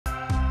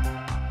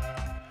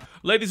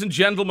Ladies and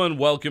gentlemen,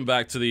 welcome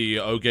back to the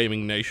O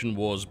Gaming Nation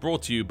Wars,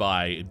 brought to you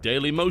by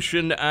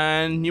Dailymotion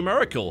and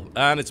Numerical.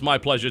 And it's my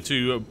pleasure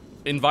to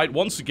invite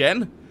once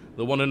again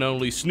the one and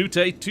only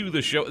Snute to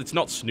the show. It's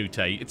not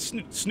Snute, it's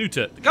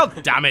Snute.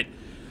 God damn it!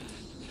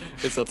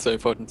 It's not so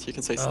important. You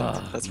can say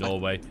Snute. That's fine.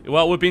 Norway.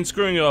 Well, we've been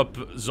screwing up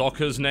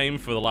Zocker's name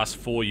for the last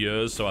 4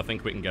 years, so I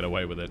think we can get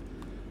away with it.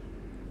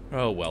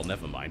 Oh well,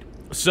 never mind.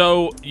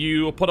 So,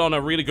 you put on a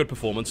really good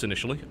performance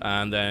initially,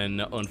 and then,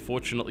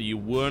 unfortunately, you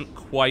weren't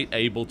quite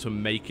able to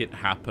make it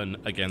happen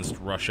against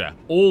Russia.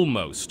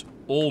 Almost.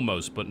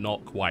 Almost, but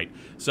not quite.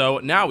 So,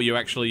 now you're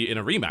actually in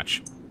a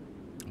rematch,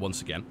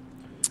 once again.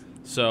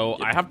 So,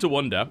 I have to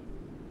wonder,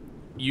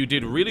 you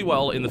did really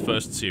well in the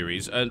first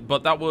series,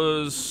 but that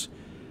was,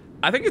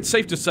 I think it's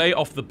safe to say,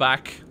 off the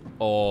back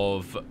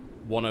of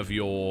one of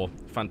your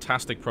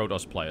fantastic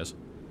Protoss players.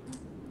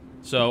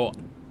 So,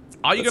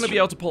 are you going to be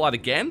able to pull out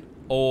again?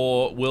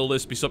 Or will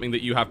this be something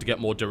that you have to get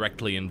more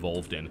directly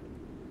involved in?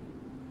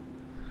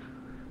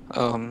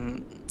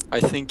 I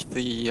think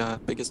the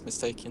biggest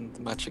mistake in the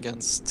match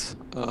against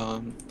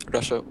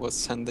Russia was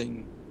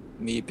sending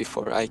me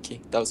before Eiki.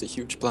 That was a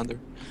huge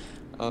blunder.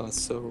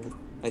 So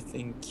I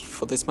think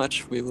for this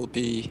match we will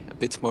be a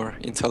bit more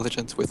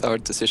intelligent with our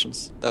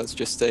decisions. That was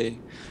just a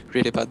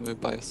really bad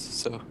move by us.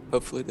 So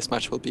hopefully this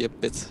match will be a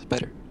bit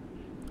better.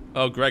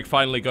 Oh, Greg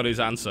finally got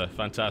his answer.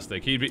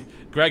 Fantastic.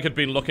 Greg had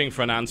been looking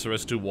for an answer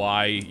as to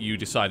why you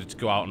decided to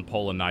go out on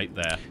Polar Night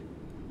there.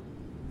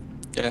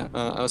 Yeah,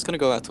 I was going to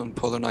go out on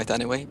Polar Night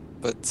anyway,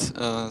 but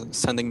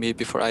sending me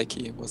before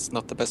Eiki was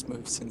not the best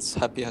move since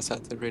Happy has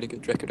had a really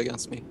good record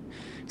against me.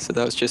 So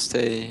that was just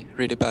a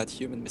really bad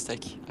human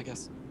mistake, I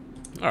guess.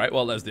 Alright,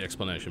 well, there's the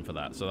explanation for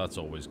that, so that's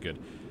always good.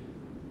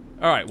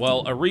 Alright,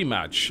 well, a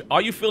rematch.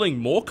 Are you feeling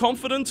more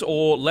confident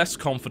or less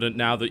confident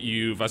now that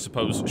you've, I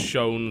suppose,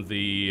 shown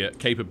the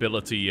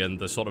capability and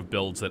the sort of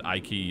builds that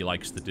Eiki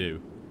likes to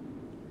do?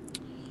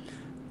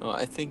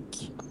 I think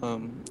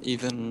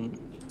even,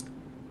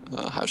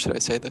 how should I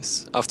say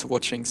this, after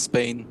watching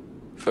Spain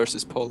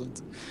versus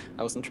Poland,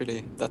 I wasn't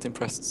really that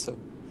impressed, so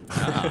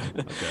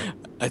Okay.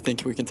 I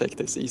think we can take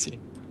this easy.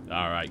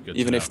 Alright, good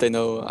Even to if they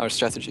know our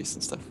strategies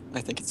and stuff,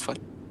 I think it's fine.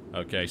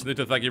 Okay,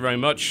 Snute, thank you very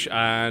much,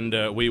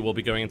 and we will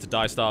be going into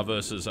Diestar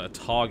versus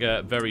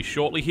TargA very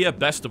shortly here.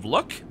 Best of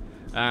luck,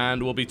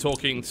 and we'll be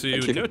talking to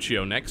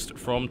Nerchio next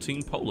from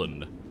Team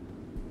Poland.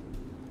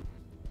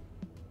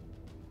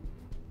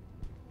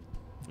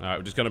 Alright,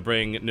 we're just going to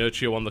bring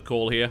Nerchio on the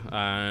call here,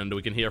 and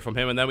we can hear from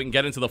him, and then we can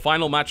get into the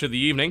final match of the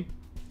evening,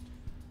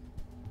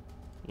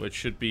 which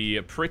should be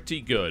pretty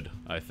good,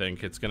 I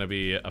think. It's going to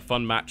be a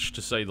fun match,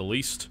 to say the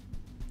least.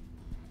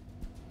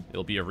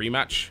 It'll be a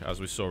rematch, as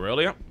we saw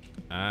earlier.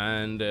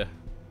 And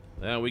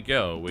there we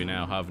go. We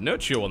now have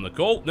Nerchio on the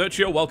call.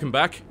 Nerchio, welcome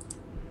back.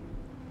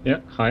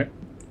 Yeah, hi.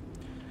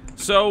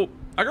 So,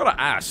 I gotta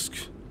ask,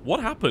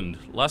 what happened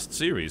last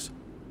series?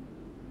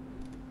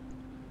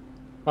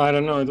 I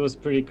don't know, it was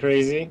pretty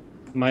crazy.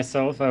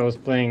 Myself, I was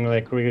playing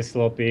like really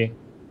sloppy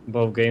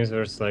both games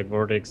versus like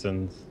Vortex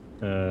and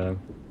the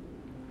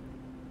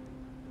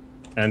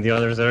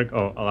other Zerg,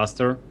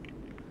 Alastor.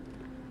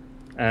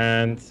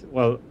 And,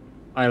 well,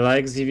 I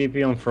like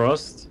ZVP on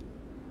Frost,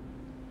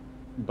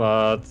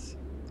 but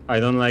I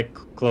don't like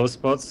close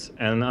spots,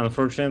 and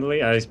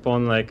unfortunately I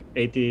spawn like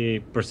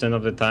 80%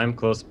 of the time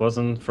close spots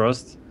on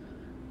Frost,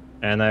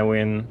 and I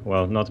win,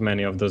 well, not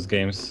many of those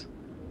games.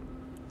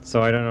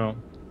 So I don't know.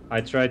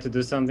 I tried to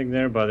do something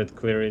there, but it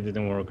clearly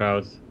didn't work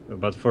out.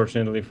 But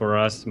fortunately for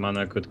us,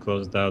 Mana could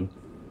close down.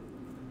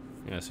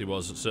 Yes, he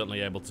was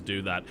certainly able to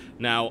do that.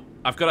 Now,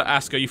 I've got to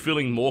ask, are you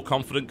feeling more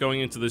confident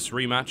going into this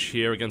rematch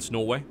here against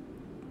Norway?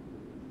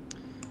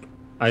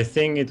 I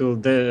think it will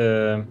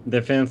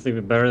definitely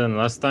be better than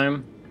last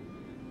time,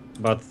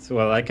 but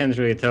well, I can't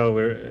really tell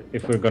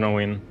if we're gonna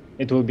win.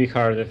 It will be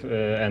hard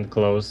and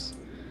close,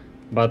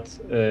 but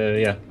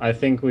yeah, I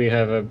think we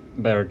have a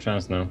better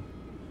chance now.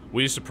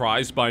 Were you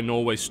surprised by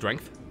Norway's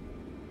strength?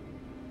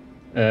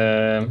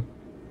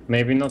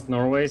 Maybe not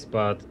Norway's,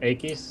 but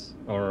Eiki's,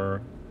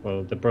 or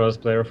well, the Protoss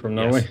player from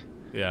Norway.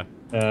 Yes.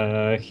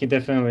 Yeah. He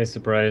definitely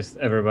surprised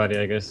everybody,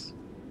 I guess.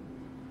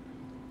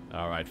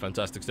 Alright,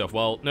 fantastic stuff.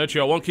 Well,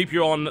 Nerchio, I won't keep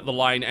you on the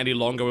line any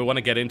longer. We want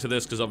to get into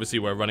this because obviously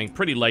we're running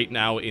pretty late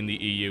now in the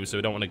EU, so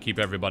we don't want to keep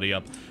everybody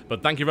up.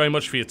 But thank you very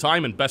much for your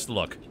time and best of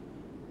luck.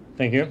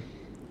 Thank you.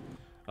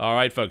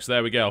 Alright, folks,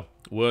 there we go.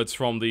 Words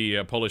from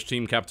the Polish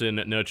team captain,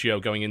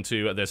 Nerchio, going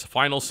into this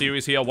final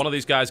series here. One of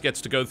these guys gets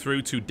to go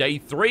through to day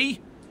 3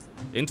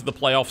 into the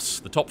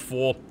playoffs, the top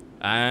 4,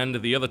 and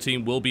the other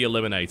team will be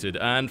eliminated.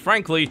 And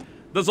frankly,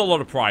 there's a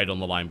lot of pride on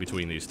the line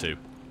between these two.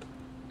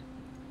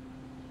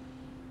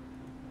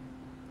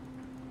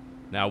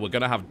 Now, we're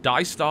going to have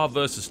Diestar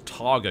versus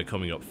TargA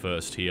coming up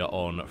first here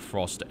on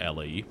Frost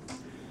LE.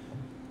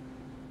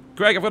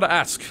 Greg, I've got to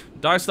ask,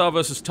 Diestar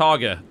versus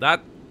TargA,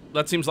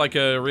 that seems like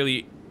a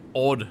really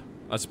odd,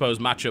 I suppose,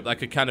 matchup that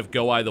could kind of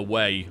go either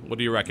way. What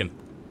do you reckon?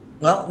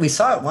 Well, we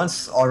saw it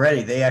once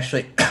already. They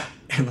actually,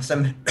 unless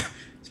I'm,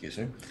 excuse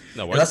me,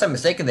 no worries. Unless I'm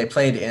mistaken, they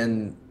played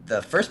in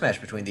the first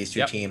match between these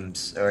two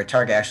teams, or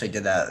TargA actually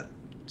did that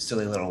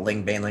silly little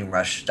Baneling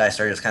rush.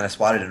 Diestar just kind of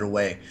swatted it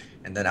away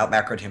and then out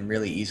macroed him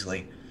really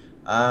easily.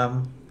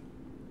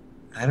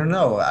 I don't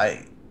know.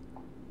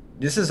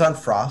 This is on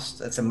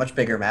Frost. It's a much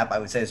bigger map. I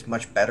would say it's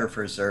much better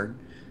for Zerg,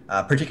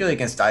 particularly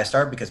against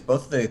Diestar, because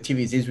both of the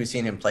TVZs we've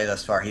seen him play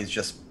thus far, he's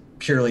just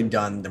purely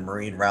done the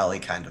Marine Rally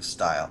kind of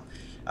style,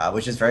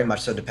 which is very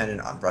much so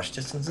dependent on rush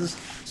distances.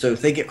 So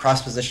if they get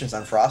cross positions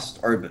on Frost,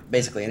 or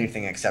basically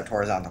anything except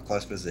horizontal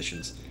close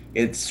positions,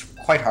 it's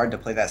quite hard to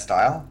play that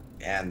style,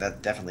 and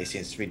that definitely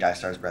seems to be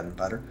Diestar's bread and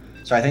butter.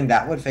 So I think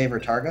that would favor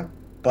TargA,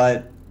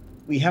 but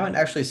we haven't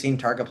actually seen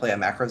TargA play a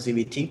macro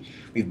ZVT.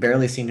 We've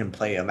barely seen him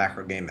play a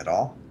macro game at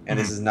all, and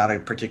this is not a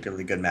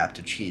particularly good map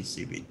to cheese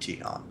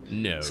ZVT on.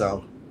 No.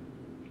 So,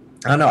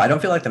 I don't know. I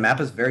don't feel like the map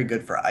is very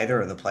good for either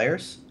of the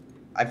players.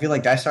 I feel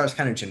like Diestar is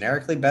kind of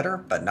generically better,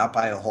 but not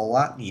by a whole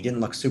lot. He didn't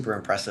look super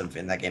impressive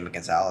in that game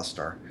against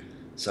Alistar.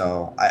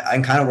 So,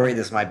 I'm kind of worried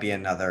this might be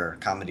another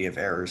comedy of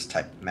errors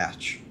type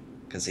match,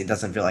 because he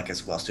doesn't feel like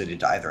it's well suited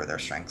to either of their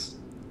strengths.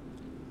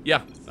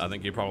 Yeah, I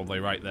think you're probably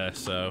right there,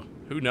 so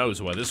who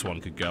knows where this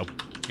one could go.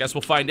 Guess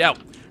we'll find out.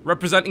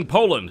 Representing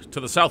Poland to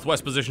the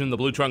southwest position in the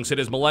Blue Trunks, it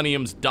is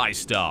Millennium's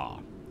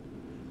Diestar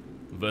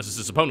versus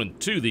his opponent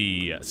to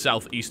the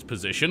southeast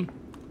position,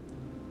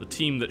 the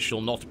team that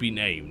shall not be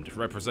named,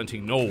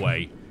 representing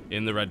Norway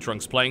in the Red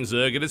Trunks, playing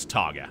Zerg, it is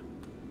TargA.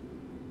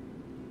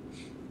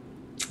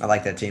 I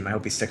like that team. I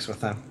hope he sticks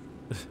with them.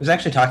 He was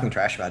actually talking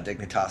trash about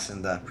Dignitas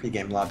in the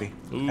pregame lobby.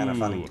 Kind of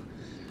funny.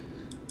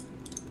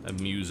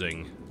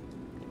 Amusing.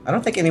 I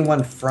don't think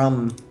anyone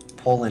from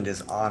Poland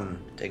is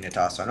on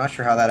Dignitas, so I'm not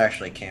sure how that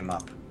actually came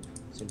up.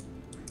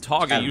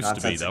 TargA used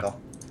to be, though.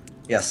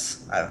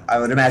 Yes, I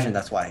would imagine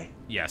that's why.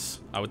 Yes,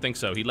 I would think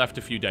so. He left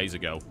a few days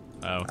ago.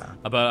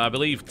 But I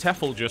believe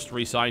Tefl just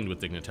re-signed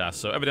with Dignitas,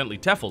 so evidently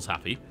Tefl's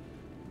happy.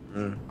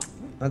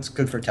 That's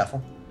good for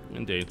Tefl.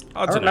 Indeed.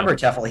 I remember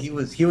Tefl.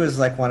 He was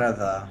like one of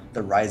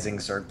the rising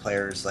Zerg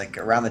players, like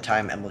around the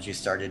time MLG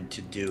started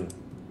to do.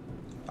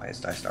 Why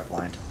is Diestar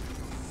blind?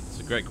 It's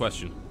a great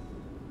question.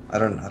 I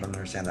don't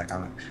understand that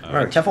comment.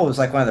 Remember, Tefl was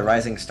like one of the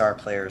rising star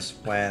players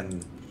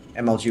when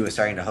MLG was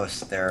starting to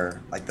host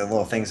their the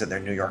little things at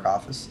their New York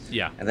office.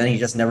 Yeah. And then he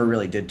just never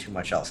really did too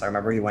much else. I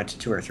remember he went to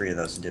 2 or 3 of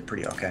those and did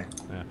pretty okay.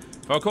 Yeah.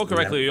 If I recall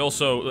correctly,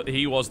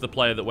 he was the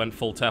player that went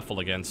full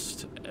Tefl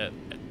against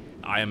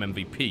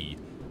IMMVP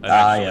and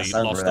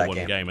actually lost the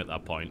one game at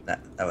that point.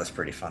 That was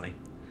pretty funny.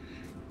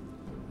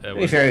 To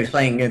be fair, he was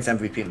playing against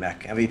MVP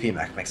Mech. MVP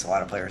Mech makes a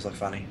lot of players look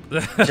funny.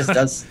 It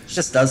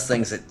just does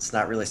things it's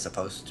not really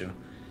supposed to.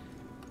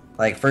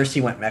 Like, first he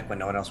went mech when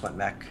no one else went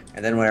mech,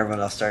 and then when everyone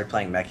else started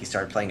playing mech, he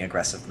started playing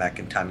aggressive mech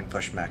and timing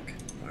push mech.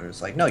 It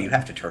was like, no, you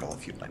have to turtle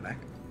if you play mech.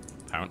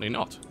 Apparently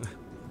not.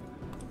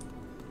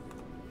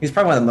 He's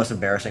probably one of the most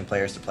embarrassing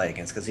players to play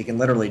against, because he can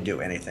literally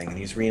do anything, and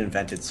he's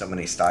reinvented so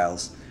many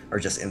styles, or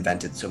just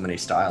invented so many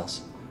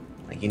styles.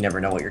 Like, you never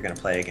know what you're going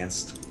to play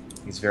against.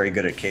 He's very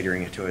good at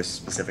catering it to his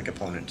specific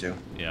opponent, too.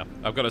 Yeah,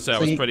 I've got to say, I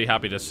was pretty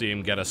happy to see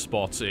him get a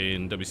spot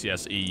in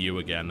WCS EU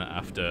again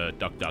after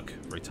Duck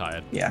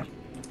retired. Yeah.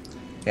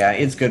 Yeah,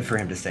 it's good for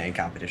him to stay in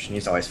competition.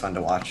 He's always fun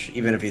to watch.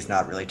 Even if he's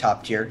not really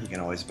top tier, he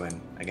can always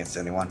win against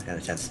anyone, and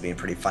it tends to be in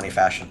pretty funny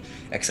fashion,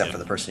 except for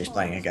the person he's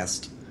playing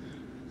against.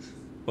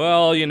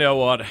 Well, you know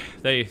what?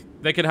 They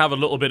can have a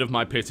little bit of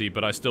my pity,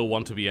 but I still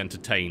want to be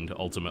entertained,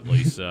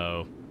 ultimately,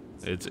 so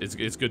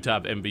it's good to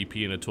have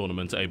MVP in a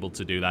tournament able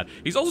to do that.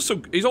 He's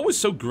always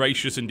so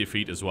gracious in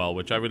defeat as well,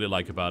 which I really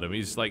like about him.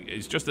 He's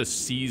just a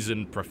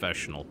seasoned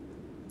professional.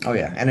 Oh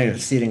yeah, and an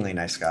exceedingly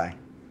nice guy.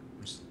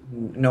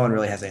 No one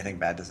really has anything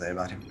bad to say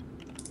about him.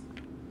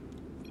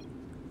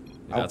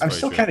 Yeah, I'm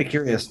still kind of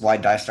curious why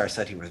Diestar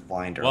said he was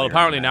blind earlier. Well,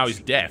 apparently now he's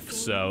deaf,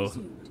 so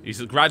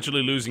he's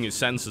gradually losing his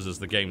senses as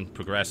the game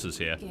progresses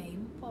here.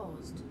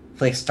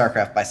 Play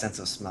Starcraft by sense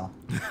of smell.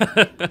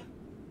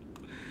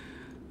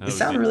 Is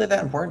sound really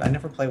that important? I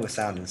never play with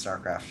sound in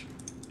Starcraft.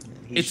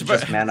 He should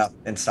just man up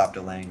and stop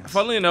delaying us.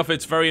 Funnily enough,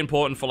 it's very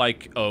important for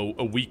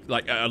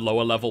a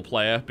lower level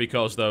player,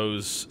 because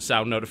those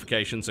sound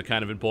notifications are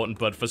kind of important.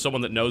 But for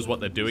someone that knows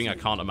what they're doing, I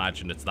can't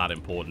imagine it's that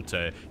important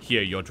to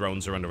hear your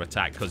drones are under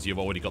attack, because you've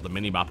already got the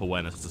minimap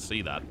awareness to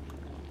see that.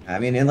 I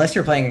mean, unless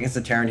you're playing against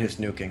a Terran who's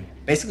nuking.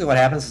 Basically, what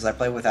happens is I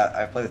play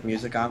with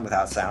music on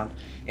without sound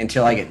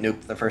until I get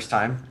nuked the first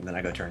time, and then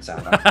I go turn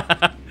sound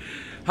on.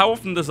 How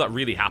often does that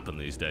really happen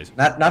these days?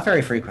 Not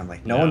very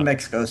frequently. No one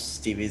makes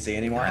Ghosts TVZ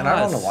anymore, and I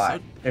don't know why.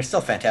 They're still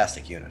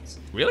fantastic units.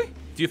 Really?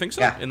 Do you think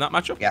so? Yeah. In that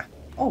matchup? Yeah.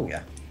 Oh,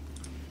 yeah.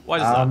 Why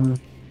does that?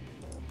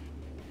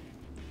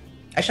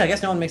 Actually, I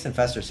guess no one makes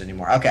Infestors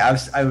anymore. Okay, I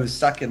was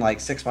stuck in like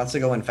 6 months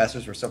ago when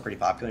Infestors were still pretty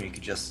popular. You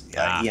could just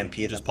EMP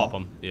them. Just pop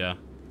them, yeah.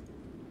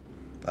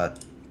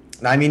 But,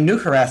 I mean,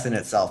 Nuke Harass in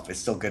itself is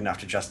still good enough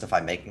to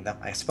justify making them.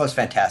 I suppose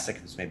Fantastic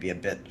is maybe a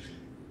bit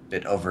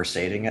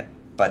overstating it.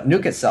 But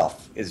Nuke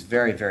itself is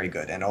very, very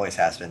good, and always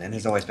has been, and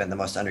has always been the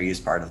most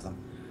underused part of them.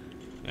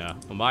 Yeah,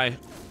 well,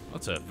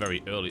 that's a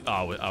very early...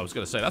 Oh, I was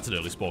going to say that's an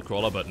early Spore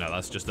Crawler, but no,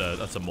 that's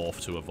a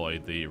morph to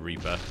avoid the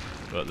Reaper.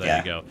 But there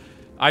you go.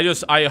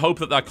 I hope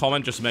that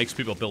comment just makes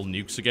people build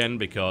nukes again,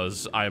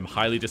 because I am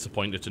highly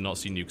disappointed to not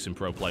see nukes in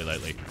pro play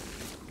lately.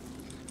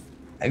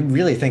 I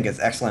really think it's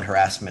excellent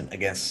harassment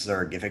against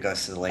Zerg if it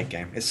goes to the late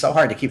game. It's so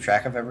hard to keep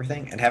track of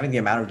everything, and having the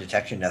amount of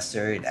detection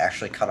necessary to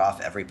actually cut off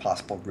every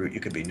possible route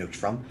you could be nuked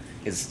from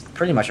is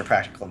pretty much a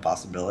practical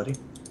impossibility.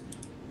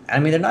 I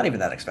mean, they're not even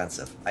that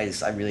expensive. I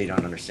really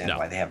don't understand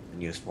why they haven't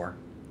been used for.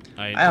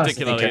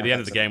 Particularly at the end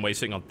of the game, where you're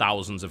sitting on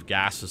thousands of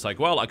gas, it's like,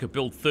 well, I could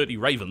build 30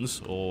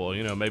 Ravens, or,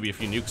 you know, maybe a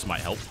few nukes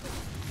might help.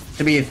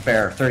 To be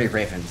fair, 30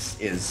 Ravens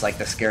is, like,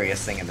 the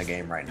scariest thing in the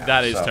game right now.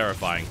 That is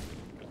terrifying.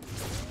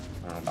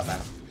 I don't know about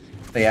that.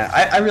 But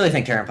yeah, I really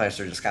think Terran players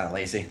are just kind of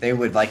lazy. They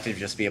would like to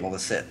just be able to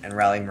sit and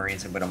rally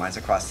Marines and Widow Mines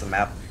across the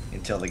map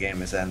until the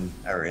game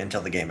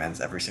until the game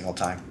ends every single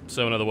time.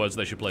 So in other words,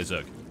 they should play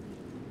Zerg.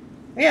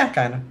 Yeah,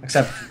 kind of.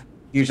 Except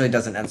usually it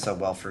doesn't end so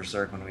well for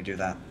Zerg when we do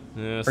that.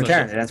 Yeah, for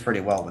Terran, it ends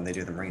pretty well when they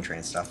do the Marine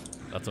train stuff.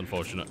 That's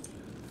unfortunate.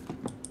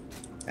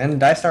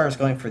 And Diestar is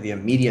going for the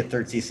immediate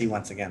 3rd CC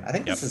once again. I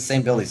think this is the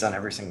same build he's done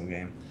every single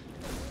game.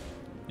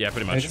 Yeah,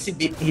 pretty much. He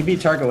beat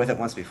TargA with it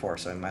once before,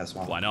 so he might as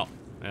well. Why not?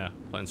 Yeah,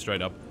 playing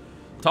straight up.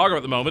 TargA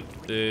at the moment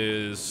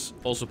is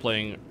also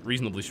playing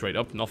reasonably straight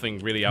up. Nothing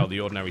really out of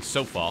the ordinary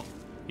so far.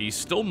 He's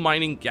still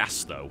mining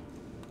gas, though.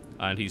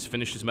 And he's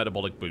finished his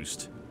metabolic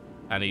boost.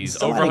 And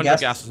he's over 100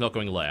 gas, is not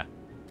going lair.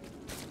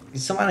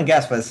 He's still mining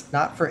gas, but it's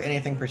not for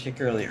anything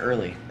particularly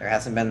early. There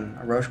hasn't been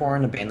a Roche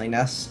Warren, a Bainling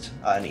Nest,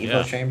 an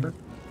Evo chamber.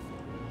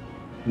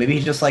 Maybe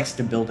he just likes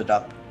to build it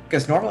up.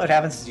 Because normally what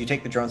happens is you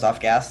take the drones off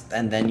gas,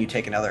 and then you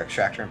take another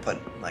extractor and put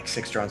like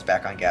 6 drones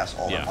back on gas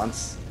all at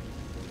once.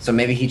 So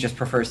maybe he just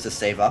prefers to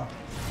save up,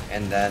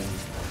 and then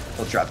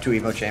he'll drop 2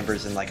 Evo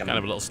chambers in like kind of a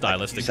little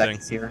stylistic thing.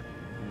 Here,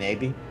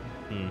 maybe.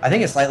 I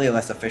think it's slightly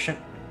less efficient,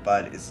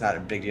 but it's not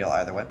a big deal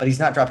either way. But he's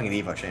not dropping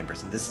the Evo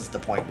chambers, and this is the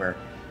point where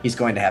he's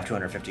going to have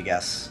 250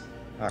 gas.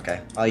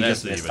 Okay, well he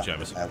just missed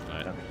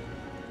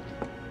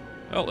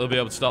Well, he'll be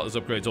able to start those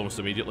upgrades almost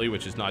immediately,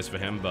 which is nice for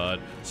him,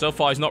 but so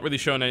far he's not really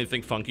shown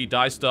anything funky.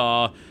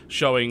 Diestar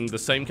showing the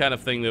same kind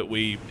of thing that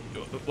we...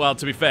 Well,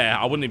 to be fair,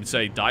 I wouldn't even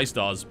say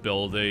Diestar's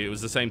build. It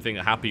was the same thing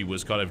that Happy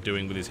was kind of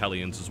doing with his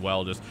Hellions as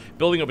well, just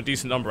building up a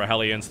decent number of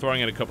Hellions,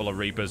 throwing in a couple of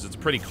Reapers. It's a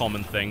pretty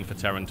common thing for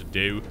Terran to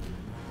do.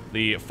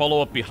 The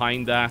follow-up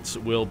behind that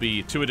will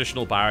be 2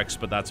 additional barracks,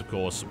 but that's, of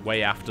course,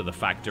 way after the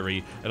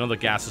factory. Another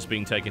gas is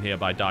being taken here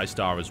by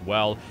Diestar as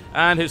well.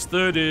 And his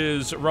 3rd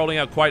is rolling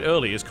out quite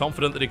early. He's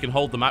confident that he can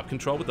hold the map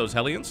control with those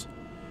Hellions.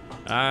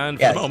 And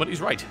for the moment, he's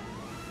right.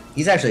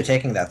 He's actually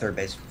taking that 3rd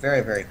base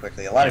very, very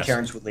quickly. A lot of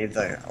Terrans would leave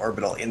the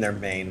orbital in their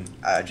main,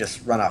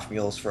 just run off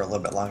mules for a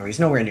little bit longer. He's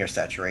nowhere near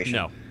saturation.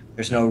 No.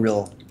 There's no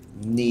real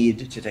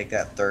need to take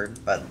that 3rd,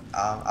 but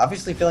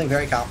obviously feeling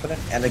very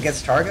confident. And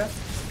against TargA,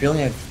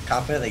 feeling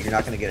confident that you're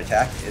not going to get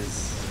attacked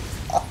is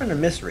often a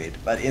misread.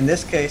 But in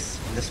this case,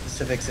 in this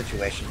specific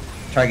situation,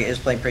 TargA is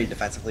playing pretty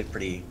defensively,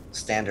 pretty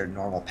standard,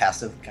 normal,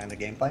 passive kind of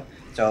gameplay.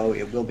 So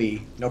it will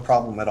be no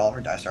problem at all for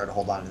Diestar to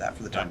hold on to that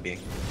for the time being.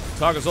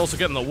 TargA's also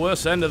getting the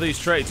worst end of these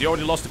trades. He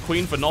already lost a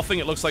queen for nothing.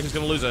 It looks like he's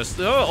going to lose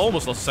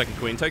almost lost a 2nd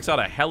queen. Takes out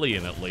a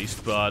Hellion at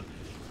least, but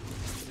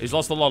he's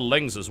lost a lot of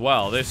Lings as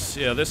well. This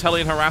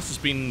Hellion harass has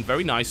been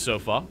very nice so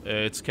far.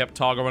 It's kept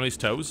TargA on his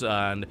toes,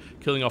 and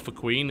killing off a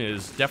queen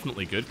is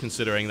definitely good,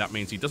 considering that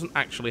means he doesn't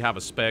actually have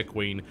a spare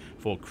queen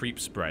for creep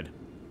spread.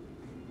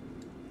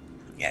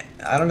 Yeah,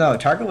 I don't know.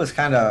 TargA was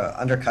kind of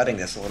undercutting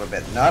this a little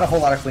bit. Not a whole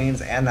lot of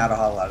queens and not a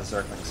whole lot of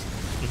Zerglings.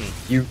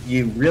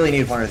 You really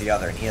need one or the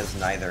other, and he has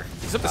neither.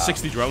 He's up to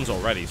 60 drones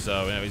already,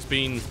 so he's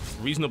been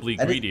reasonably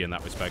greedy in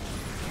that respect.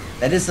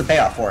 That is the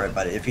payoff for it,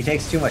 but if he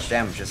takes too much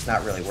damage, it's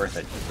not really worth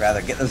it. You'd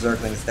rather get the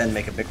Zerglings, then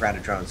make a big round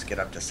of drones, get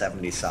up to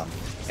 70-some,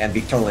 and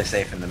be totally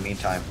safe in the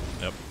meantime.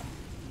 Yep.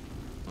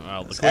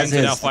 Well, the queens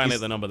are now finally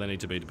the number they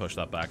need to be to push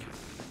that back.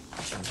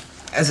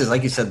 As is,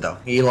 like you said, though,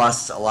 he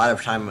lost a lot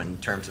of time in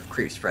terms of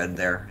creep spread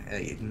there.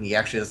 He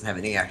actually doesn't have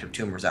any active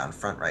tumors out in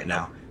front right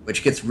now,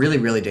 which gets really,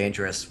 really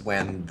dangerous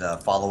when the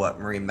follow-up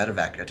Marine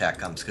medevac attack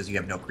comes, because you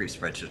have no creep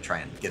spread to try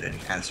and get any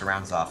kind of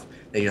surrounds off.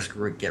 They just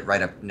get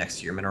right up next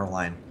to your mineral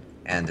line,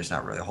 and there's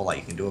not really a whole lot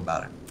you can do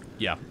about it.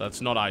 Yeah,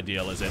 that's not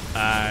ideal, is it?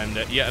 And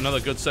yet another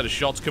good set of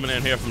shots coming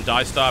in here from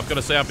Diestar. I've got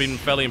to say, I've been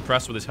fairly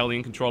impressed with his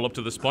Hellion control up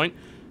to this point.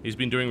 He's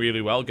been doing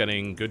really well,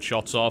 getting good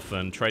shots off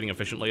and trading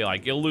efficiently.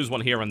 Like, he'll lose one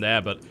here and there,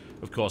 but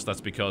of course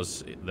that's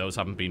because those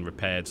haven't been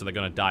repaired, so they're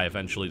going to die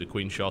eventually to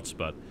queen shots.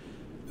 But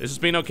this has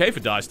been okay for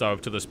Diestar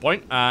up to this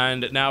point,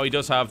 and now he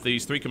does have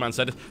these 3 command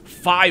centers,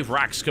 5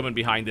 racks coming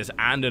behind this,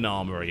 and an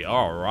armory.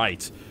 All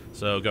right,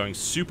 so going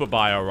super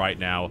bio right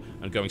now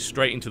and going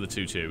straight into the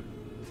 2-2.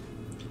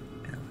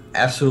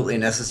 Absolutely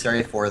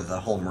necessary for the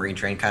whole Marine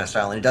train kind of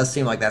style, and it does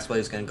seem like that's what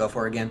he's going to go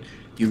for again.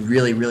 You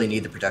really, really need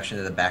the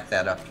production to back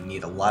that up. You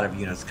need a lot of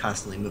units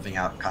constantly moving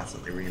out,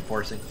 constantly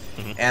reinforcing.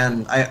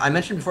 And I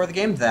mentioned before the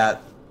game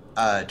that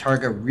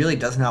TargA really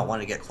does not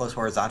want to get close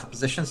horizontal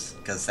positions,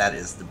 because that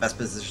is the best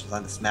positions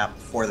on this map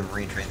for the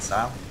Marine train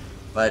style.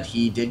 But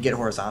he did get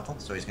horizontal,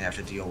 so he's going to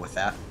have to deal with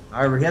that.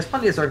 However, he has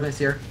plenty of Zerglings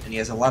here, and he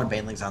has a lot of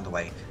Banelings on the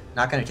way.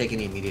 Not going to take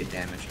any immediate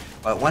damage.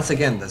 But once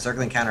again, the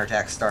Zergling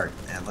counterattacks start,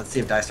 and let's see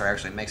if Diestar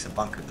actually makes a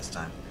bunker this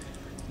time.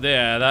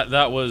 Yeah,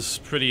 that was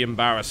pretty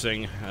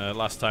embarrassing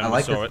last time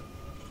we saw it.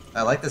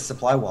 I like this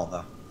supply wall,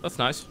 though. That's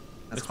nice.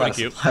 That's quite quite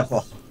cute. Supply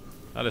wall.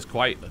 That is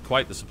quite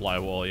the supply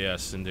wall,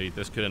 yes, indeed.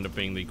 This could end up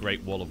being the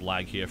Great Wall of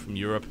Lag here from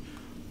Europe.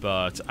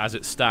 But as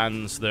it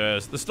stands,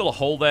 there's still a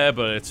hole there,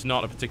 but it's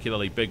not a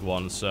particularly big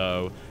one,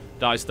 so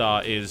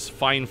Diestar is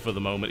fine for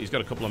the moment. He's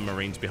got a couple of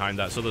Marines behind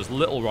that, so those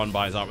little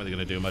run-bys aren't really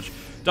going to do much.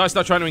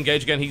 Diestar trying to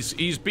engage again.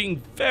 He's being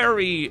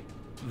very,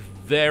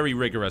 very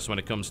rigorous when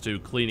it comes to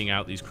cleaning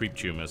out these creep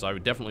tumors. I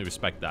would definitely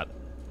respect that.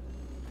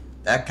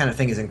 That kind of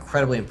thing is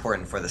incredibly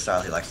important for the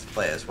style he likes to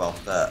play as well.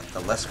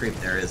 The less creep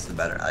there is, the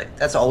better.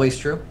 That's always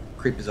true.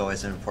 Creep is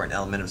always an important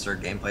element of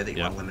Zerg gameplay that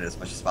you want to limit as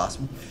much as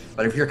possible.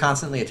 But if you're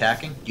constantly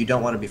attacking, you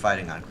don't want to be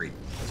fighting on creep.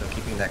 So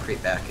keeping that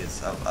creep back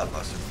is of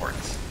utmost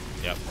importance.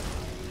 Yep.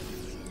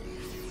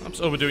 I'm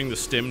just overdoing the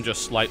stim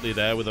just slightly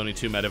there with only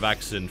 2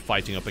 medevacs and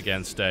fighting up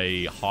against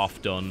a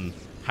half-done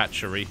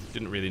hatchery.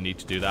 Didn't really need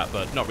to do that,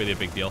 but not really a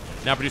big deal.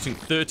 Now producing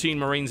 13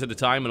 Marines at a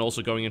time and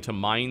also going into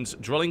mines.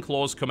 Drilling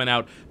claws coming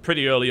out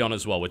pretty early on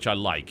as well, which I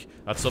like.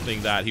 That's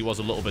something that he was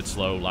a little bit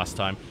slow last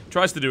time.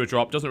 Tries to do a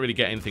drop, doesn't really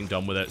get anything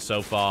done with it.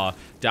 So far,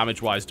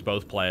 damage-wise to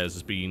both players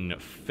has been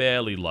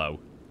fairly low.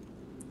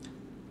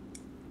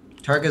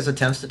 TargA's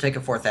attempts to take a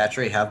 4th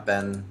hatchery have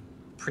been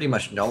pretty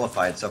much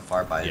nullified so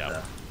far by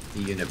the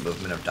unit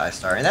movement of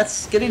Diestar, and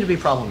that's getting to be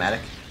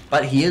problematic.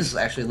 But he is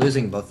actually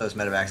losing both those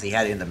medevacs he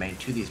had in the main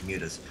to these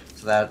mutas,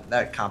 so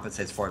that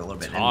compensates for it a little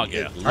bit.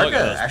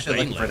 TargA actually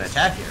looking for an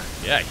attack here.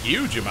 Yeah,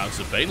 huge amounts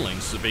of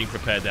banelings are being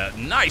prepared there.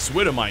 Nice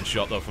Widowmine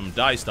shot, though, from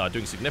Diestar,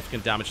 doing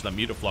significant damage to that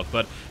mutaflock,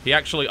 but he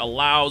actually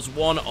allows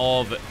one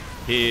of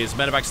his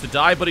medevacs to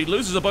die, but he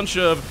loses a bunch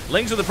of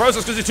lings in the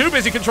process because he's too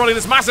busy controlling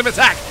this massive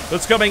attack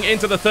that's coming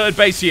into the 3rd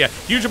base here.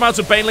 Huge amounts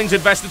of banelings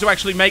invested to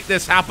actually make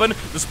this happen.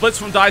 The splits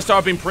from Diestar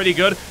have been pretty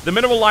good. The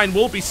mineral line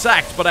will be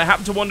sacked, but I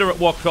happen to wonder at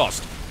what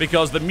cost,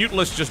 because the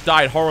Mutalist just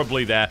died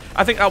horribly there.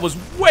 I think that was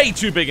way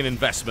too big an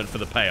investment for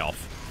the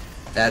payoff.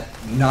 That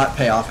not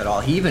pay off at all.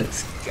 He even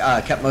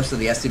kept most of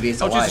the SCVs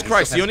alive. Oh, Jesus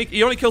Christ,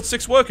 he only killed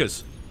 6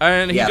 workers.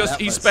 And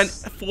he spent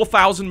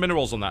 4,000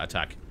 minerals on that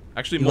attack.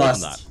 Actually, more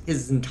than that.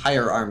 His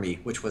entire army,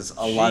 which was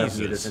a lot of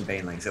mutas and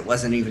banelings. It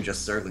wasn't even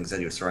just Zerglings that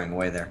he was throwing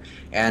away there.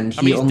 And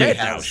I mean, he's dead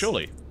now,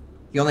 surely.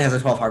 He only has a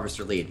 12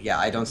 Harvester lead. Yeah,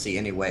 I don't see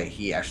any way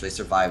he actually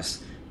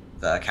survives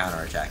the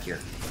counterattack here.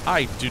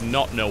 I do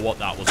not know what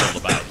that was all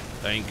about.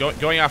 I mean,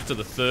 going after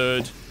the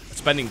 3rd,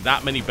 spending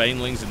that many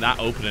banelings in that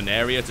open an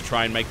area to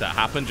try and make that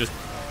happen, just...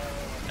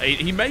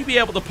 He may be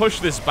able to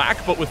push this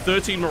back, but with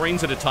 13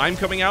 Marines at a time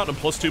coming out and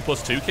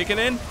 +2/+2 kicking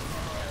in,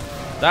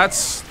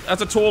 that's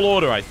a tall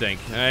order, I think.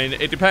 And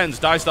it depends.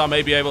 Diestar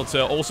may be able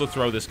to also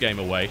throw this game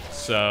away,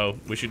 so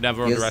we should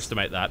never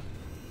underestimate that.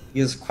 He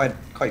is quite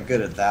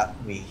good at that.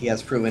 I mean, he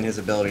has proven his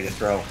ability to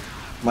throw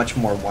much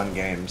more 1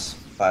 games,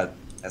 but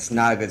that's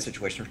not a good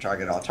situation for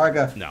TargA at all.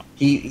 TargA, no.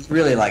 He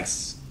really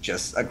likes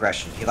just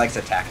aggression. He likes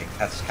attacking.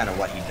 That's kind of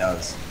what he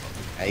does.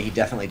 He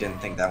definitely didn't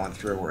think that one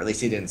through, or at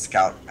least he didn't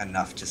scout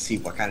enough to see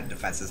what kind of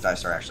defenses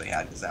Diestar actually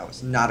had, because that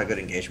was not a good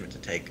engagement to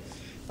take.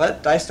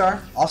 But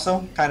Diestar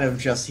also kind of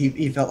just,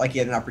 he felt like he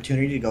had an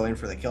opportunity to go in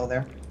for the kill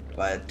there,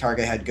 but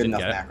TargA had good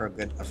enough macro,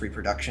 good enough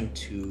reproduction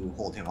to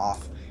hold him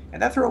off.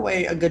 And that threw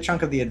away a good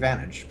chunk of the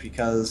advantage,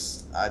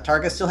 because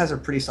TargA still has a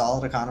pretty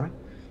solid economy.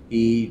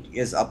 He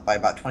is up by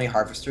about 20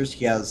 harvesters.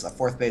 He has a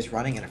 4th base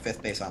running and a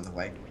 5th base on the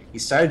way. He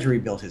started to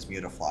rebuild his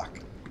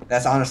mutaflock.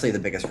 That's honestly the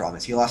biggest problem,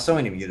 is he lost so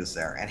many mutas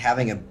there, and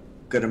having a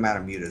good amount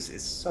of mutas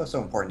is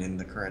so important in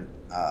the current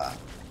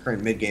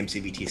mid-game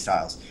CVT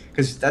styles,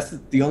 because that's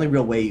the only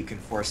real way you can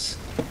force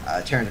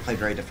Terran to play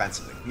very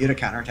defensively. Muta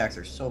counterattacks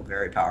are so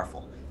very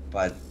powerful,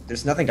 but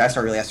there's nothing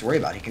Diestar really has to worry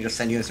about. He can just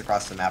send units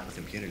across the map with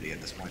impunity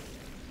at this point.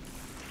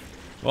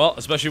 Well,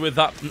 especially with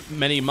that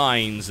many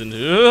mines, and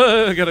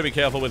gotta be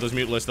careful with those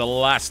Mutalists. The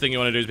last thing you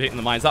want to do is be hitting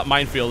the mines. That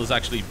minefield is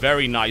actually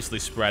very nicely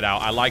spread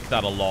out. I like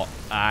that a lot.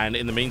 And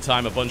in the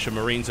meantime, a bunch of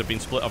Marines have been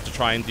split up to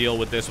try and deal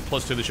with this. With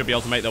 +2, they should be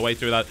able to make their way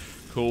through that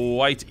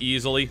quite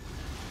easily.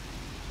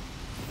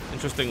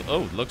 Interesting.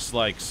 Oh, looks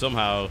like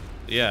somehow,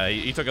 yeah,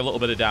 he took a little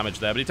bit of damage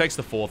there, but he takes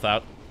the 4th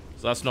out.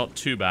 So that's not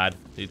too bad.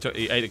 He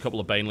ate a couple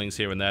of banelings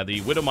here and there.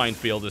 The Widow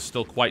minefield is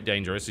still quite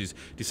dangerous. He's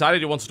decided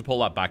he wants to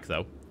pull that back,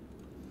 though.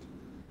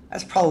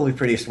 That's probably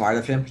pretty smart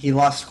of him. He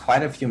lost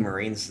quite a few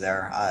Marines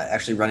there,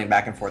 actually running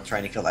back and forth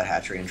trying to kill that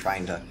hatchery and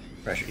trying to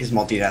pressure. His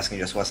multitasking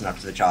just wasn't up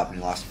to the job, and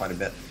he lost quite a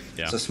bit.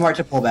 Yeah. So smart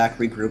to pull back,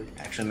 regroup,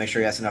 actually make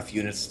sure he has enough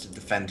units to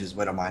defend his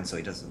Widow mine so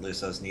he doesn't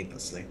lose those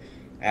needlessly.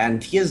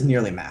 And he is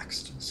nearly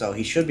maxed, so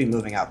he should be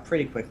moving out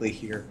pretty quickly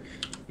here.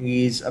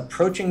 He's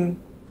approaching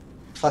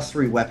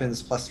 +3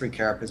 weapons, +3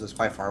 carapace is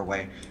quite far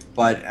away.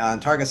 But on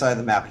TargA side of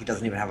the map, he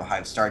doesn't even have a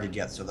hive started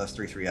yet, so those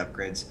 3/3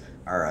 upgrades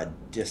are a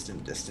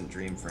distant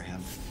dream for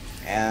him.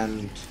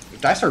 And if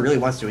Diestar really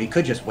wants to, he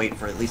could just wait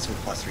for at least some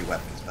 +3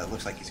 weapons, but it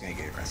looks like he's going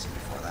to get aggressive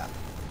before that.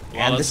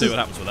 Well, let's see what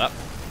happens with that.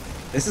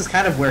 This is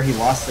kind of where he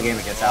lost the game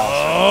against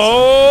Alistair.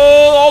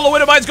 Oh, all the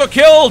Widow Mines got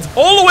killed!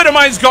 All the Widow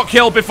Mines got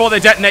killed before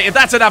they detonated.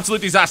 That's an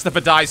absolute disaster for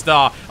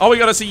Diestar. Oh, we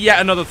got to see yet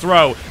another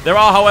throw. There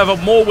are, however,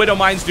 more Widow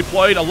Mines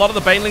deployed. A lot of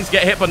the Banelings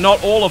get hit, but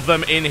not all of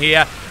them in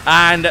here.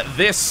 And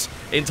this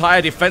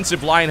entire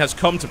defensive line has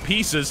come to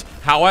pieces.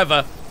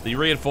 However, the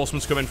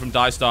reinforcements come in from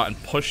Diestar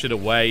and push it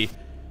away.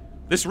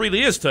 This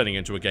really is turning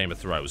into a game of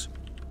throws.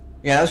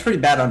 Yeah, that was pretty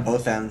bad on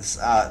both ends.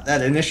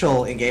 That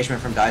initial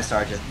engagement from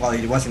Diestar, well,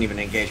 it wasn't even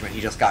an engagement. He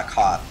just got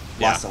caught.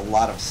 Lost a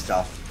lot of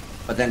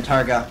stuff. But then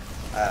TargA,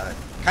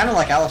 kind of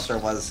like Alistair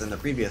was in the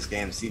previous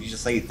games, he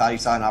just like, he thought he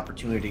saw an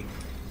opportunity,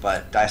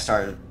 but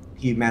Diestar,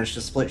 he managed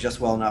to split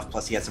just well enough,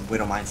 plus he had some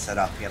Widow Mines set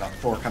up. He had a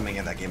Thor coming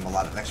in that gave him a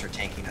lot of extra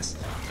tankiness.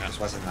 It just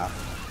wasn't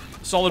enough.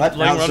 Solid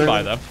lane run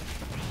by, though.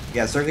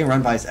 Yeah, circling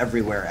run bys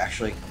everywhere,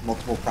 actually.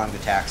 Multiple pronged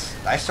attacks.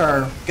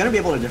 Diestar going to be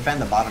able to defend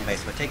the bottom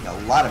base, but taking a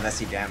lot of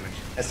SCV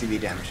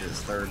damage to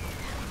his third.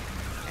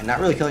 And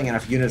not really killing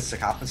enough units to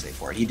compensate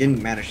for it. He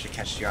didn't manage to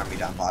catch the army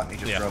down bottom, he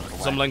just drove it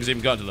away. Some Lings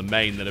even got to the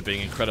main that are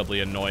being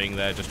incredibly annoying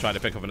there, just trying to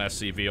pick up an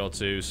SCV or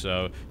two.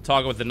 So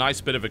TargA with a nice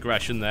bit of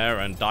aggression there,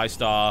 and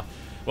Diestar,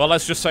 well,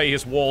 let's just say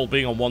his wall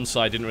being on one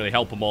side didn't really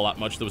help him all that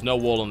much. There was no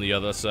wall on the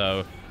other,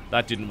 so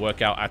that didn't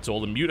work out at all.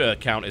 The muta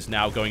count is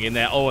now going in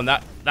there. Oh, and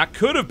that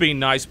could have been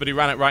nice, but he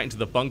ran it right into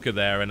the bunker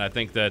there, and I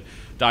think that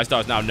Diestar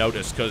has now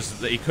noticed,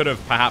 because he could have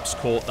perhaps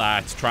caught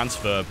that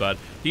transfer, but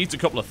he needs a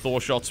couple of Thor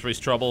shots for his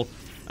trouble,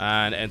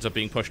 and ends up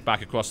being pushed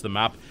back across the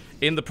map.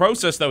 In the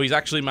process, though, he's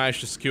actually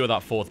managed to secure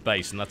that 4th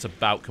base, and that's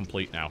about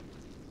complete now.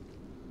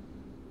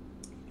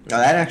 No,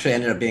 that actually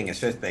ended up being his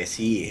 5th base.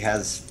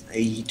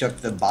 He took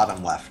the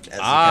bottom left. As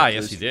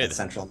yes, he did. The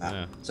central map.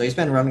 Yeah. So he's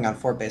been running on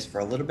 4th base for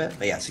a little bit,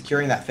 but yeah,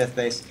 securing that 5th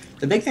base.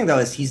 The big thing though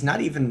is he's not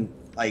even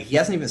he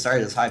hasn't even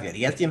started his hive yet.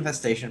 He has the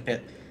infestation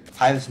pit.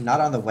 Hive's not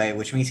on the way,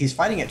 which means he's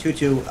fighting at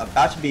 2-2,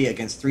 about to be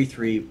against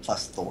 3-3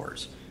 plus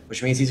Thors,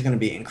 which means he's going to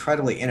be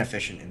incredibly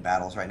inefficient in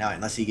battles right now,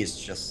 unless he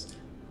gets just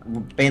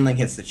Baneling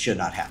hits that should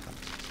not happen.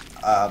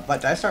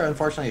 But Diestar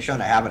unfortunately has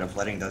shown a habit of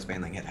letting those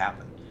Baneling hit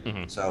happen.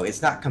 So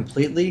it's not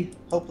completely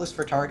hopeless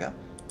for TargA,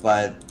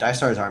 but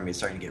Diestar's army is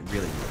starting to get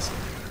really risky.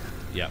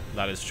 Yeah,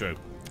 that is true.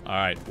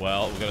 Alright,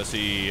 well, we're going to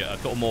see a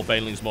couple more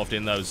Banelings morphed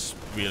in. Those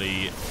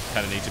really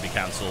kind of need to be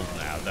cancelled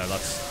now. No,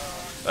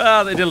 that's...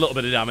 they did a little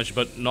bit of damage,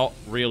 but not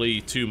really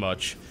too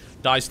much.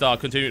 Diestar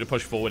continuing to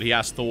push forward. He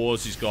has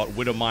Thors, he's got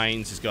Widow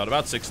Mines, he's got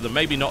about 6 of them.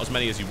 Maybe not as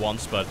many as he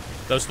wants, but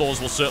those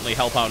Thors will certainly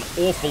help out an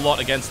awful lot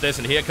against this.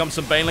 And here comes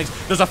some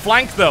Banelings. There's a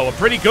flank, though, a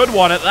pretty good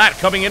one at that,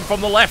 coming in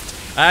from the left.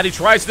 And he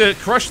tries to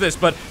crush this,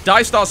 but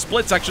Diestar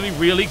split's actually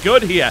really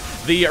good here.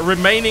 The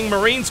remaining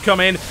Marines come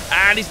in,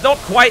 and he's not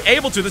quite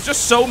able to. There's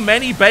just so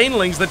many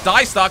Banelings that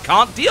Diestar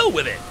can't deal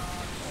with it.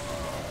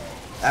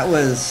 That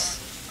was...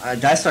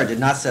 Diestar did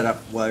not set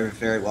up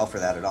very well for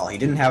that at all. He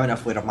didn't have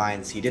enough Widow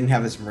Mines, he didn't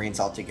have his Marines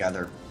all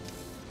together,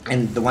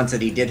 and the ones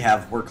that he did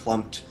have were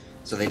clumped,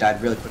 so they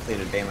died really quickly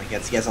to Baneling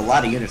hits. He has a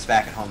lot of units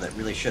back at home that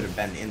really should have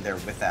been in there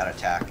with that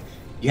attack.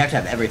 You have to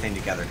have everything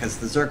together, because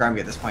the Zerg army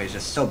at this point is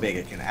just so big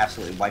it can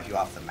absolutely wipe you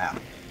off the map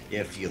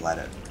if you let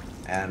it.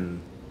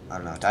 And, I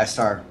don't know,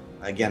 Diestar,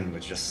 again,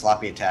 with just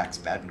sloppy attacks,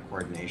 bad in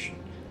coordination.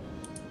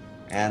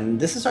 And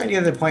this is starting to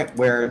get to the point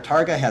where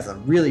TargA has a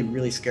really,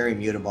 really scary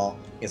mutable.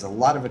 He has a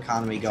lot of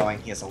economy going,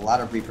 he has a lot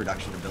of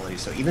reproduction ability,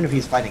 so even if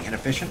he's fighting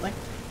inefficiently,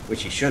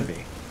 which he should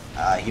be,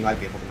 he might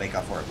be able to make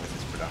up for it with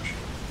his production.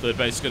 3rd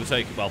base is going to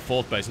take, well,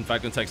 4th base, in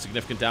fact, going to take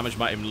significant damage.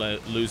 Might even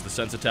lose the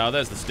sensor tower.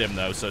 There's the stim,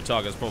 though, so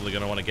TargA's probably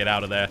going to want to get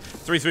out of there.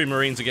 3-3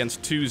 Marines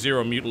against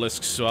 2-0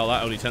 Mutalisks, well,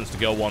 that only tends to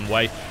go one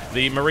way.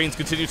 The Marines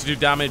continue to do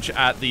damage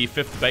at the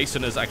 5th base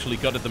and has actually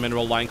gutted the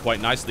mineral line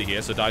quite nicely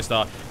here, so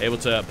Diestar able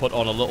to put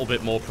on a little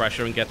bit more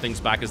pressure and get things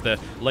back as the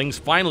Lings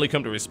finally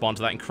come to respond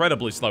to that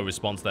incredibly slow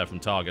response there from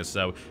TargA,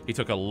 so he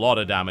took a lot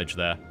of damage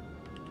there.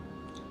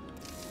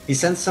 He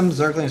sent some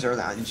Zerglings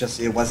early on,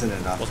 it wasn't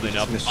enough. Wasn't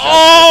enough.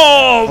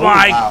 Oh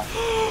my! Wow.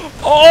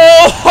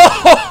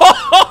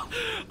 Oh!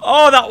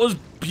 Oh, that was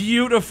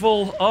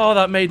beautiful. Oh,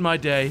 that made my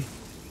day.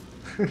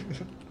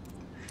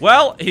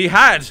 Well, he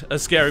had a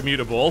scary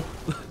mutable.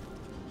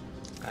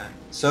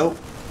 So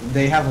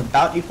they have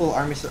about equal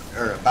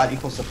about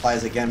equal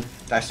supplies again.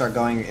 Diestar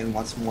going in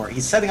once more.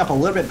 He's setting up a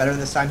little bit better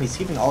this time. He's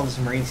keeping all of his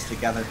Marines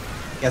together.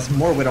 He has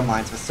more Widow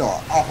Mines, but still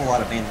an awful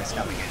lot of Banelings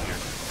coming in here.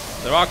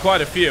 There are quite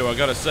a few, I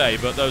gotta say,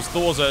 but those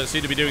Thors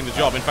seem to be doing the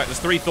job. In fact, there's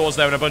 3 Thors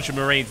there and a bunch of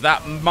Marines.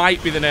 That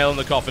might be the nail in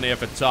the coffin here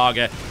for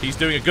TargA. He's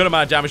doing a good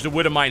amount of damage. The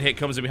Widow Mine hit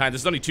comes in behind.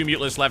 There's only 2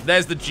 Mutalisks left.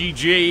 There's the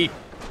GG.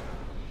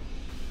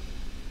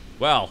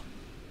 Well,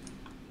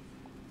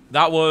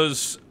 that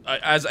was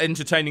as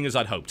entertaining as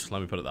I'd hoped.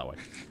 Let me put it that way.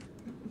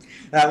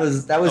 That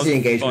was the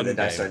engagement that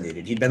Diestar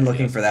needed. He'd been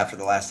looking for that for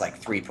the last, like,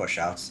 3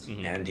 push-outs,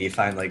 and he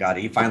finally got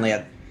it. He finally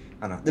had...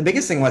 I don't know. The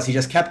biggest thing was he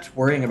just kept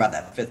worrying about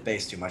that 5th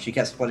base too much. He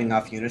kept splitting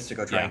off units to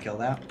go try and kill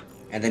that,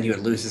 and then he would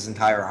lose his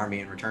entire army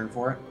in return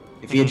for it.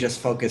 If he had just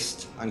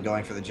focused on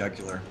going for the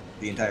jugular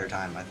the entire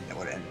time, I think that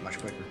would have ended much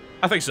quicker.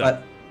 I think so.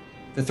 But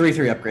the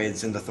 3-3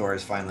 upgrades into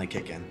Thors finally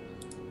kick in,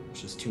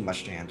 which is too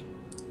much to handle.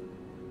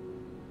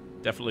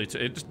 Definitely,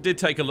 it did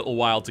take a little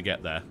while to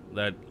get there.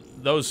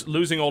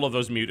 Losing all of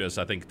those mutas,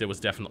 I think there was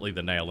definitely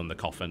the nail in the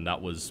coffin.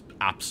 That was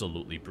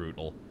absolutely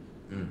brutal.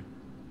 Mm.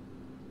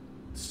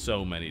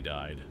 So many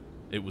died.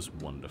 It was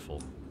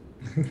wonderful.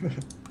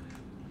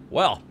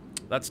 Well,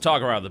 that's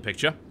TargA out of the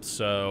picture.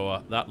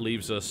 So that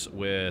leaves us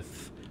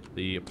with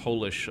the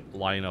Polish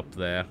lineup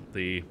there.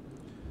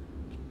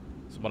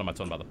 What am I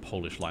talking about? The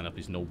Polish lineup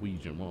is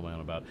Norwegian. What am I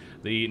on about?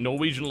 The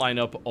Norwegian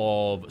lineup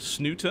of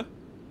Snute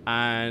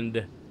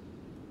and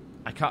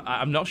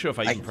I'm not sure if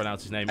I even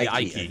pronounce his name.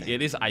 Eiki.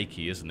 It is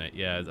Eiki, isn't it?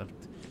 Yeah.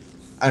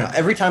 I don't know.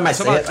 Every time I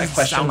say it, I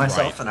question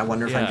myself, right. and I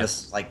wonder if I'm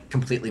just like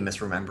completely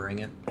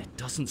misremembering it. It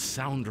doesn't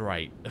sound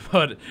right,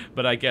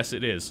 but I guess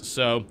it is.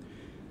 So,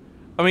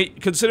 I mean,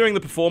 considering the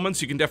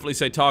performance, you can definitely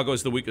say TargA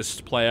is the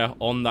weakest player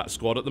on that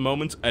squad at the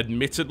moment.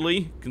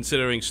 Admittedly,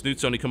 considering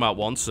Snute's only come out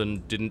once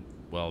and didn't,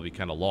 well, he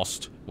kind of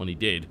lost when he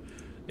did.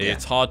 Yeah.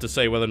 It's hard to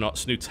say whether or not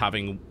Snute's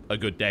having a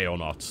good day or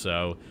not.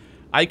 So,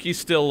 Eiki's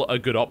still a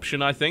good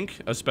option, I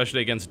think,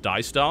 especially against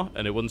Diestar,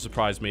 and it wouldn't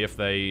surprise me if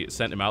they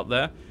sent him out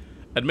there.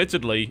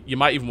 Admittedly, you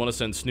might even want to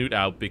send Snute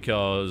out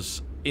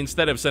because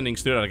instead of sending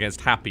Snute out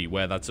against Happy,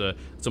 where it's a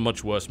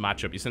much worse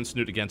matchup, you send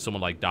Snute against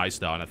someone like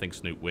Diestar, and I think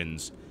Snute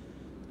wins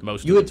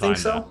most of the time. You would think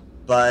so,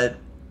 but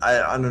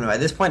I don't know. At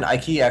this point,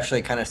 Eiki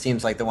actually kind of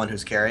seems like the one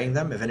who's carrying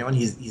them. If anyone,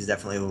 he's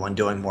definitely the one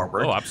doing more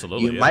work. Oh,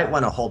 absolutely. You might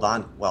want to hold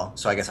on. Well,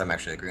 so I guess I'm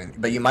actually agreeing.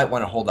 But you might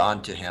want to hold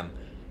on to him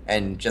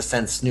and just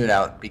send Snute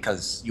out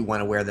because you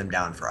want to wear them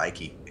down for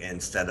Eiki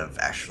instead of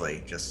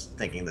actually just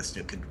thinking that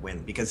Snute could win.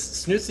 Because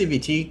Snute's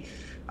CVT,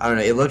 I don't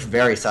know, it looked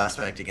very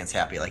suspect against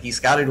Happy. Like, he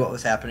scouted what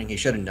was happening, he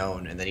should have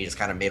known, and then he just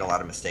kind of made a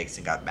lot of mistakes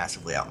and got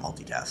massively out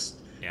multitasked.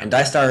 Yeah. And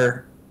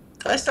Diestar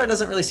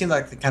doesn't really seem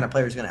like the kind of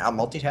player who's going to out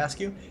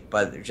multitask you,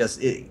 but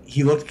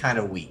he looked kind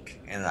of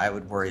weak, and I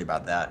would worry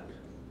about that.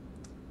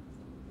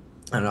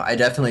 I don't know, I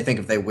definitely think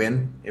if they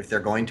win, if they're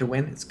going to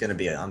win, it's going to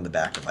be on the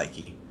back of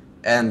Eiki.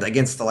 And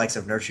against the likes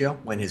of Nerchio,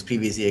 when his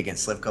PVZ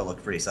against Slivko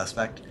looked pretty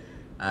suspect,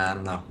 I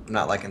don't know. I'm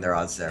not liking their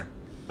odds there.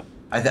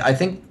 I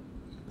think...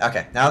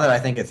 Okay, now that I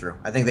think it through,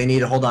 I think they need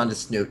to hold on to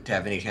Snute to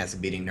have any chance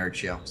of beating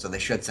Nerchio. So they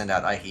should send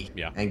out Eiki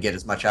and get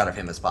as much out of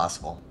him as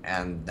possible.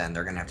 And then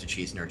they're going to have to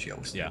cheese Nerchio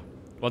with Snute. Yeah.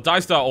 Well,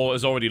 Diestar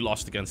has already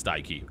lost against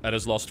Eiki, and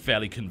has lost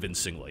fairly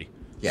convincingly.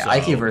 Yeah, so...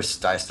 Eiki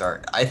versus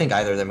Diestar. I think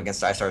either of them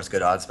against Diestar is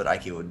good odds, but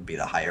Eiki would be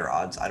the higher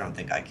odds. I don't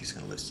think Eiki's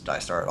going to lose to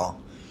Diestar at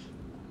all.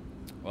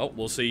 Well,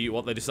 we'll see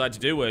what they decide to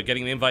do. We're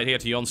getting the invite here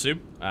to Yonsu,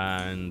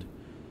 and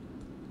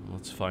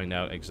let's find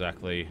out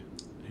exactly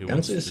who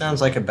wants to. Yonsu sounds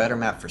like a better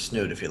map for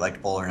Snute if you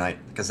like Polar Knight,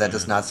 because that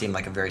does not seem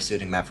like a very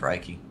suiting map for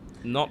Eiki.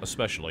 Not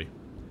especially.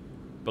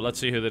 But let's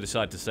see who they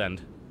decide to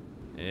send.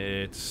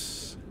 It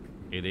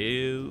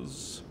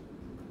is...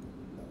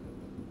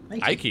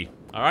 Eiki.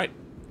 Alright.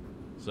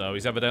 So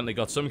he's evidently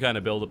got some kind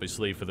of build up his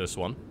sleeve for this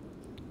one.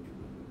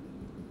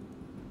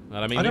 And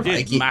I mean,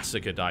 he did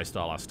massacre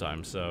Diestar last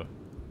time, so...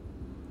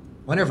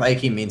 I wonder if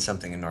Eiki means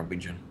something in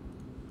Norwegian.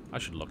 I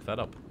should look that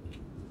up.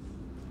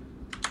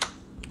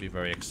 It'd be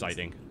very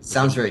exciting.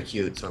 Sounds very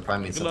cute, so it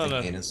probably means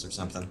something heinous or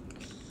something.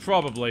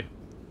 Probably.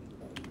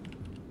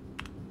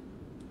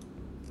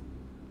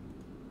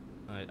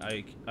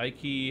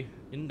 Eiki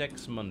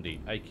Index Mundi.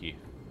 Eiki.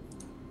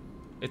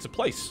 It's a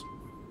place.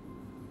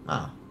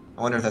 Ah,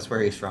 I wonder if that's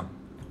where he's from.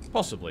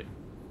 Possibly.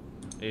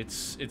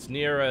 It's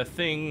near a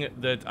thing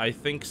that I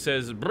think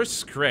says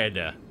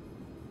Briskred.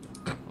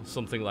 Or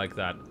something like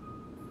that.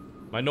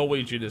 My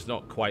Norwegian is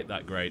not quite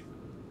that great.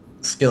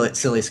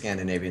 Silly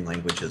Scandinavian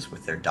languages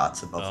with their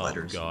dots above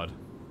letters. Oh, God.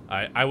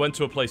 I went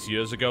to a place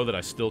years ago that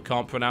I still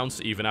can't pronounce,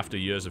 even after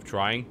years of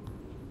trying.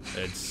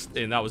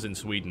 And that was in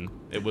Sweden.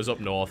 It was up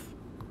north.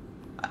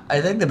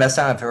 I think the best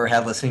time I've ever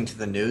had listening to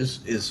the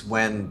news is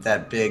when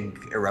that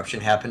big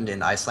eruption happened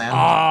in Iceland.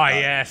 Ah,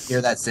 yes.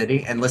 Near that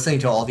city, and listening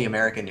to all the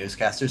American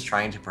newscasters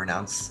trying to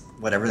pronounce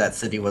whatever that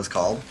city was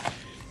called.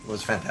 It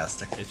was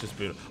fantastic. It's just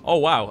beautiful. Oh,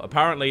 wow.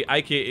 Apparently,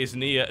 Eiki is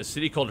near a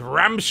city called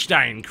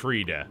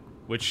Ramsteinkrede,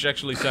 which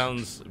actually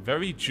sounds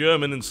very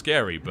German and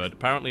scary, but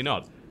apparently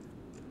not.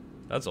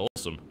 That's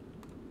awesome.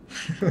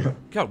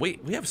 God, we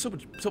have so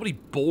many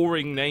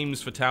boring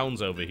names for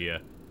towns over here.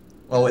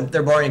 Well,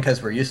 they're boring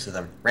because we're used to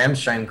them.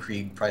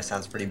 Ramsteinkrede probably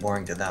sounds pretty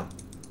boring to them.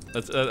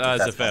 That's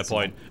a fair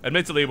point.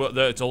 Admittedly,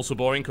 it's also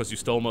boring because you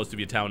stole most of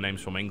your town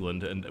names from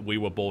England, and we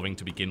were boring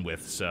to begin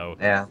with, so...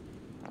 Yeah.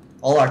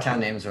 All our town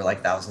names are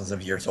like thousands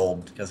of years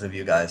old because of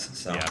you guys,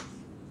 so yeah.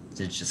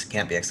 It just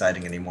can't be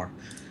exciting anymore.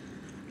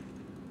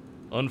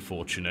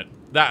 Unfortunate.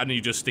 That and you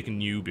just stick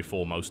new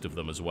before most of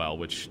them as well,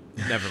 which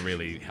never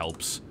really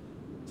helps.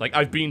 It's like,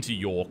 I've been to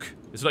York.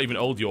 It's not even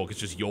Old York, it's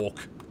just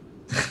York.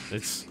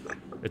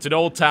 It's an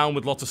old town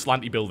with lots of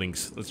slanty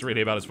buildings. That's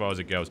really about as far as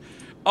it goes.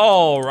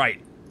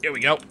 Alright, here we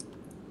go.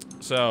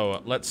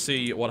 So, let's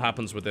see what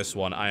happens with this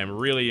one. I am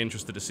really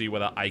interested to see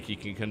whether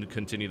Eiki can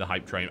continue the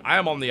hype train. I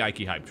am on the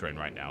Eiki hype train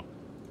right now.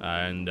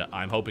 And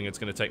I'm hoping it's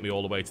going to take me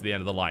all the way to the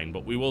end of the line,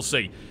 but we will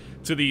see.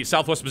 To the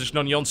southwest position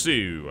on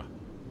Yonsu.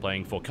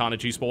 Playing for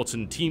Carnage Esports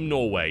and Team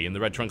Norway. In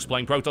the red trunks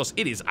playing Protoss,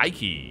 it is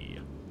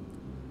Eiki.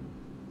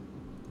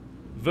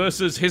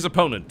 versus his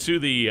opponent to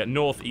the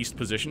northeast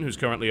position, who's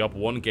currently up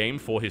 1 game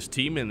for his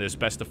team in this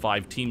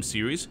best-of-5 team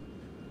series.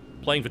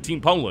 Playing for Team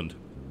Poland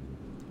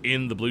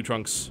in the Blue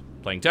Trunks,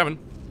 playing Tevin.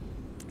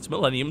 It's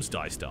Millennium's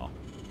Diestar.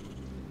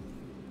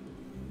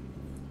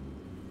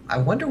 I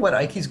wonder what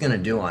Eiki's going to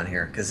do on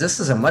here, because this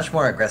is a much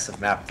more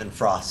aggressive map than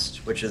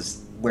Frost, which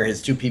is where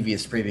his 2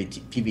 previous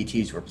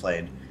PVTs were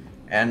played.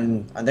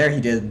 And on there he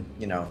did,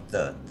 you know,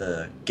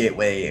 the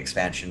Gateway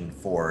Expansion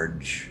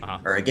Forge,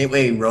 or a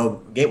Gateway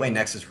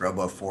Nexus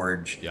Robo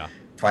Forge,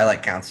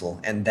 Twilight Council,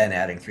 and then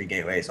adding 3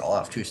 gateways, all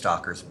off 2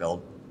 Stalkers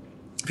build.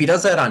 If he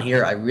does that on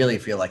here, I really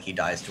feel like he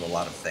dies to a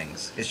lot of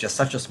things. It's just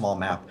such a small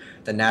map.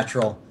 The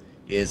natural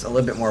is a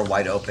little bit more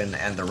wide open,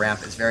 and the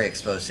ramp is very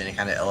exposed to any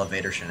kind of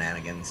elevator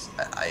shenanigans.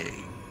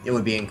 It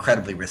would be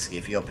incredibly risky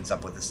if he opens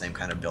up with the same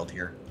kind of build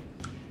here.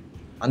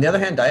 On the other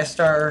hand,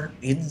 Diestar,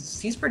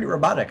 he's pretty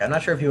robotic. I'm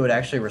not sure if he would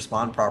actually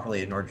respond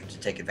properly in order to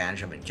take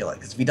advantage of it and kill it.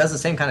 Because if he does the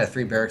same kind of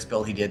 3 barracks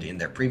build he did in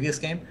their previous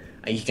game,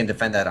 he can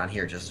defend that on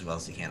here just as well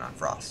as he can on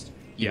Frost.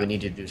 He would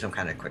need to do some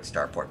kind of quick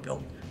starport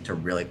build to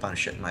really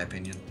punish it, in my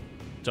opinion.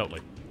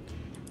 Totally.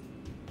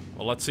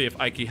 Well, let's see if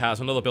Eiki has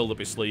another build up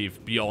his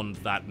sleeve beyond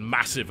that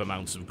massive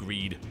amounts of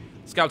greed.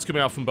 Scouts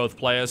coming out from both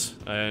players,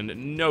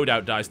 and no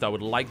doubt Diestar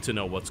would like to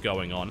know what's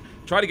going on.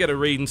 Try to get a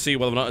read and see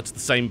whether or not it's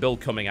the same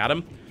build coming at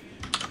him.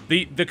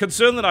 The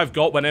concern that I've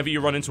got whenever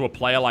you run into a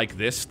player like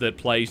this that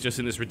plays just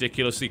in this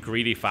ridiculously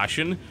greedy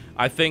fashion,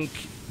 I think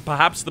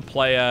perhaps the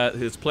player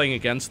who's playing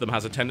against them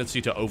has a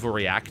tendency to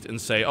overreact and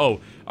say, oh,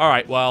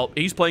 alright, well,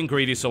 he's playing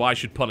greedy, so I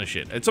should punish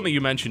it. It's something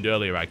you mentioned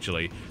earlier,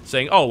 actually,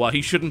 saying, oh, well,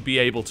 he shouldn't be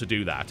able to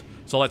do that,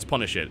 so let's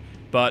punish it.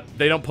 But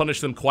they don't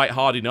punish them quite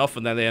hard enough,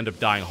 and then they end up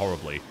dying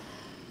horribly.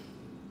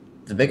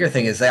 The bigger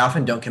thing is they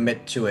often don't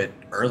commit to it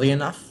early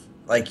enough.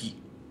 Like,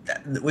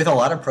 with a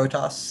lot of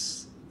Protoss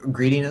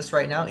greediness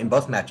right now in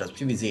both matchups,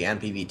 PvZ and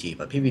PvT,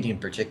 but PvT in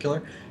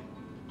particular,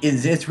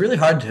 it's really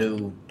hard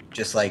to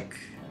just like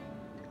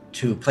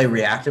to play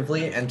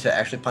reactively and to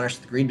actually punish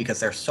the greed because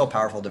they're so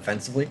powerful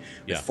defensively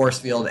with force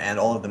field and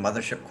all of the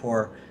mothership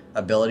core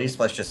abilities,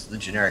 plus just the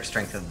generic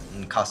strength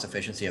and cost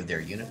efficiency of their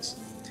units.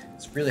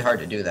 It's really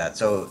hard to do that.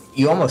 So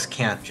you almost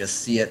can't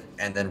just see it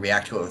and then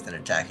react to it with an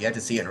attack. You have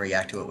to see it and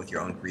react to it with your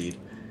own greed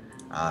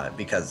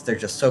because they're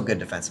just so good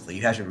defensively.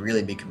 You have to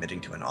really be committing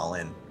to an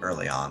all-in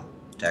early on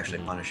to actually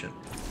punish it.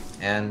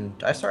 And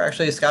Diestar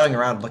actually is scouting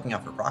around looking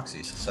out for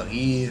proxies. So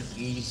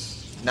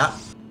he's not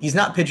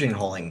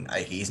pigeonholing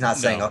Eiki. He's not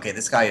saying, okay,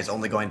 this guy is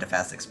only going to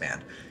fast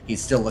expand.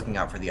 He's still looking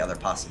out for the other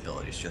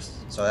possibilities.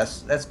 So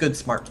that's good,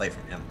 smart play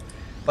from him.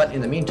 But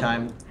in the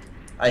meantime,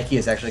 Eiki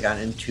has actually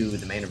gotten into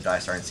the main of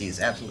Diestar and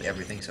sees absolutely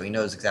everything, so he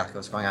knows exactly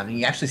what's going on. And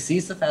he actually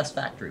sees the fast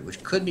factory,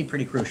 which could be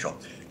pretty crucial.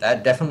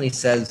 That definitely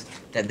says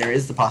that there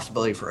is the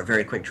possibility for a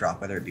very quick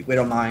drop, whether it be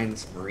Widow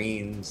Mines,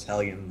 Marines,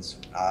 Hellions,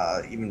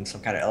 even some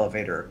kind of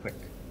elevator or quick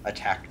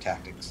attack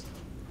tactics.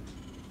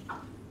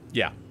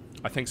 Yeah,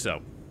 I think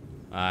so.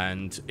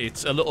 And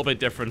it's a little bit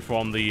different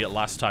from the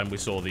last time we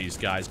saw these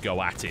guys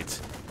go at it.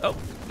 Oh,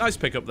 nice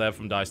pickup there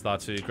from Diestar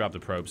to grab the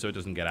probe so it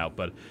doesn't get out,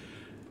 but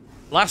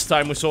last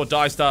time we saw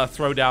Diestar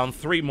throw down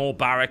 3 more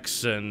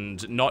barracks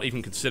and not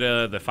even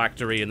consider the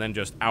factory and then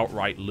just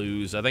outright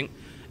lose. I think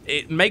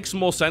it makes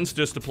more sense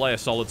just to play a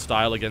solid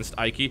style against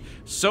Eiki.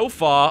 So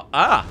far,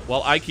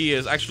 well, Eiki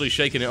is actually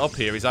shaking it up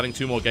here. He's adding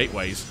 2 more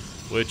gateways,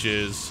 which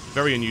is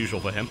very unusual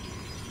for him.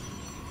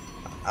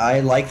 I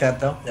like that,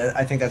 though.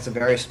 I think that's a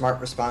very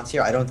smart response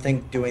here. I don't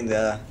think doing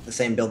the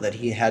same build that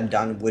he had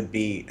done would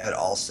be at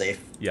all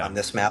safe on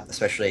this map,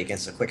 especially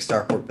against a quick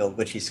starport build,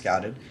 which he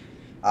scouted.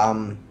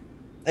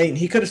 I mean,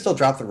 he could have still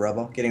dropped the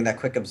Robo. Getting that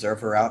quick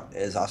observer out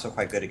is also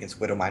quite good against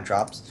Widow Mine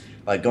drops.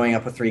 But going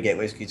up with 3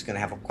 gateways, he's going to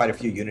have quite a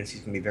few units. He's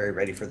going to be very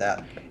ready for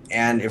that.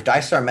 And if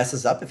Diestar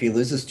messes up, if he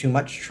loses too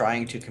much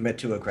trying to commit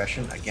to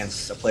aggression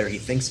against a player he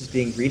thinks is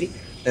being greedy,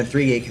 then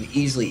 3-gate can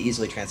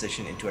easily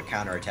transition into a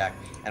counterattack.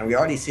 And we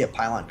already see a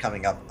pylon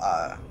coming up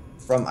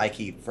from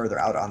Eiki further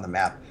out on the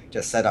map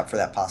to set up for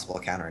that possible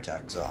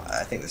counterattack. So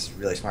I think this is a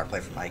really smart play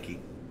from Eiki.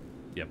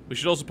 Yep. We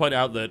should also point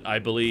out that I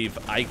believe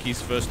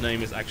Eiki's first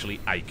name is actually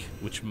Ike,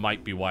 which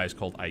might be why it's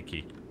called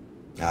Eiki.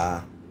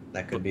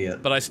 That could be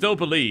it. But I still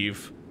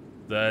believe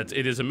that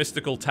it is a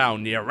mystical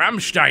town near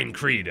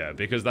Rammstein-Krede,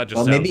 because that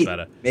just sounds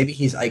better. Maybe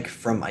he's Ike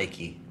from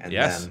Eiki, and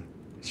then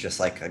it's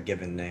just like a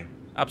given name.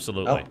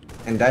 Absolutely. Oh,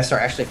 and Diestar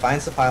actually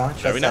finds the pylon,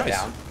 shuts that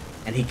down,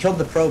 and he killed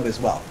the probe as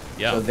well.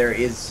 Yeah. So there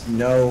is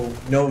no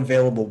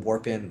available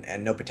warp in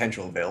and no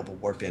potential available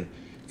warp in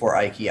for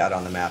Eiki out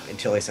on the map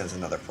until he sends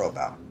another probe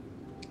out.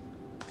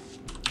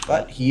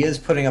 But he is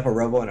putting up a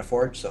Robo and a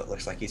Forge, so it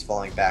looks like he's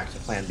falling back to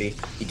plan B.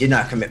 He did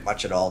not commit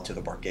much at all to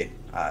the Warp Gate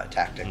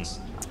tactics,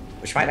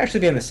 which might actually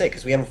be a mistake,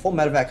 because we have a full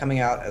medevac coming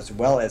out, as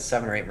well as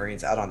 7 or 8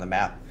 Marines out on the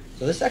map.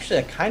 So this is actually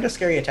a kind of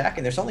scary attack,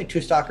 and there's only 2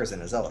 Stalkers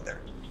and a Zealot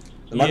there.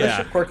 The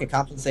Mothership Core can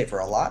compensate for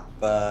a lot,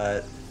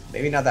 but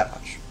maybe not that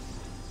much.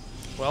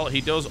 Well, he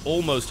does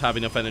almost have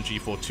enough energy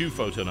for 2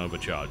 photon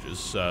overcharges,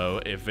 so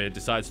if it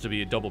decides to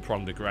be a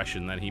double-pronged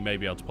aggression, then he may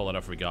be able to pull it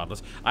off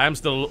regardless. I am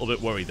still a little bit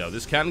worried, though.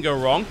 This can go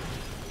wrong.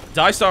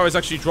 Diestar is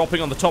actually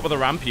dropping on the top of the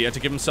ramp here to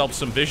give himself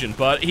some vision,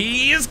 but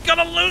he is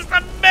gonna lose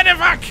the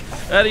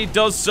medevac! And he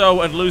does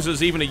so and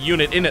loses even a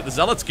unit in it. The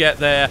Zealots get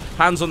their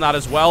hands on that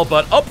as well,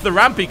 but up the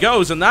ramp he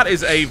goes, and that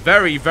is a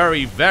very,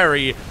 very,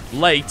 very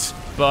late,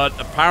 but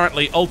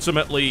apparently,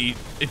 ultimately,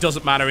 it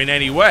doesn't matter in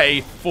any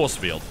way, force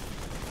field.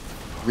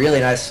 Really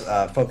nice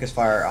focus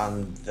fire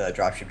on the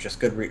dropship, just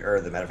good, or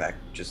the medevac,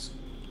 just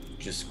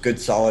good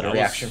solid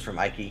reaction from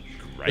Eiki.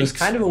 Great. It was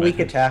kind of a weak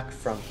attack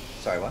from,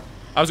 sorry, what?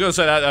 I was going to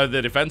say that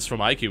the defense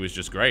from Eiki was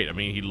just great. I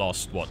mean, he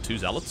lost, what, 2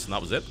 Zealots, and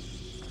that was it?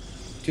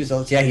 2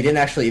 Zealots, yeah, he didn't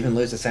actually even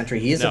lose a sentry.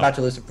 He is about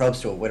to lose the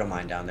probes to a Widow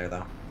Mine down there,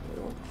 though.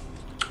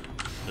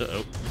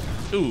 Uh-oh.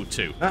 Ooh,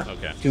 2.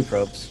 Okay. 2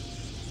 probes.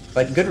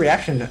 But good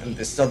reaction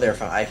is still there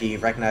from Eiki. He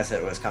recognized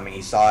that it was coming.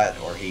 He saw it,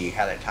 or he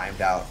had it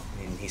timed out,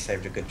 and he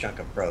saved a good chunk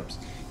of probes.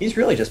 He's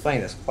really just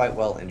playing this quite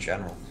well in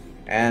general.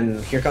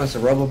 And here comes the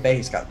Robo Bay.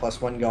 He's got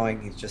 +1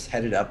 going. He's just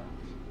headed up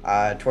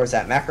towards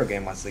that macro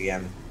game once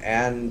again.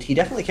 And he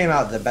definitely came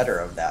out the better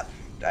of that.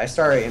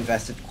 Diestar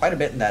invested quite a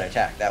bit in that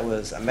attack. That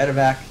was a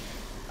medevac,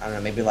 I don't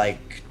know, maybe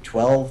like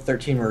 12,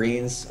 13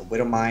 Marines, a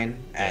Widow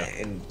Mine,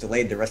 and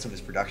delayed the rest of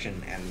his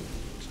production and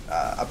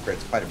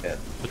upgrades quite a bit.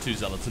 For 2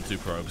 Zealots and 2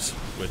 probes,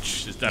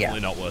 which is definitely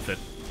not worth it.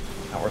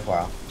 Not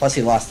worthwhile. Plus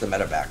he lost the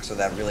medevac, so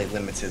that really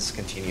limits his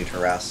continued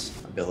harass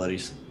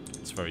abilities.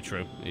 It's very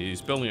true.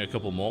 He's building a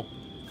couple more,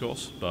 of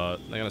course, but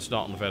they're going to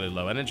start on fairly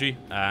low energy,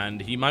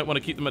 and he might want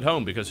to keep them at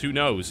home, because who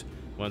knows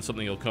when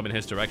something will come in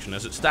his direction.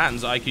 As it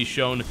stands, Eiki's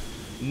shown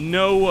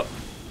no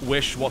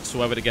wish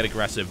whatsoever to get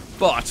aggressive,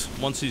 but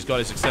once he's got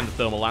his extended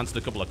thermal lance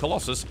and a couple of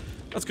Colossus,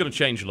 that's going to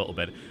change a little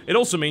bit. It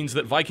also means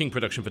that Viking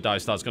production for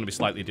Diestar is going to be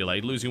slightly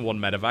delayed. Losing 1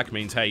 medevac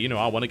means, hey, you know,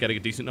 I want to get a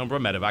decent number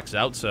of medevacs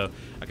out, so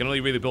I can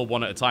only really build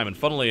 1 at a time. And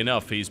funnily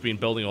enough, he's been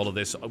building all of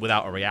this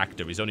without a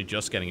reactor. He's only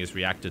just getting his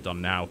reactor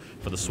done now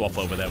for the swap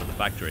over there with the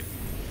factory.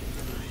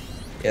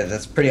 Yeah,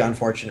 that's pretty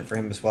unfortunate for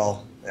him as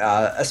well.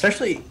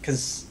 Especially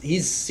because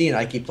he's seen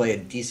Eiki play a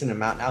decent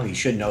amount now. He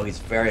should know he's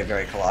very,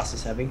 very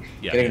Colossus heavy.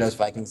 Yeah, getting those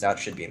Vikings out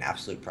should be an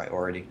absolute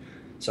priority.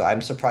 So I'm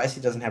surprised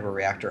he doesn't have a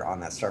reactor on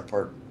that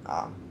starport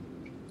a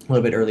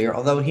little bit earlier.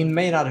 Although he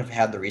may not have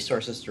had the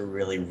resources to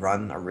really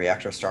run a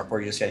reactor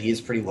starport just yet. He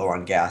is pretty low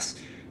on gas,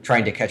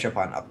 trying to catch up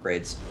on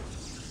upgrades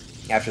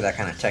after that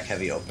kind of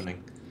tech-heavy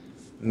opening.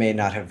 May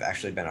not have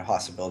actually been a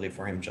possibility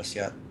for him just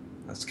yet.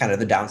 That's kind of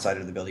the downside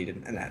of the build. He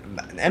didn't, and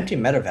an empty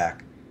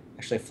medevac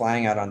actually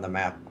flying out on the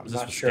map. I'm Is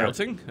this not for sure.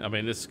 Scouting? I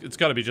mean, it's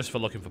got to be just for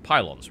looking for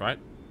pylons, right?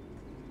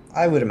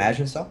 I would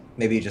imagine so.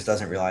 Maybe he just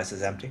doesn't realize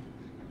it's empty.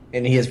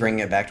 And he is bringing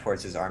it back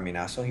towards his army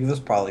now, so he was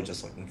probably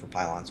just looking for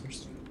pylons, which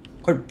is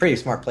a pretty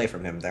smart play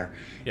from him there.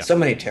 Yeah. So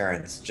many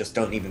Terrans just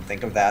don't even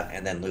think of that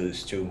and then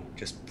lose to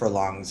just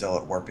prolonged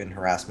Zealot warp in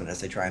harassment as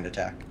they try and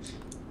attack.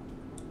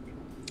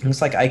 It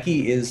looks like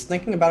Eiki is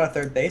thinking about a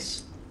 3rd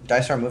base.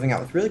 Diestar moving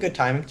out with really good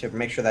timing to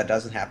make sure that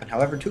doesn't happen.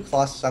 However, 2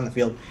 Colossus on the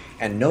field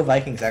and no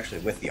Vikings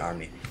actually with the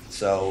army.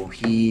 So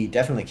he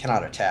definitely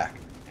cannot attack,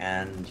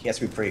 and he has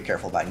to be pretty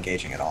careful about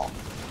engaging at all.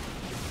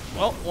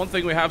 Well, one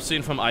thing we have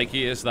seen from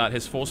Eiki is that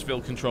his force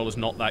field control is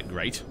not that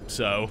great,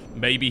 so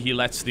maybe he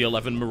lets the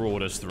 11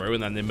 Marauders through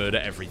and then they murder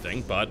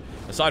everything, but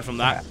aside from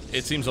that,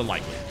 it seems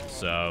unlikely,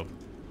 so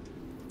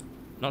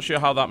not sure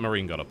how that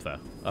Marine got up there.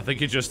 I think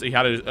he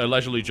had a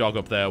leisurely jog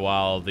up there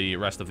while the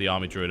rest of the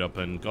army drew it up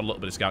and got a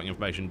little bit of scouting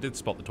information, did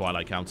spot the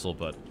Twilight Council,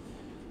 but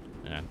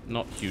yeah,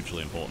 not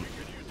hugely important.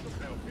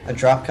 A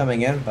drop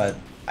coming in, but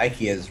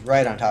Eiki is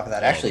right on top of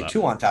that. Actually,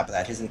 2 on top of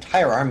that. His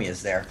entire army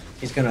is there.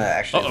 He's going to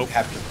actually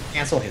have to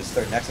cancel his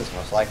 3rd Nexus,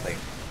 most likely.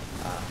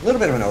 A little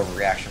bit of an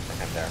overreaction from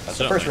him there, but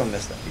Certainly. the first real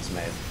miss that he's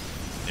made.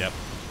 Yep.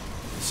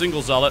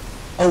 Single Zealot.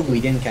 Oh,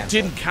 we didn't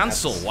cancel. Didn't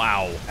cancel,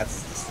 wow.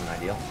 That's not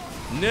ideal.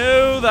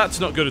 No, that's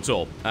not good at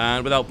all.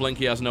 And without Blink,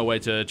 he has no way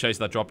to chase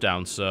that drop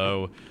down,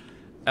 so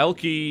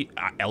Eiki,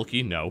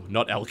 no,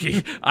 not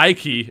Elki.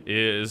 Eiki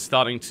is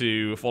starting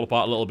to fall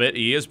apart a little bit.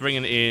 He is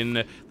bringing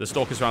in the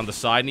Stalkers around the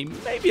side, and he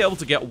may be able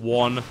to get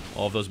 1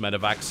 of those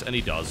medevacs, and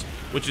he does,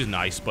 which is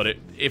nice, but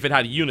if it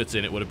had units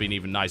in, it would have been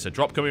even nicer.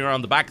 Drop coming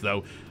around the back,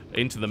 though,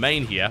 into the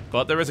main here,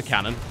 but there is a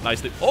cannon.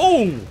 Nicely.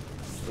 Oh!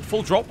 The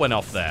full drop went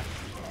off there.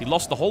 He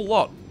lost the whole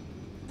lot.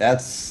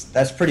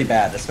 That's pretty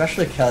bad,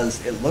 especially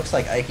because it looks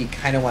like Eiki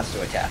kind of wants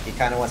to attack. He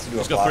kind of wants to do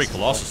He's got 3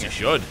 Colossus, he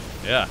should.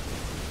 Yeah.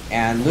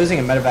 And losing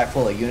a medevac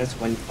full of units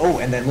when... Oh,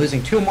 and then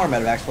losing 2 more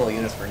medevacs full of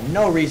units for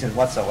no reason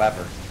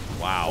whatsoever.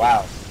 Wow.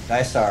 Wow.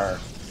 Diestar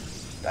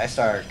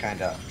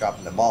kind of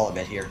dropping the ball a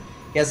bit here.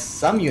 He has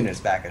some units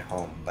back at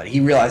home, but he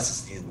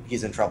realizes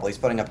he's in trouble. He's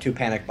putting up 2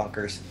 panic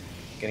bunkers,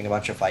 getting a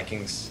bunch of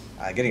Vikings,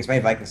 getting as many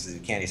Vikings as he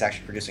can. He's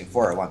actually producing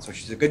 4 at once,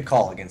 which is a good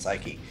call against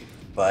Eiki.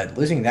 But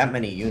losing that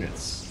many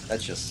units,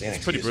 that's just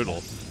inexcusable. It's pretty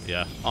brutal.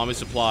 Yeah. Army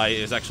supply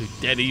is actually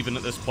dead even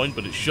at this point,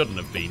 but it shouldn't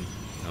have been.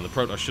 And the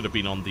Protoss should have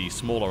been on the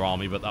smaller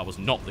army, but that was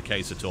not the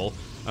case at all.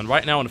 And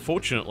right now,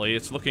 unfortunately,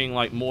 it's looking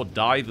like more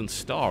die than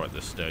star at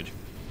this stage.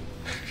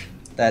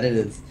 That it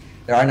is.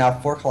 There are now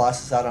 4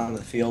 Colossus out on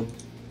the field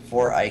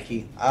for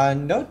Eiki.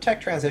 No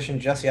tech transition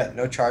just yet,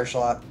 no charge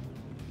lot,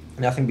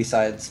 nothing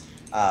besides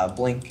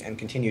blink, and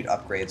continued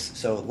upgrades.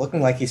 So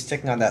looking like he's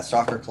sticking on that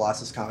Stalker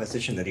Colossus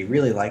composition that he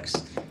really likes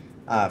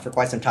for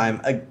quite some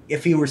time.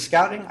 If he were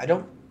scouting,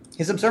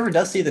 his observer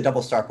does see the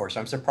double starport, so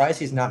I'm surprised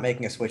he's not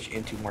making a switch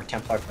into more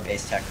Templar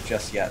base tech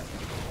just yet.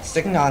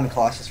 Sticking on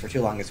Colossus for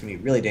too long is going to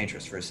be really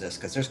dangerous for Assist,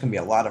 because there's going to be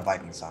a lot of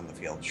Vikings on the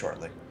field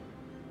shortly.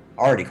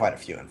 Already quite a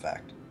few, in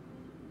fact.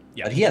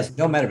 Yep. But he has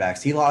no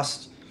medevacs. He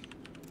lost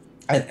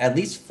at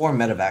least 4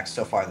 medevacs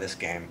so far this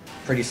game,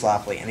 pretty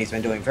sloppily, and he's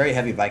been doing very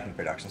heavy Viking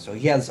production, so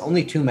he has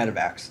only 2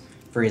 medevacs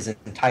for his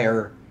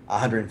entire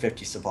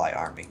 150 supply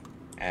army.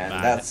 And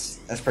that's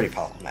pretty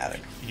problematic.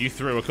 You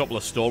threw a couple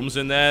of storms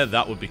in there,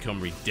 that would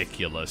become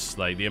ridiculous.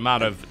 Like, the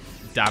amount of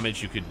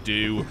damage you could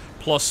do,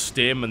 plus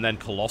stim and then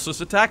Colossus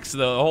attacks,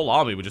 the whole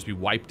army would just be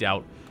wiped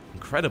out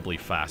incredibly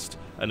fast.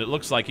 And it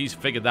looks like he's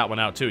figured that one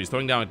out too. He's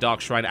throwing down a Dark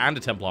Shrine and a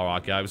Templar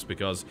Archives,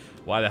 because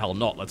why the hell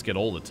not? Let's get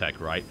all the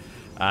tech right.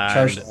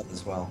 Charge that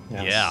as well.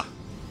 Yes. Yeah.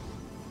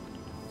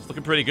 It's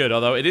looking pretty good,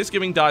 although it is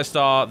giving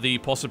Diestar the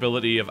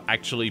possibility of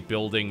actually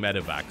building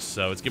medevacs,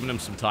 so it's giving him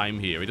some time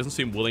here. He doesn't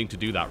seem willing to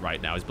do that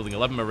right now. He's building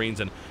 11 Marines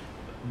and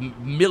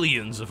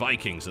millions of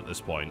Vikings at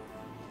this point.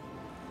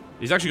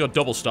 He's actually got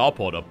double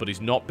starport up, but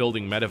he's not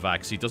building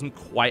medevacs. He doesn't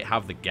quite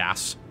have the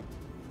gas.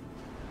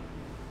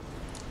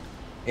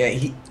 Yeah,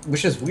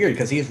 which is weird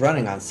because he's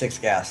running on 6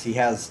 gas. He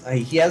has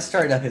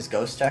started up his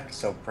ghost tech,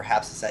 so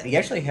perhaps it's that. He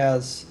actually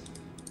has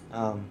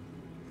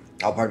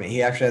pardon me.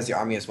 He actually has the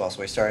army as well,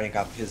 so he's starting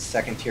up his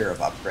second tier of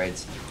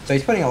upgrades. So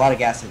he's putting a lot of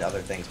gas into other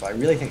things, but I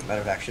really think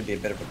medevac should be a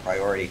bit of a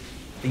priority.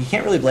 But you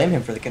can't really blame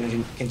him for the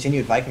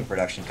continued Viking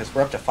production, because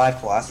we're up to 5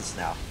 Colossus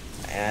now.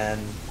 And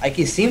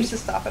Eiki seems to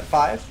stop at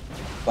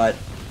 5, but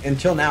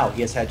until now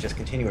he has had just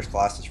continuous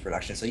Colossus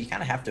production, so you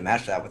kind of have to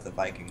match that with the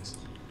Vikings.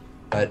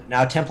 But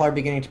now Templar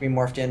beginning to be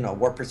morphed in, a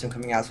Warp Prism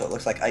coming out, so it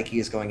looks like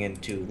Eiki is going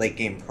into late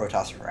game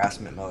Protoss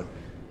harassment mode,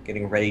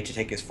 getting ready to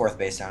take his 4th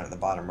base down at the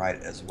bottom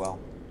right as well.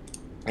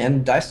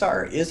 And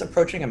Diestar is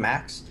approaching a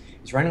max.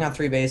 He's running on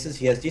 3 bases.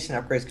 He has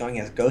decent upgrades going,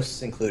 he has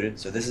ghosts included,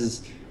 so this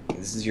is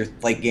your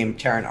late game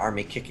Terran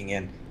army kicking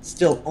in.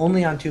 Still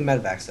only on 2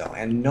 medevacs though,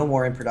 and no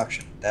more in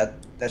production.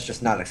 That's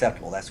just not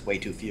acceptable. That's way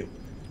too few.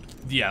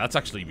 Yeah, that's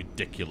actually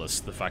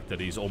ridiculous, the fact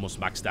that he's almost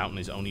maxed out and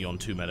he's only on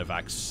 2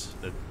 medevacs.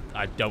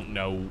 I don't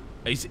know.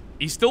 He's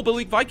still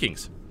building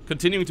Vikings,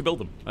 continuing to build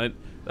them. I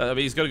mean,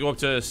 he's going to go up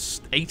to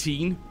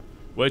 18,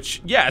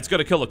 which, yeah, it's going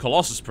to kill the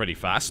Colossus pretty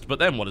fast, but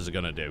then what is it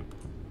going to do?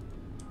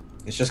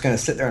 It's just going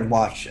to sit there and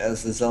watch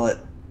as the Zealot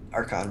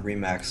Archon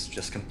Remax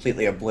just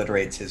completely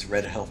obliterates his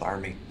red health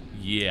army.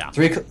 Yeah.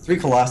 3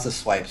 Colossus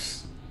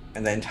swipes,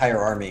 and the entire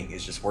army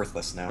is just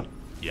worthless now.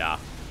 Yeah.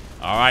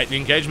 Alright, the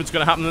engagement's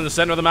going to happen in the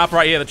center of the map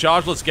right here. The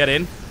charge, let's get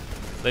in.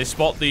 They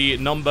spot the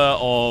number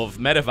of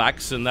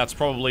medevacs, and that's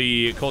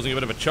probably causing a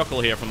bit of a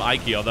chuckle here from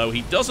Eiki, although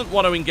he doesn't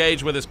want to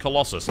engage with his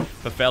Colossus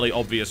for fairly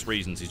obvious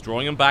reasons. He's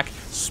drawing him back,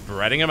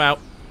 spreading him out,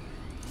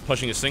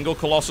 pushing a single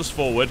Colossus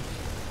forward.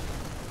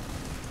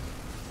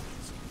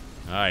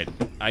 Alright,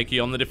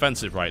 Eiki on the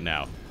defensive right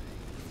now.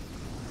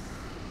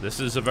 This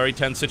is a very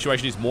tense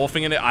situation. He's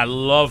morphing in it. I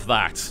love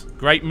that.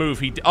 Great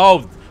move.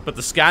 Oh, but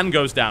the scan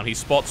goes down. He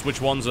spots which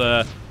ones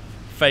are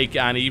fake,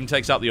 and he even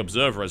takes out the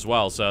observer as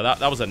well. So that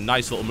was a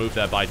nice little move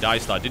there by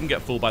Diestar. Didn't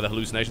get fooled by the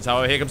hallucinations.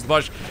 However, here comes the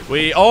push.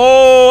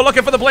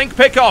 Looking for the blink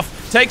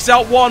pickoff. Takes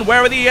out one.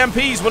 Where are the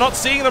EMPs? We're not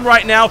seeing them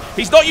right now.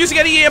 He's not using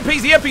any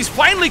EMPs. The EMPs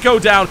finally go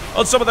down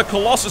on some of the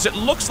Colossus. It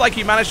looks like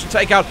he managed to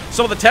take out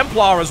some of the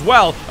Templar as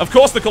well. Of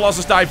course, the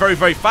Colossus die very,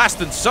 very fast,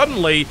 and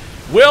suddenly,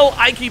 will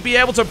Eiki be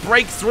able to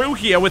break through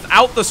here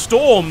without the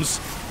storms?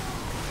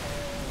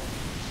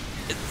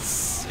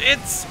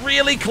 It's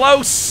really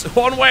close,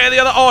 one way or the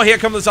other. Oh, here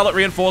come the Zealot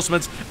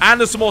reinforcements, and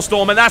there's some more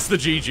storm, and that's the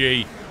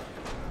GG.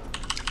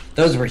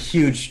 Those were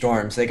huge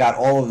storms. They got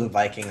all of the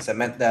Vikings. That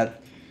meant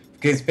that,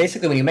 because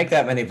basically when you make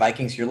that many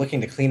Vikings, you're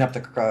looking to clean up the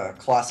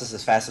Colossus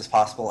as fast as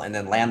possible and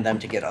then land them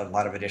to get a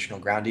lot of additional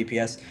ground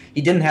DPS. He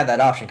didn't have that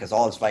option because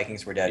all his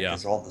Vikings were dead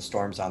because of all the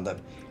storms on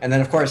them. And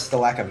then, of course, the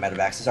lack of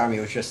medevacs. His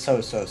army was just so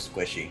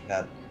squishy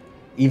that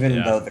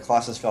even though the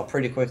Colossus fell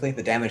pretty quickly,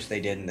 the damage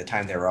they did and the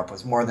time they were up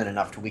was more than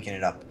enough to weaken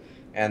it up.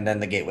 And then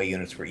the gateway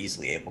units were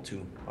easily able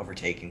to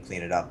overtake and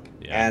clean it up.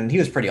 Yeah. And he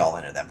was pretty all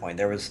in at that point.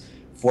 There was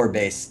 4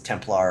 base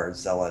Templar,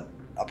 Zealot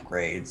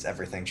upgrades,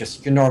 everything.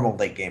 Just your normal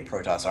late game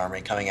Protoss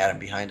army coming at him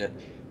behind it.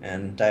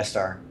 And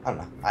Diestar, I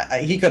don't know.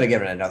 He could have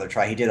given it another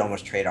try. He did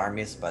almost trade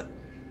armies, but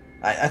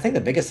I think the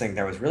biggest thing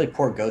there was really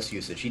poor ghost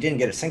usage. He didn't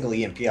get a single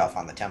EMP off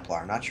on the Templar.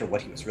 I'm not sure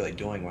what he was really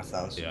doing with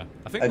those. Yeah,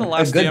 I think the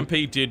last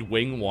EMP did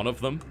wing one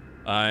of them,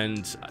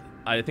 and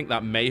I think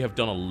that may have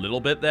done a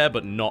little bit there,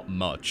 but not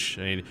much.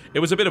 I mean, it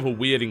was a bit of a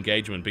weird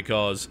engagement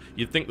because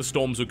you'd think the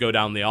storms would go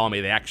down the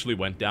army. They actually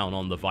went down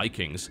on the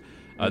Vikings.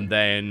 And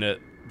then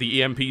the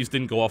EMPs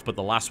didn't go off, but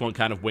the last one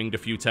kind of winged a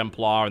few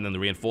Templar, and then the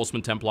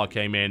reinforcement Templar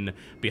came in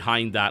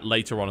behind that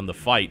later on in the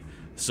fight.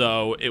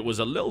 So it was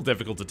a little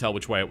difficult to tell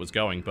which way it was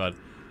going, but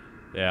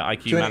yeah,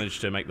 Eiki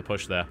managed to make the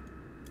push there.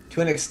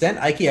 To an extent,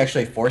 Eiki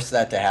actually forced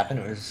that to happen.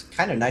 It was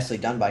kind of nicely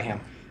done by him.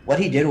 what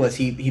he did was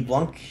he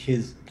blunked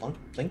his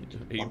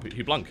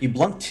He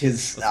blunked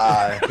his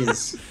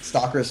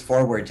stalkers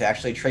forward to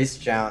actually chase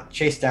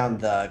down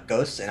the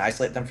ghosts and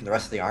isolate them from the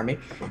rest of the army,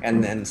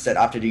 and then instead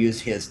opted to use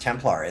his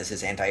Templar as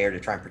his anti-air to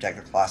try and protect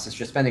the Colossus,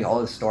 just spending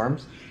all his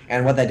storms.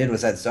 And what that did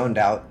was that zoned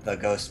out the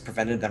ghosts,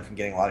 prevented them from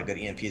getting a lot of good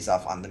EMPs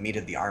off on the meat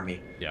of the army.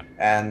 Yeah.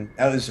 And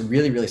that was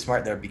really, really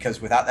smart there,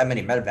 because without that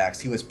many medevacs,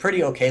 he was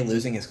pretty okay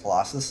losing his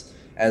Colossus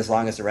as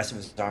long as the rest of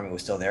his army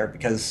was still there,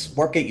 because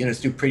Warp Gate units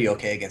do pretty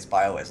okay against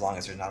Bio as long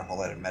as there's not a whole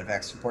lot of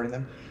medevacs supporting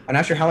them. I'm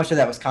not sure how much of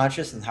that was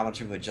conscious and how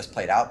much of it just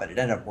played out, but it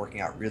ended up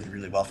working out really,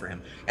 really well for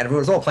him. And if it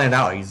was all planned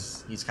out,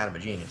 he's kind of a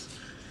genius.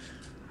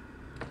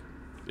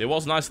 It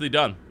was nicely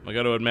done. I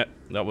got to admit,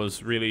 that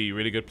was really,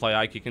 really good play.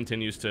 Eiki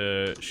continues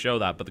to show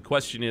that, but the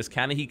question is,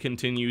 can he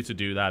continue to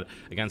do that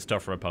against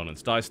tougher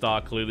opponents?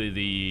 Diestar, clearly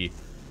the...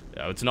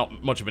 it's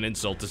not much of an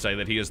insult to say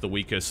that he is the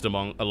weakest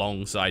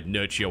alongside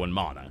Nerchio and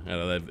Mana,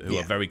 who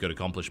are very good,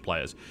 accomplished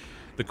players.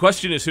 The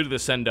question is, who do they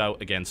send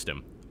out against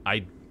him?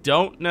 I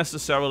don't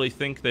necessarily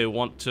think they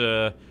want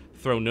to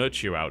throw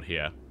Nerchio out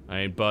here.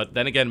 But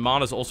then again,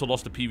 Mana's also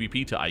lost a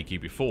PvP to Eiki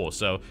before,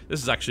 so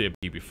this is actually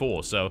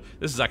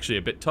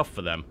a bit tough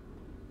for them.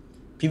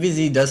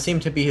 PvZ does seem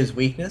to be his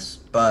weakness,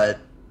 but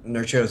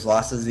Nerchio's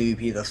lost his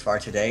EVP thus far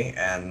today,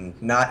 and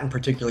not in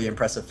particularly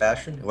impressive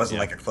fashion. It wasn't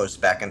like a close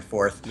back and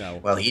forth,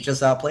 well, he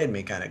just outplayed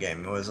me kind of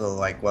game. It was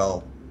like,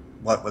 well,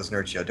 what was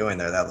Nerchio doing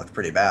there? That looked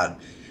pretty bad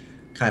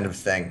kind of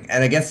thing.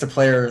 And against a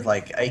player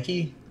like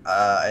Eiki,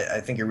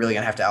 I think you're really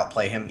going to have to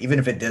outplay him. Even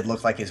if it did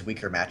look like his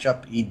weaker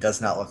matchup, he does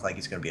not look like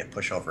he's going to be a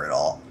pushover at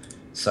all.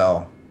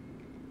 So,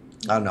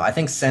 I don't know. I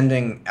think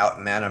sending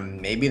out Mana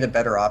may be the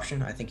better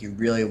option. I think you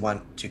really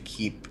want to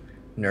keep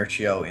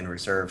Nerchio in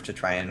reserve to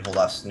try and hold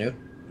off Snute.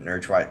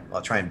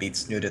 I'll try and beat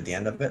Snute at the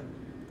end of it.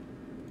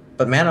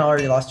 But Mana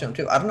already lost to him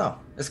too. I don't know.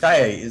 This guy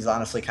is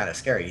honestly kind of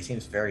scary. He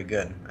seems very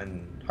good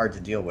and hard to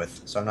deal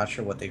with. So I'm not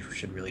sure what they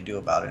should really do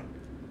about it.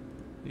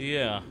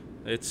 Yeah,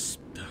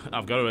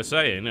 I've got to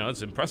say,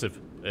 it's impressive.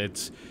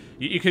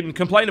 You can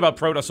complain about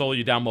Protoss all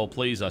you damn well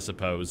please, I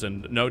suppose,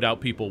 and no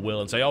doubt people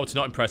will and say, oh, it's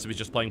not impressive, he's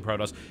just playing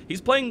Protoss.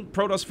 He's playing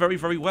Protoss very,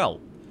 very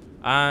well.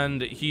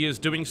 And he is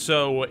doing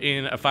so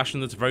in a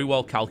fashion that's very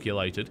well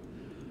calculated.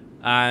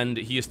 And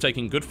he is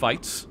taking good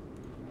fights.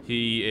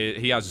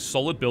 He has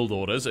solid build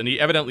orders, and he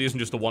evidently isn't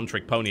just a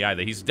one-trick pony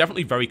either. He's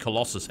definitely very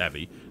Colossus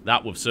heavy.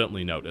 That we've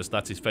certainly noticed.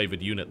 That's his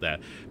favored unit there.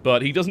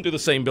 But he doesn't do the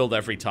same build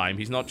every time.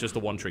 He's not just a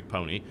one-trick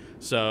pony.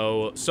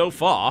 So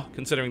far,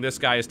 considering this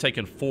guy has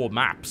taken 4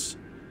 maps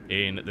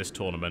in this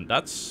tournament,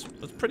 that's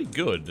pretty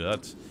good.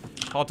 That's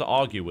hard to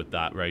argue with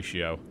that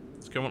ratio.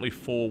 It's currently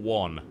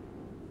 4-1.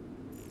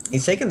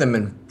 He's taken them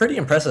in pretty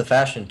impressive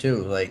fashion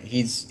too. Like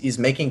he's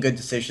making good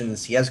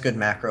decisions. He has good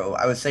macro.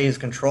 I would say his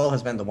control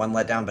has been the one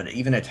letdown, but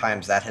even at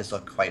times that has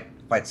looked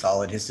quite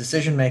solid. His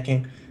decision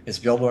making, his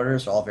build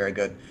orders are all very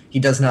good. He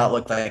does not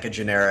look like a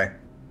generic,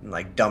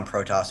 like dumb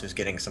Protoss who's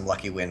getting some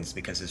lucky wins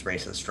because his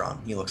race is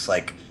strong. He looks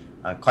like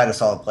quite a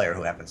solid player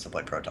who happens to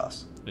play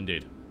Protoss.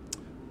 Indeed,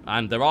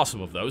 and there are some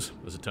of those,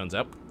 as it turns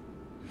out.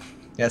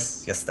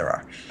 Yes, there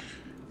are.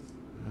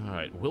 All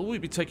right, will we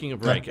be taking a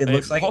break? It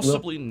looks like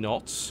possibly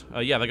not.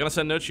 Yeah, they're going to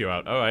send Nerchio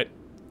out. All right.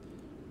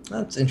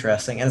 That's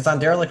interesting. And it's on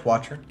Derelict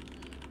Watcher.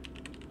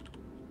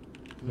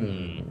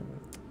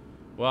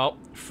 Well,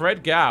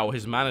 Fred Gao,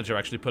 his manager,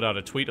 actually put out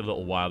a tweet a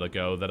little while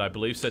ago that I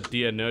believe said,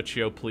 "Dear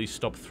Nerchio, please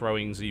stop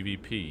throwing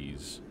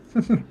ZVPs."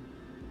 We'll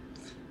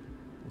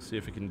see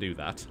if we can do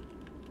that.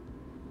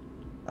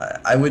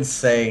 I would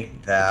say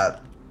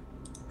that...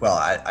 Well,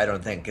 I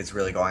don't think it's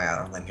really going out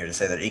on a limb here to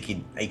say that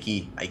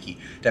Eiki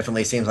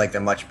definitely seems like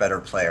the much better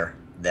player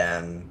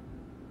than...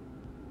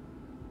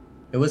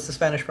 Who was the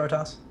Spanish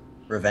Protoss?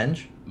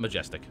 Revenge?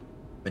 Majestic.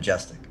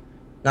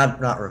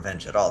 Not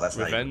Revenge at all. That's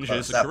Revenge not even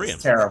close. is a That Korean.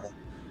 was terrible.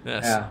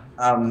 Yes. Yeah.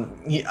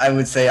 I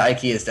would say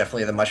Eiki is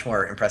definitely the much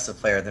more impressive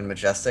player than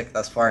Majestic.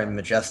 Thus far,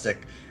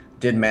 Majestic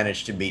did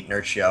manage to beat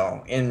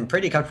Nerchio in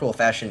pretty comfortable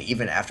fashion,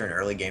 even after an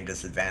early game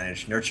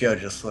disadvantage. Nerchio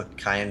just looked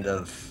kind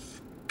of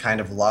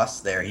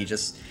lost there.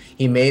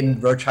 He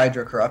made Roach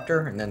Hydra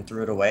Corruptor and then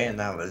threw it away, and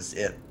that was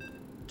it.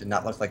 Did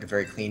not look like a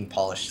very clean,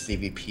 polished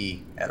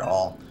CVP at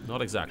all.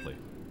 Not exactly.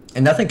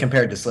 And nothing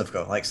compared to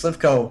Slivko. Like,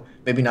 Slivko,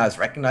 maybe not as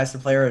recognized a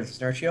player as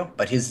Nerchio,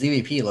 but his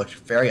ZVP looked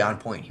very on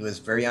point. He was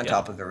very on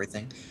top of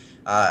everything.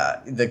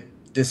 The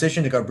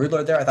decision to go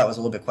Broodlord there I thought was a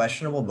little bit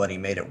questionable, but he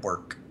made it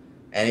work.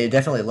 And it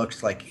definitely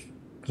looked like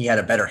he had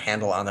a better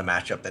handle on the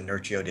matchup than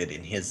Nerchio did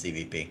in his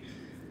ZVP.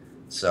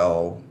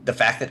 So the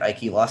fact that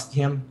Eiki lost to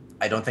him,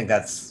 I don't think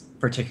that's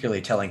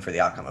particularly telling for the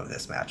outcome of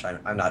this match.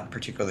 I'm not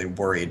particularly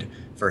worried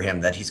for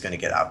him that he's going to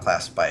get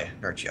outclassed by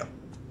Nerchio.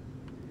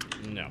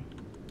 No.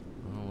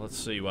 Well, let's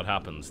see what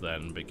happens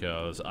then,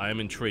 because I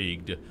am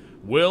intrigued.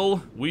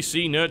 Will we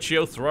see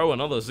Nerchio throw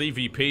another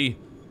ZVP,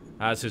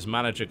 as his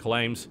manager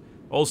claims?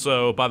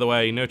 Also, by the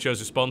way, Nerchio's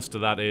response to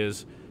that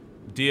is,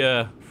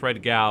 "Dear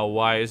Fred Gao,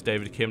 why is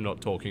David Kim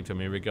not talking to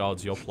me?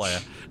 Regards, your player."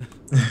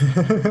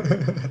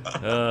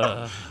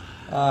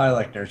 I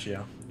like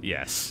Nerchio.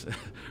 Yes,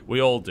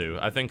 we all do.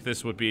 I think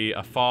this would be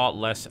a far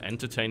less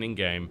entertaining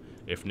game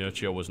if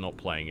Nerchio was not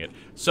playing it.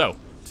 So,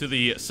 to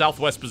the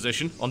southwest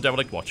position on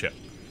Derelict Watcher.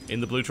 In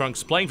the blue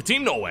trunks, playing for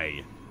Team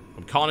Norway.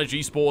 From Carnage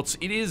Esports,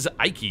 it is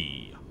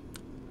Eiki.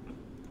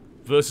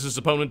 Versus his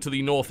opponent to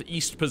the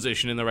northeast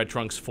position in the red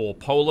trunks for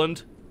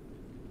Poland.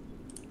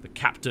 The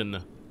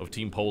captain of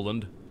Team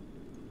Poland.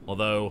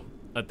 Although,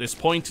 at this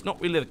point, not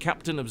really the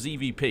captain of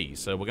ZVP,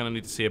 so we're going to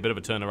need to see a bit of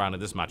a turnaround in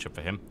this matchup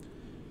for him.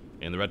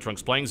 In the red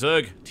trunks playing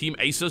Zerg, Team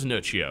Acer's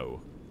Nerchio.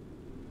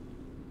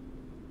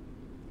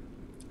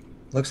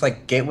 Looks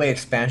like Gateway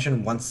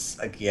expansion once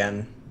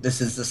again. This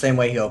is the same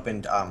way he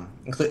opened,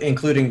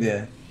 including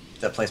the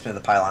placement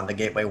of the pylon, the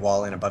gateway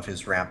wall in above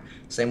his ramp.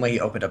 Same way he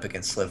opened up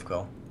against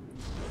Slivko.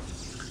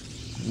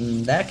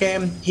 That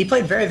game, he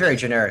played very, very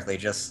generically.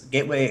 Just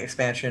gateway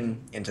expansion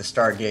into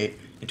Stargate,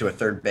 into a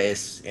third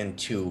base,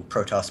 into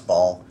Protoss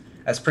Ball.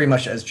 That's pretty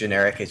much as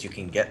generic as you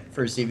can get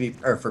for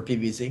ZV or for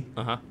PvZ.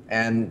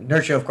 And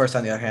Nerchio, of course,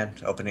 on the other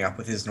hand, opening up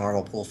with his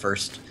normal pool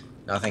first.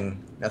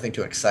 Nothing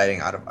too exciting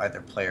out of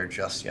either player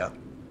just yet.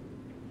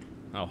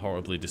 How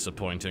horribly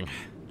disappointing.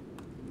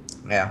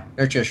 Yeah,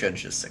 Nerchio should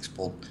just 6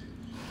 pooled.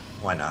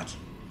 Why not?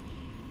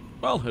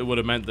 Well, it would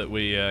have meant that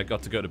we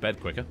got to go to bed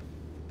quicker.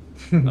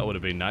 That would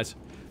have been nice.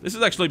 This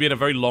has actually been a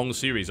very long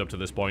series up to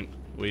this point.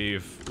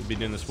 We've been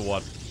doing this for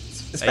what?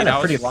 It's been a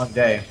pretty long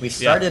day. We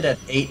started at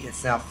 8.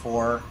 It's now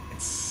 4.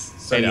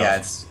 It's 8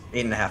 hours.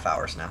 It's 8.5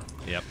 hours now.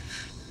 Yep.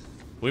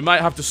 We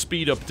might have to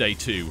speed up day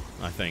 2,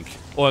 I think.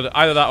 Or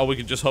either that, or we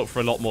could just hope for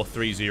a lot more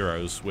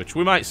 3-0s, which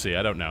we might see.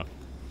 I don't know.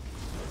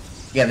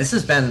 Yeah, this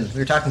has been. We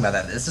were talking about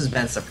that. This has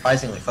been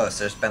surprisingly close.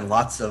 There's been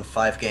lots of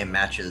 5-game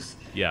matches.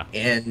 Yeah.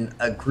 In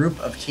a group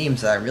of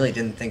teams that I really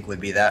didn't think would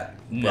be that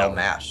well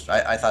matched.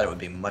 I thought it would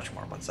be much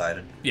more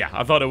one-sided. Yeah,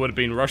 I thought it would have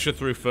been Russia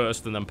through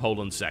first and then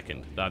Poland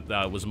second.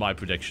 That was my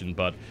prediction,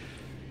 but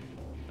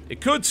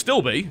it could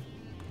still be,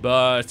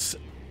 but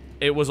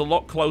it was a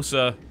lot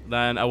closer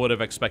than I would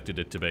have expected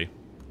it to be.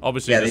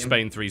 Obviously, the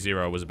Spain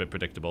 3-0 was a bit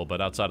predictable,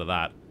 but outside of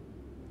that...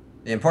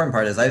 The important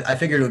part is I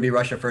figured it would be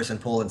Russia first and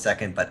Poland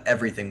second, but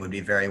everything would be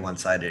very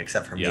one-sided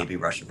except for maybe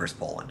Russia versus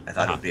Poland. I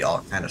thought it would be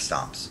all kind of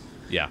stomps.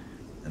 Yeah.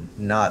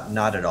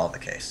 Not at all the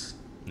case.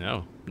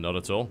 No, not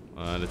at all.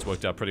 And it's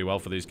worked out pretty well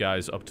for these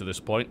guys up to this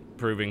point,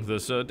 proving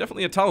there's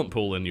definitely a talent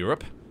pool in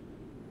Europe.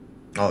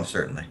 Oh,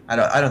 certainly.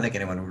 I don't think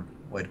anyone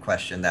would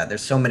question that.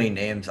 There's so many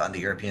names on the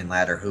European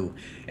ladder who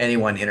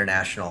anyone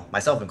international,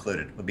 myself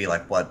included, would be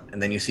like, what?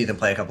 And then you see them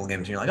play a couple of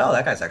games and you're like, oh,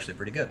 that guy's actually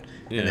pretty good.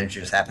 Yeah. And then it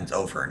just happens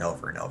over and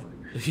over and over.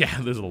 Yeah,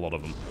 there's a lot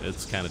of them.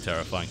 It's kind of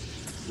terrifying.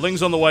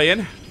 Ling's on the way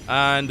in,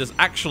 and there's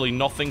actually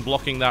nothing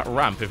blocking that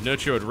ramp. If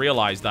Nerchio had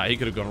realized that, he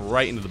could have gone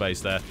right into the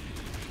base there.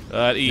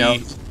 He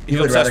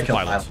would rather kill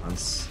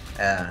pylons.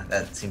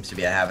 That seems to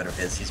be a habit of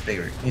his. He's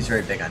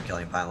very big on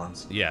killing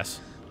pylons.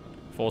 Yes.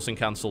 Forcing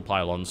cancel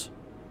pylons.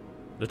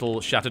 Little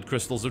shattered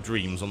crystals of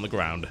dreams on the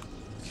ground.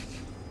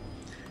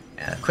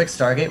 Quick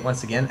Stargate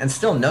once again, and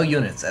still no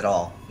units at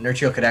all.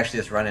 Nerchio could actually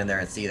just run in there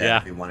and see that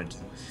if he wanted to.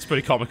 It's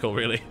pretty comical,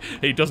 really.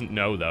 He doesn't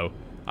know, though.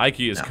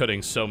 Eiki is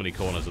cutting so many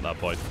corners at that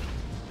point.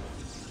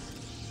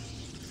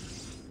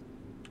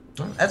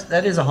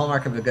 That is a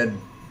hallmark of a good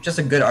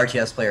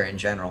RTS player in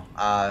general.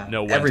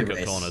 Know when to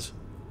cut corners.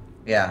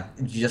 Yeah,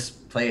 you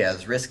just play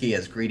as risky,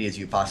 as greedy as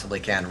you possibly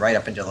can, right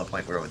up until the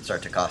point where it would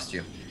start to cost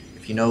you.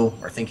 If you know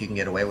or think you can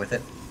get away with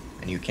it,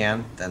 and you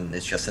can, then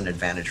it's just an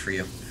advantage for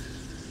you.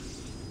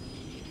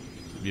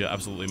 You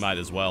absolutely might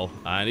as well.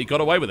 And he got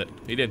away with it.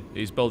 He did.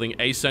 He's building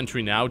a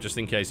sentry now, just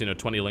in case,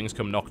 20 lings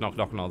come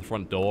knocking on the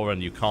front door,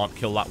 and you can't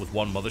kill that with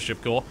one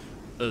mothership core.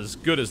 As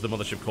good as the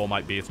mothership core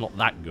might be, it's not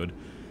that good.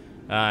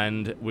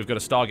 And we've got a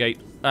Stargate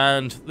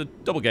and the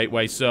double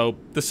gateway, so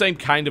the same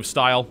kind of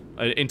style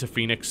into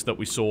Phoenix that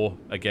we saw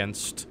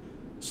against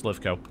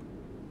Slivko.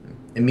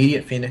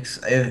 Immediate Phoenix.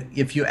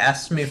 If you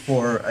asked me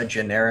for a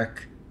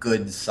generic,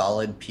 good,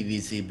 solid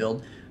PvZ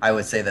build, I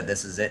would say that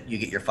this is it. You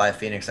get your 5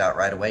 Phoenix out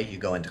right away, you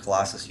go into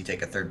Colossus, you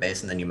take a third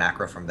base, and then you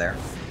macro from there.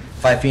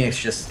 5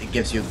 Phoenix it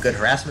gives you good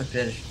harassment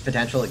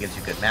potential, it gives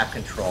you good map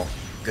control,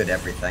 good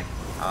everything.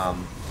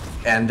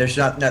 And there's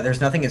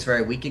nothing it's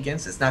very weak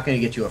against. It's not going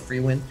to get you a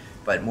free win,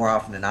 but more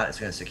often than not, it's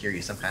going to secure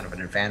you some kind of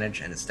an advantage,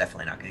 and it's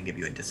definitely not going to give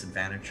you a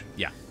disadvantage.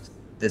 Yeah.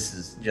 This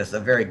is just a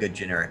very good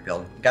generic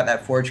build. Got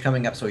that Forge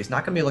coming up, so he's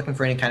not going to be looking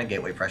for any kind of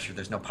gateway pressure.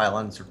 There's no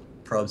pylons or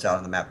probes out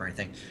on the map or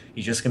anything.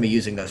 He's just going to be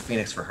using those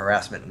Phoenix for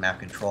harassment and map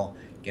control,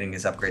 getting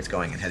his upgrades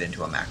going, and head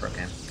into a macro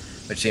game,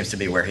 which seems to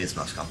be where he's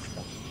most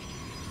comfortable.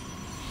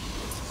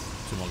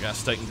 2 more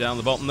gas taking down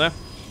the bottom there.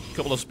 A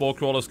couple of spore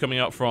crawlers coming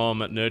out from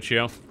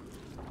Nerchio.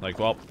 Like,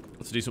 well,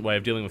 it's a decent way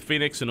of dealing with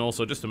Phoenix, and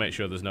also just to make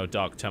sure there's no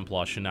Dark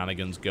Templar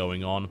shenanigans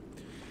going on.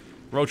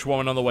 Roach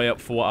Warren on the way up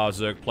for our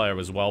Zerg player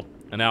as well.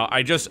 And now,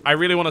 I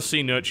really want to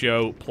see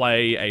Nerchio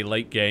play a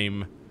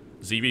late-game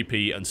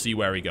ZVP and see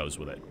where he goes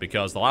with it.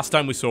 Because the last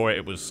time we saw it,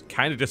 it was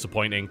kind of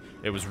disappointing.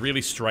 It was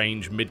really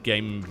strange,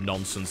 mid-game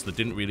nonsense that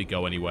didn't really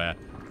go anywhere.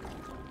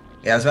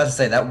 Yeah, I was about to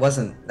say, that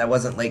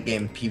wasn't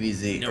late-game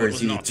PvZ or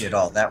ZVP at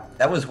all.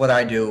 That was what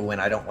I do when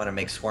I don't want to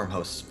make swarm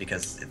hosts,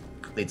 because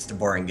leads to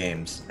boring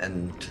games,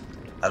 and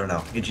I don't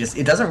know.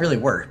 It doesn't really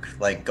work.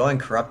 Like going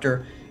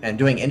Corruptor and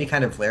doing any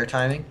kind of flare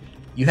timing,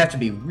 you have to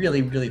be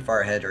really, really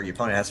far ahead, or your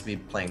opponent has to be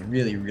playing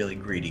really, really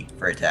greedy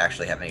for it to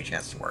actually have any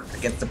chance to work.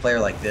 Against a player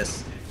like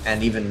this,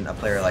 and even a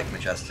player like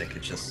Majestic,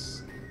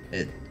 it's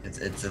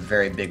a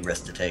very big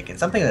risk to take, and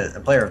something that a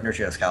player of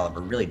Nerchio's caliber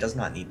really does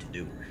not need to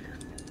do.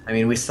 I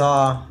mean, we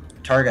saw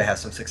TargA have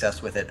some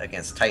success with it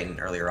against Titan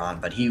earlier on,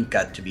 but he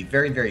got to be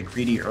very, very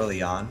greedy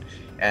early on,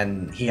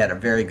 and he had a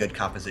very good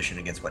composition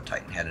against what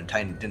Titan had, and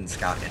Titan didn't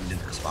scout and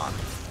didn't respond.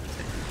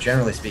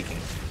 Generally speaking,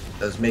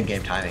 those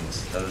mid-game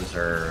timings, those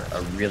are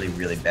a really,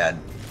 really bad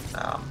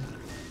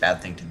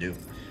thing to do.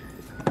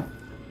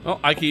 Well,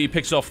 Eiki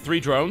picks off 3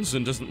 drones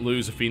and doesn't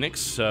lose a Phoenix,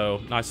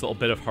 so nice little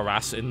bit of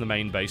harass in the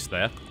main base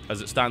there.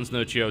 As it stands,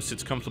 Nerchio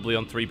sits comfortably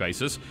on 3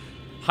 bases.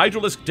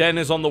 Hydralisk Den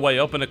is on the way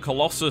up, and a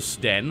Colossus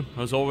Den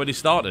has already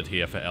started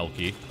here for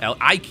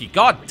Eiki.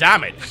 God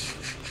damn it!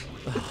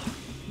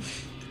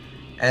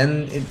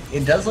 And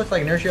it does look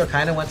like Nerchio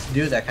kind of wants to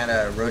do that kind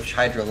of Roach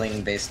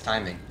Hydraling based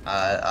timing.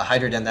 A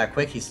Hydra Den that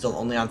quick, he's still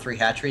only on 3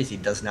 hatcheries. He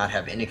does not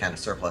have any kind of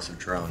surplus of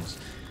drones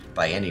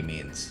by any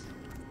means.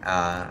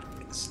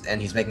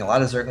 And he's making a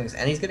lot of Zerglings,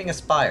 and he's getting a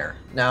Spire.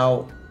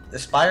 Now, the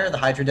Spire, the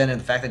Hydra Den,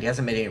 and the fact that he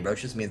hasn't made any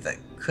Roaches means that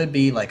could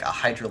be like a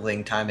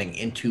Hydraling timing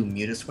into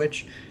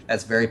Mutaswitch.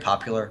 That's very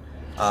popular.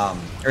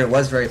 Or it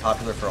was very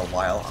popular for a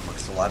while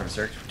amongst a lot of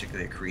Zergs,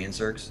 particularly Korean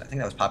Zergs. I think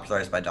that was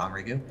popularized by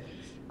Dongrigu.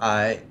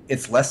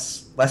 It's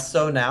less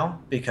so now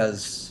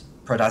because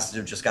Protoss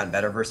have just gotten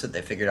better versus it.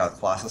 They figured out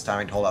Colossus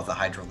timing to hold off the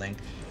Hydraling,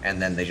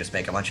 and then they just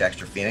make a bunch of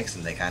extra Phoenix,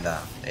 and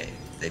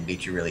they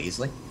beat you really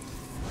easily.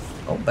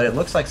 Oh, but it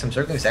looks like some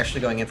Zerglings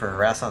actually going in for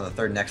harass on the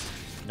 3rd next.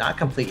 Not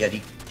complete yet.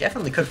 He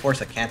definitely could force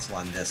a cancel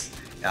on this,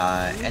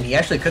 and he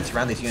actually could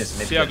surround these units. And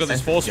maybe see how good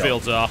these force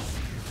fields are.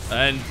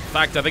 And in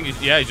fact, I think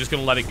he's just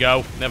going to let it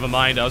go. Never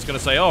mind. I was going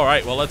to say, all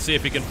right, well, let's see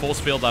if he can force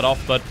field that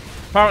off, but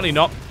apparently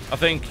not. I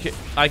think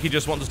Eiki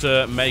just wants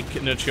to make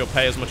Nerchio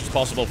pay as much as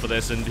possible for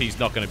this, and he's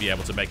not going to be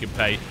able to make him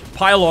pay.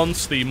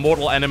 Pylons, the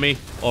mortal enemy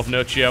of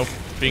Nerchio,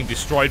 being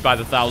destroyed by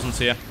the thousands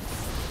here.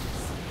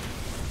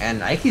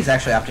 And Eiki's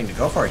actually opting to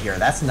go for it here.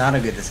 That's not a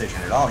good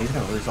decision at all. He's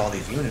going to lose all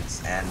these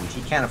units, and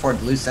he can't afford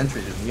to lose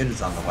sentries with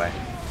units on the way.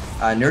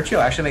 Nerchio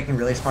actually making a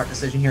really smart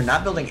decision here,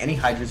 not building any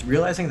Hydras,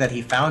 realizing that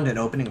he found an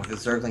opening with his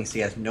Zerglings, so he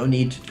has no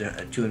need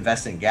to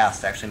invest in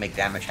gas to actually make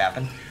damage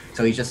happen.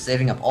 So he's just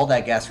saving up all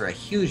that gas for a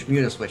huge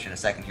Mutaswitch in a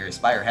second here. His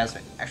Spire has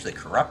actually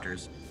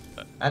Corruptors.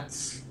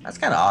 That's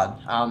kind of odd.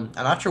 I'm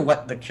not sure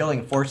what the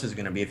killing force is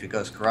going to be if he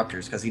goes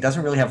Corruptors, because he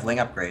doesn't really have Ling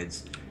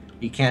upgrades.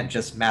 He can't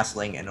just mass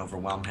Ling and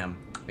overwhelm him.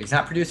 But he's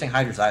not producing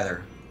Hydras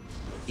either.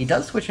 He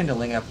does switch into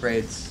Ling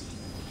upgrades,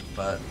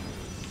 but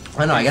I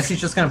don't know, I guess he's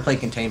just going to play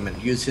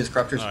Containment, use his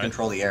Corruptors to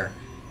control the air,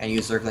 and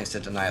use Zerglings to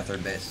deny a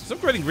 3rd base. He's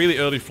upgrading really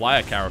early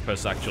Flyer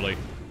Carapace, actually.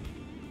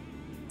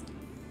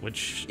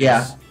 Which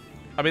yeah. is,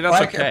 I mean, that's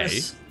Flyer okay.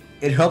 Carapace,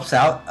 it helps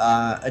out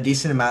a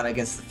decent amount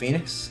against the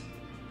Phoenix.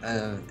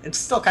 It's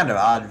still kind of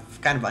odd,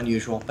 kind of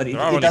unusual, but there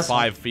are only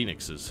 5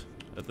 Phoenixes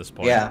at this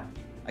point. Yeah.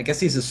 I guess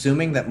he's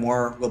assuming that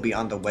more will be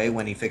on the way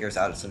when he figures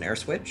out it's an air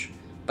switch,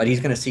 but he's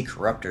going to see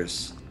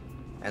Corruptors,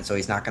 and so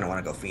he's not going to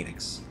want to go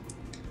Phoenix.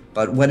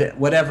 But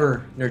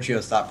whatever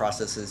Nerchio's thought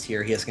process is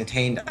here, he has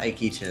contained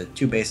Eiki to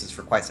 2 bases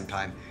for quite some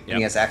time, and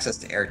he has access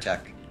to air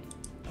tech,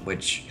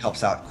 which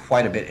helps out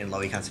quite a bit in low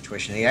econ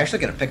situation. He's actually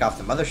going to pick off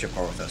the Mothership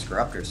Core with those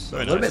Corruptors, so a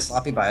little bit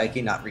sloppy by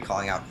Eiki, not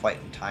recalling out quite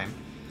in time.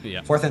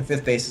 Yeah. 4th and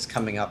 5th base is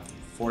coming up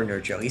for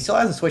Nerchio. He still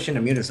hasn't switched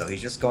into Mutas though.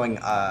 He's just going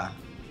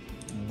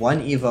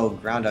 1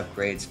 Evo ground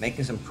upgrades,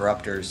 making some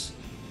Corruptors.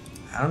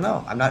 I don't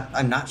know.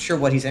 I'm not sure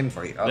what he's aiming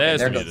for. Okay,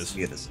 there goes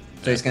Mutas.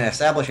 So he's going to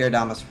establish air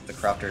dominance with the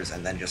Corruptors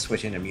and then just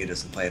switch into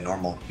Mutas and play a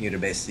normal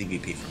Muta-based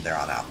CVP from there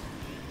on out.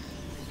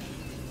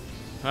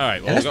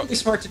 Alright, well, and that's pretty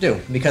smart to do,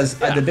 because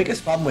the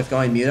biggest problem with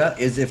going Muta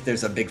is if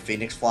there's a big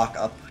Phoenix flock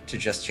up to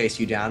just chase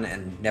you down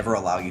and never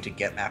allow you to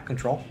get map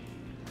control.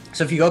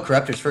 So if you go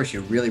Corruptors first,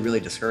 you really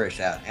discourage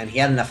that. And he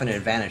had enough of an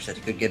advantage that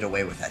he could get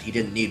away with that. He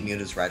didn't need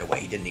Mutas right away.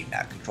 He didn't need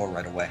map control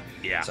right away.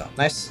 Yeah. So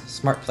nice,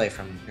 smart play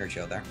from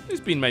Nerchio there.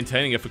 He's been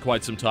maintaining it for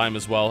quite some time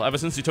as well. Ever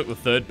since he took the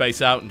 3rd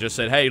base out and just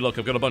said, hey, look,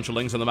 I've got a bunch of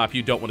Lings on the map.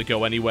 You don't want to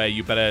go anywhere.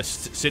 You better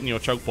sit in your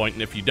choke point.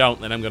 And if you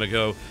don't, then I'm going to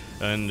go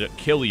and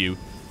kill you.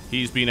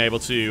 He's been able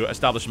to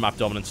establish a map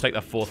dominance, take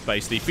that 4th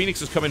base. The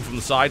Phoenix is coming from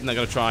the side, and they're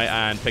going to try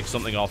and pick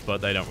something off,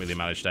 but they don't really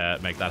manage to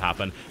make that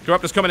happen.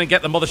 Corruptors come in and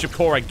get the Mothership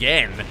Core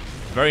again.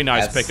 Very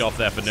nice pick off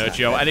there for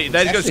Nerchio. And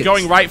they're just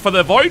going right for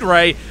the Void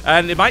Ray,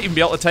 and they might even be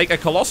able to take a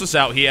Colossus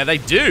out here. They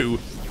do.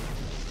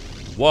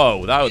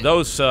 Whoa,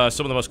 those some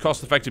of the most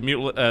cost-effective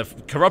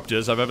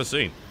Corruptors I've ever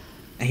seen.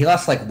 And he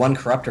lost like 1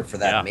 Corruptor for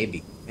that,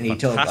 maybe. And he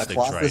took a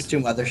Colossus,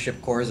 trade. 2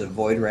 Mothership Cores, a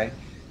Void Ray.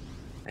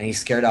 And he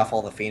scared off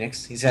all the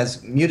Phoenix. He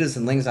has Mutas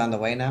and Lings on the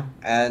way now.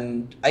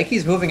 And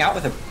Eiki's moving out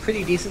with a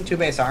pretty decent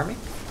 2-base army,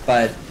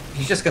 but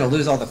he's just going to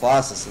lose all the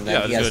Colossus, and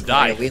then he has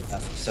no elite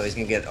left. So he's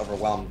going to get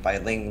overwhelmed by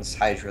Lings,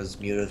 Hydras,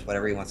 Mutas,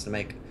 whatever he wants to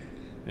make.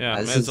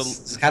 Yeah,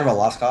 it's kind of a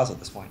lost cause at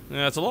this point.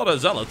 Yeah, it's a lot of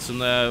Zealots,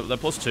 and they're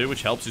 +2,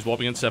 which helps. He's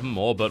whopping in 7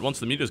 more, but once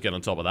the Mutas get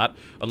on top of that,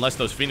 unless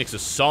those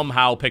Phoenixes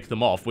somehow pick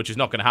them off, which is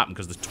not going to happen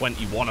because there's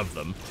 21 of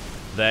them,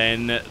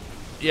 then,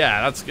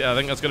 yeah, I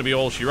think that's going to be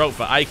all she wrote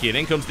for Eiki. And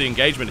in comes the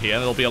engagement here,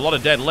 and there'll be a lot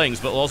of dead Lings,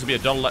 but there'll also be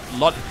a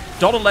lot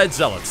of Lead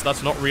Zealots.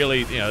 That's not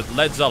really, you know,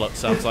 Lead Zealots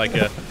sounds like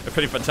a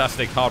pretty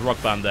fantastic hard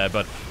rock band there,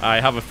 but I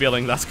have a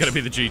feeling that's going to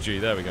be the GG.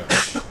 There we go.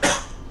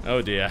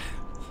 Oh, dear.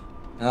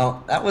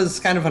 Well, that was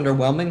kind of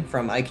underwhelming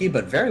from Eiki,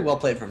 but very well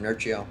played from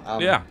Nerchio.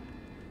 Yeah.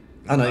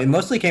 I don't know, it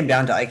mostly came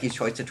down to Eiki's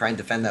choice to try and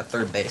defend that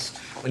third base.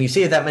 When you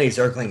see that many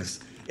Zerglings,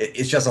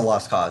 it's just a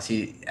lost cause.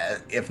 He,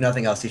 if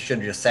nothing else, he should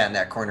have just sat in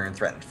that corner and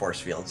threatened force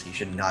fields. He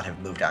should not have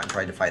moved out and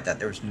tried to fight that.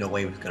 There was no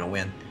way he was going to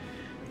win.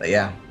 But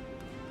yeah,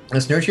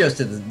 as Nerchio's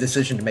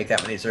decision to make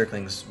that many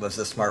Zerglings was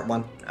the smart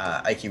one.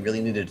 Eiki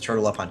really needed to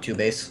turtle up on 2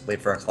 base,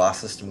 wait for a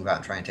Colossus to move out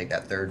and try and take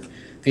that third.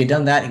 If he had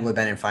done that, he would have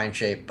been in fine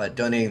shape, but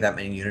donating that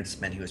many units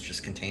meant he was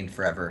just contained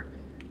forever.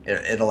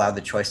 It allowed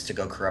the choice to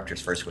go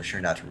Corruptors first, which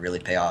turned out to really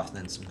pay off, and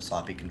then some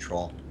sloppy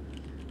control.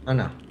 I don't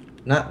know.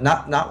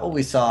 Not what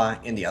we saw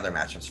in the other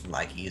matchups from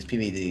Eiki. His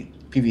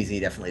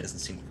PvZ definitely doesn't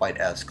seem quite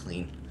as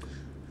clean.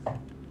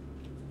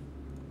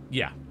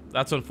 Yeah,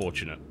 that's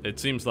unfortunate. It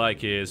seems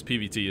like his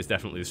PvT is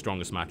definitely the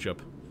strongest matchup,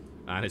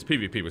 and his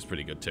PvP was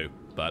pretty good too,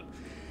 but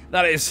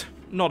that is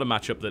not a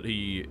matchup that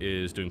he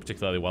is doing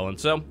particularly well in,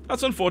 so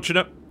that's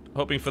unfortunate.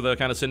 Hoping for the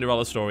kind of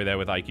Cinderella story there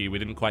with Eiki. We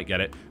didn't quite get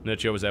it.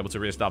 Nerchio was able to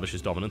re-establish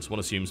his dominance, one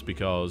assumes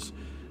because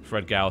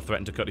Fred Gao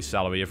threatened to cut his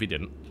salary if he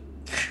didn't.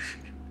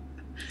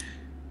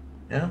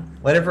 Yeah,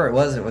 whatever it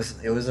was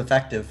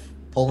effective.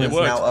 Poland's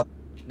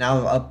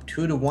now up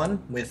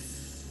 2-1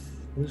 with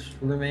who's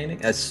remaining?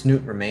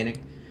 Snute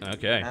remaining.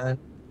 Okay.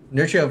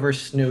 Nerchio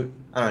versus Snute.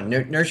 I don't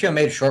know. Nerchio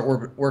made short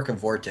work of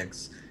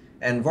Vortex,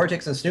 and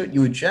Vortex and Snute.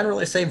 You would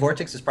generally say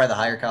Vortex is probably the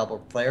higher caliber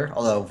player,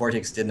 although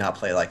Vortex did not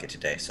play like it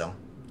today, so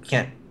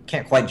can't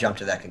quite jump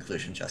to that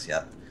conclusion just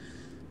yet.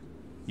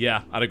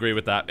 Yeah, I'd agree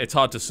with that. It's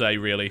hard to say,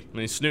 really. I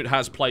mean, Snute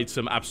has played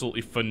some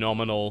absolutely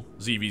phenomenal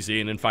ZVZ,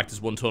 and in fact has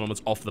won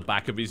tournaments off the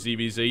back of his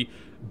ZVZ,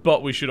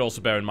 but we should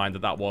also bear in mind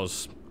that that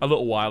was a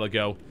little while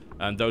ago,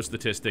 and those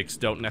statistics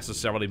don't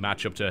necessarily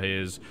match up to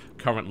his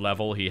current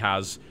level. He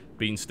has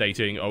been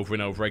stating over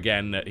and over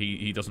again that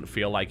he doesn't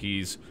feel like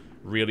he's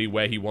really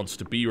where he wants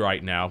to be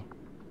right now.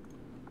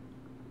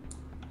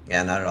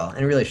 Yeah, not at all.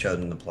 And it really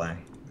showed in the play.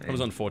 It was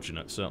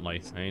unfortunate,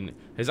 certainly. I mean,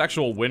 his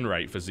actual win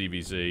rate for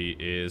ZVZ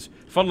is,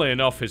 funnily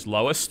enough, his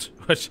lowest,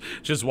 which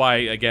is why,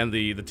 again,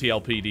 the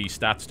TLPD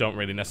stats don't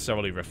really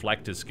necessarily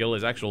reflect his skill.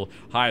 His actual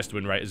highest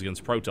win rate is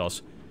against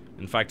Protoss.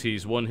 In fact,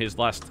 he's won his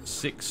last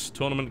 6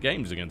 tournament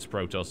games against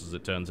Protoss, as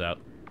it turns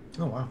out.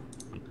 Oh, wow.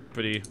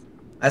 Pretty...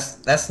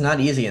 That's not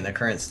easy in the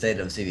current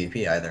state of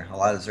ZVP either. A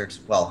lot of Zergs,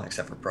 well,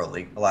 except for Pro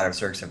League, a lot of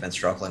Zergs have been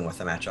struggling with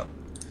the matchup.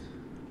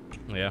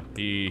 Yeah,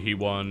 he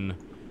won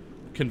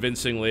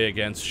convincingly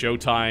against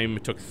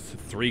Showtime, took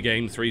 3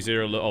 games,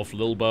 3-0 off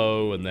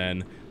Lilbo, and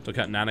then took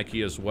out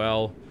Nanaki as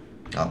well.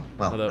 Oh,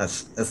 well,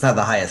 that's not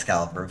the highest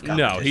caliber of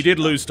competition. No, he did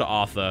lose to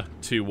Arthur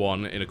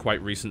 2-1 in a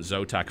quite recent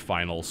Zotac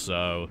final,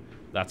 so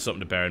that's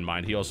something to bear in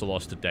mind. He also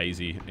lost to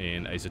Daisy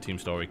in Ace Team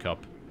Story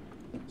Cup,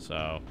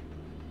 so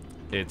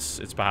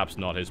it's perhaps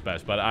not his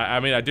best. But I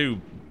mean, I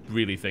do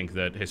really think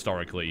that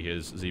historically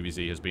his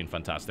ZVZ has been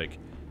fantastic.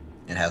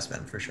 It has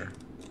been, for sure.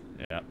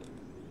 Yeah.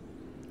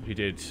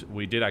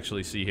 We did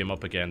actually see him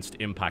up against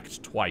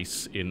Impact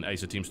twice in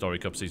Ace Team Story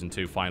Cup Season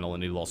 2 final,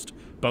 and he lost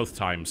both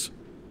times.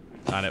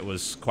 And it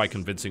was quite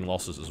convincing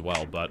losses as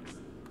well, but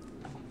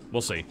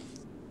we'll see. I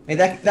mean,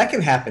 that can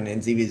happen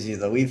in ZVZ,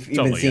 though. We've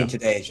even seen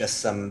today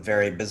just some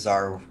very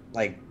bizarre,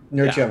 like,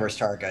 Nerchio versus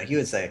TargA. He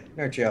would say,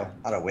 Nerchio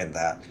ought to win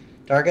that.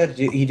 TargA,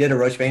 he did a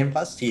Roach Bane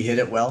bust. He hit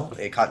it well.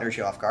 It caught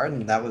Nerchio off guard,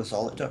 and that was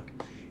all it took.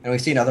 And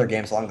we've seen other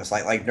games along this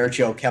line, like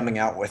Nerchio coming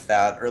out with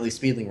that early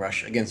Speedling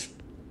rush against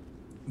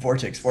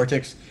Vortex.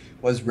 Vortex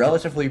was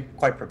relatively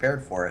quite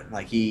prepared for it.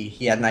 Like, he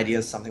had an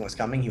idea something was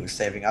coming. He was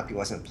saving up. He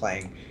wasn't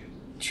playing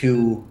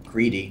too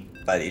greedy,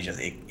 but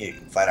it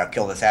flat out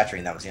killed his hatchery,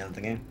 and that was the end of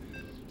the game.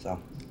 So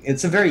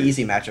it's a very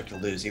easy matchup to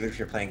lose, even if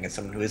you're playing against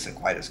someone who isn't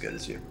quite as good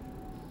as you.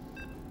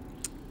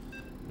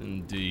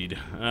 Indeed.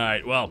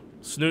 Alright, well,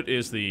 Snute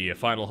is the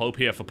final hope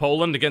here for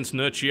Poland against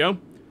Nerchio.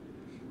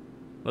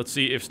 Let's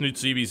see if Snute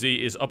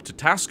ZVZ is up to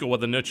task, or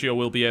whether Nerchio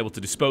will be able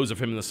to dispose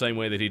of him in the same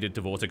way that he did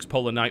to Vortex.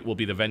 Polar Night will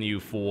be the venue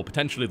for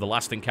potentially the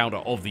last encounter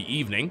of the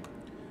evening.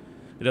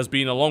 It has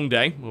been a long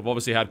day. We've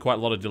obviously had quite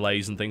a lot of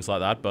delays and things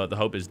like that, but the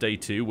hope is day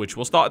 2, which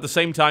will start at the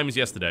same time as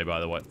yesterday, by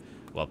the way.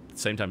 Well,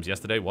 same time as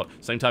yesterday? What?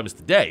 Same time as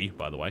today,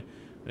 by the way,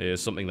 is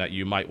something that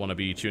you might want to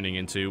be tuning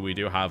into. We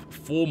do have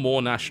 4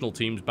 more national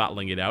teams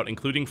battling it out,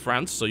 including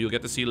France, so you'll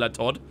get to see Le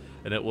Todd,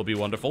 and it will be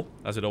wonderful,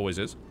 as it always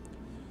is.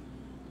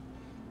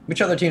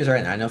 Which other teams are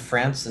in? I know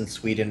France and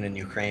Sweden and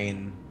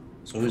Ukraine.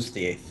 So who's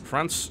the 8th?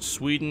 France,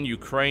 Sweden,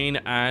 Ukraine,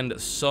 and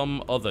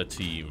some other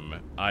team.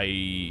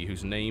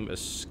 Whose name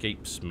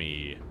escapes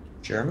me.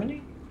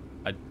 Germany?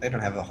 They don't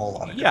have a whole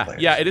lot of good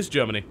players. Yeah, it is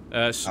Germany.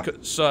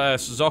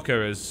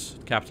 Zocker is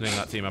captaining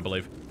that team, I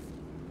believe.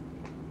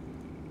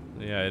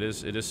 Yeah, it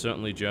is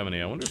certainly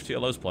Germany. I wonder if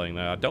TLO's playing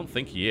there. I don't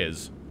think he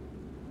is.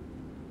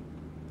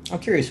 I'm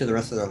curious who the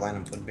rest of their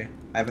lineup would be.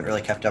 I haven't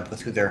really kept up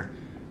with who their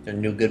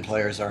new good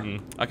players are.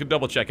 I could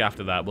double check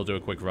after that. We'll do a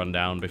quick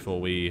rundown before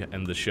we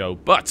end the show.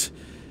 But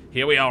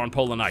here we are on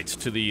Polar Night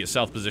to the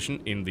south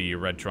position in the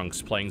red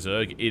trunks playing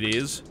Zerg. It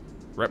is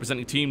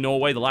representing Team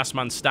Norway, the last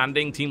man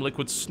standing, Team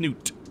Liquid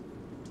Snute.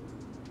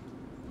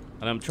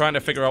 And I'm trying to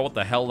figure out what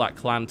the hell that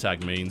clan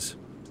tag means.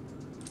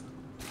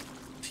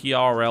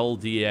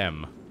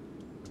 TRLDM.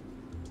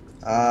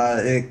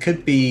 It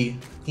could be...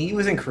 He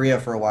was in Korea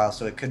for a while,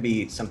 so it could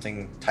be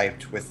something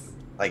typed with,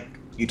 like,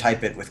 you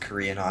type it with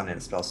Korean on and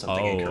it spells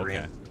something in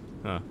Korean.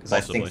 Because I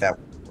think that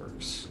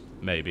works.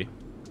 Maybe.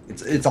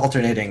 It's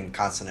alternating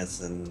consonants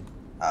and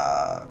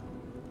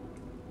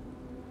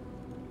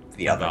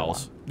the other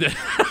vowels.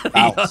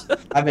 Vowels.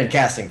 I've been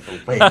casting for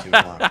way too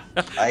long.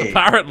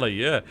 Apparently,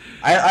 yeah.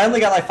 I only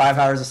got like 5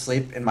 hours of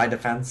sleep in my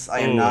defense. I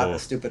am not a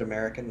stupid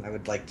American. I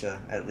would like to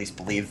at least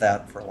believe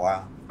that for a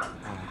while.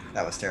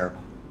 That was terrible.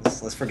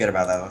 Let's forget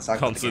about that. Let's talk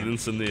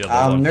Confidence in the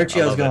other one.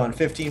 Nerchio's going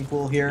 15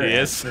 pool here. He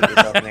is.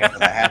 Opening up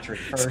with a hat-trick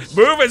first.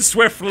 Moving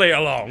swiftly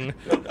along.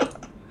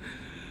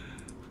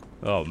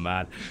 Oh,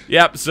 man.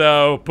 Yep,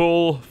 so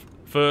pool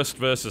first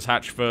versus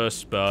hatch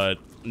first, but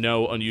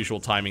no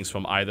unusual timings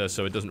from either,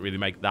 so it doesn't really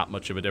make that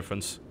much of a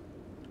difference.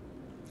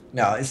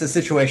 No, it's a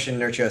situation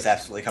Nerchio is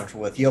absolutely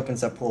comfortable with. He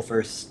opens up pool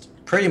first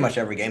pretty much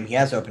every game. He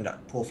has opened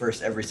up pool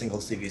first every single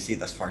CVC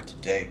thus far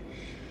today.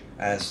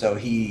 So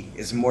he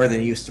is more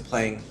than used to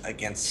playing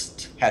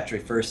against Hatchery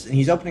first. And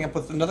he's opening up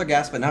with another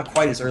gas, but not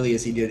quite as early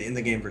as he did in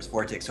the game versus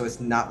Vortex. So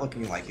it's not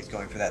looking like he's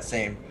going for that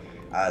same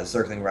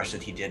Zergling rush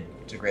that he did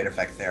to great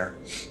effect there.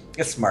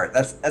 It's smart.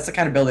 That's the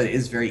kind of build that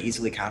is very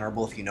easily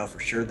counterable if you know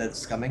for sure that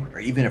it's coming, or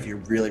even if you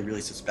really,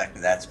 really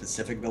suspect that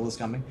specific build is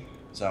coming.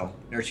 So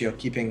Nerchio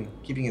keeping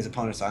his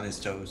opponents on his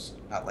toes,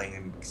 not letting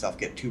himself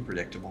get too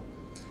predictable.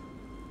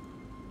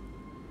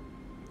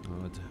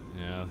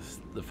 Yeah,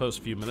 the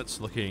first few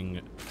minutes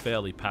looking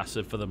fairly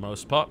passive for the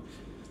most part.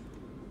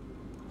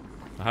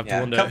 I have to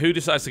wonder who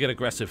decides to get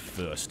aggressive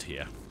first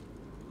here.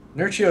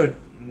 Nerchio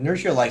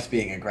likes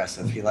being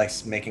aggressive. He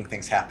likes making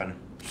things happen,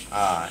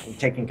 and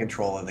taking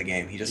control of the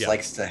game. He just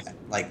likes to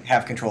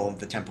have control of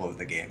the tempo of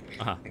the game.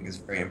 I think is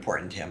very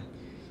important to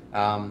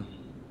him.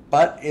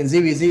 But in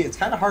ZVZ, it's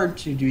kind of hard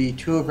to be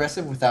too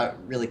aggressive without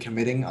really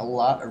committing a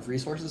lot of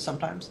resources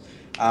sometimes.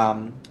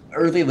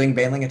 Early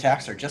Baneling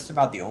attacks are just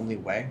about the only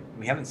way.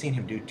 We haven't seen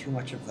him do too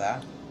much of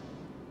that.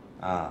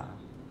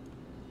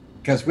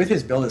 Because with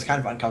his build, it's kind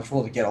of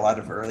uncomfortable to get a lot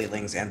of early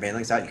Lings and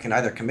Banelings out. You can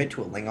either commit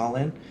to a Ling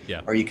all-in,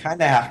 or you kind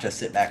of have to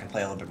sit back and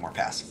play a little bit more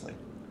passively.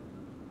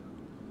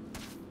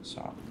 So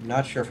I'm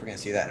not sure if we're going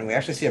to see that. And we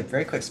actually see a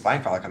very quick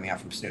Spine Crawler coming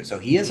out from Snute. So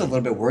he is a little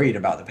bit worried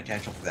about the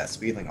potential for that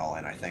Speedling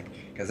all-in, I think.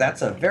 Because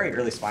that's a very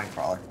early Spine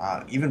Crawler,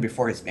 even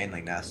before his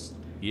Baneling nest.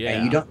 Yeah.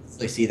 And you don't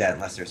really see that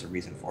unless there's a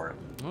reason for it.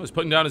 Well, he's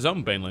putting down his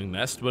own Baneling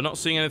nest. We're not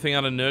seeing anything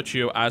out of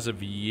Nerchio as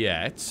of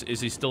yet.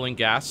 Is he still in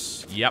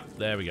gas? Yep,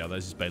 there we go.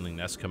 There's his Baneling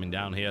nest coming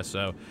down here,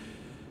 so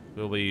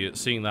we'll be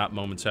seeing that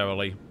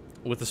momentarily.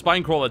 With the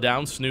Spine Crawler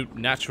down, Snute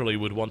naturally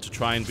would want to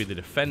try and be the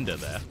defender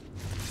there.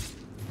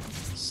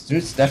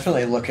 Snute's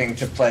definitely looking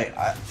to play,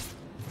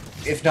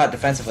 if not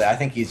defensively, I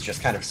think he's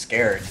just kind of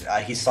scared.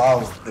 He saw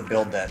the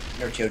build that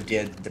Nerchio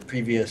did the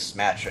previous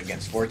match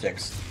against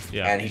Vortex,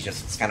 and he's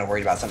just kind of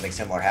worried about something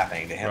similar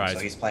happening to him. So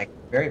he's playing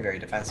very, very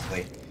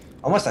defensively,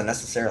 almost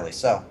unnecessarily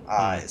so.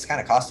 It's kind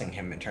of costing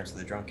him in terms of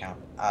the drone count.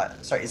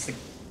 Sorry, is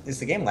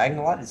the game lagging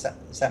a lot? Is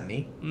that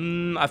me?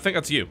 I think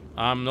that's you.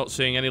 I'm not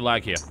seeing any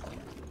lag here.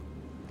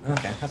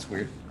 Okay, that's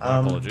weird.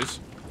 Apologies.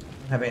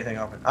 Have anything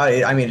open?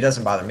 I mean, it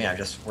doesn't bother me. I'm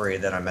just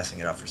worried that I'm messing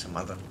it up for some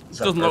other.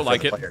 Doesn't look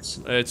like it.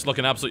 It's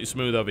looking absolutely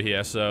smooth over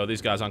here, so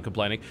these guys aren't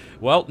complaining.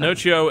 Well,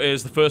 Nerchio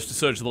is the first to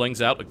surge the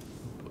Lings out.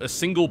 A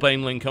single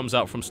Baneling comes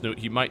out from Snute.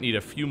 He might need a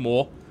few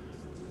more.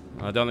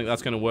 I don't think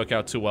that's going to work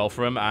out too well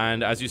for him.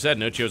 And as you said,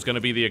 Nerchio is going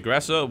to be the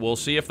aggressor. We'll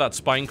see if that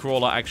Spine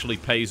Crawler actually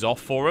pays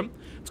off for him.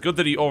 It's good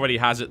that he already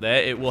has it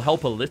there. It will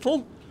help a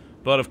little.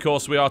 But of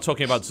course, we are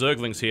talking about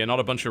Zerglings here,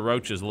 not a bunch of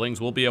roaches. The Lings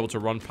will be able to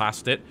run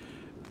past it.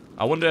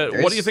 I wonder,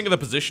 what do you think of the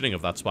positioning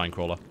of that Spine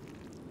Crawler?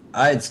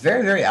 It's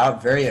very, very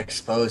out, very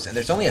exposed, and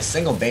there's only a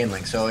single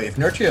Baneling, so if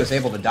Nerchio is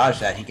able to dodge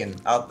that, he can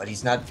out, but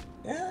he's not.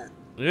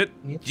 He's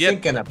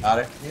thinking about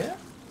it. Yeah.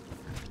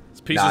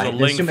 There's pieces of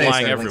Ling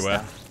flying everywhere.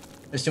 Now.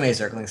 There's too many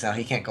Zerglings now.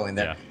 He can't go in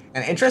there.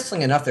 And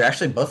interestingly enough, they're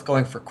actually both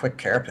going for quick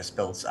Carapace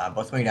builds,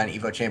 both going down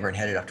Evo Chamber and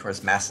headed up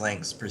towards Mass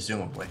Lings,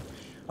 presumably.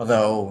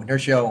 Although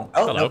Nerchio,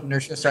 nope,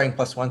 Nerchio's starting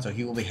 +1, so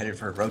he will be headed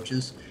for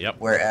Roaches.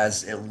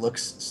 Whereas it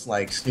looks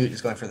like Snute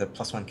is going for the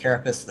 +1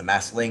 Carapace, the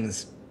Mass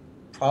Lings,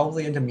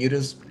 probably into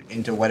Mutas,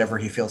 into whatever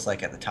he feels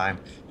like at the time,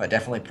 but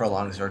definitely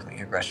prolonged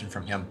Zergling aggression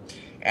from him.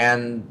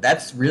 And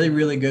that's really,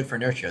 really good for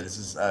Nerchio. This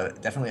is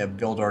definitely a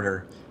build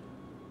order,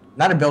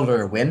 not a build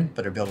order win,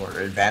 but a build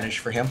order advantage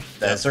for him.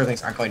 The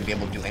Zerglings aren't going to be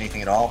able to do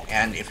anything at all,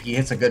 and if he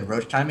hits a good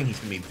Roach timing, he's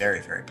going to be very,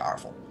 very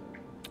powerful.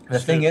 The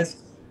thing is,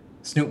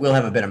 Snute will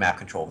have a bit of map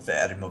control with the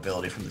added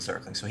mobility from the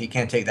circling, so he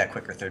can take that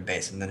quicker third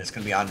base, and then it's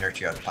going to be on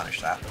Nerchio to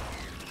punish that.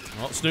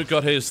 Well, Snute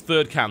got his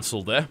third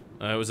cancelled there.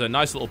 It was a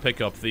nice little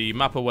pickup. The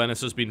map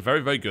awareness has been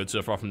very, very good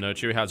so far from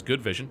Nerchio. He has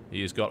good vision.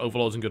 He's got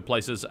overlords in good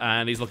places,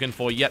 and he's looking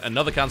for yet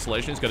another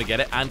cancellation. He's going to get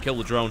it and kill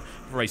the drone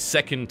for a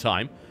second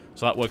time.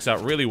 So that works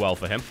out really well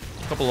for him.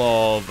 A couple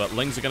of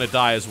Lings are going to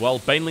die as well.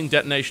 Baneling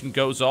detonation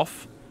goes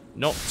off.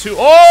 Not too...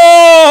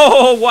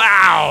 Oh,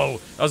 wow!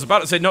 I was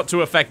about to say not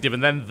too effective,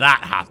 and then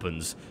that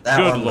happens. That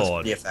good one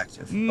lord. was pretty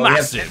effective.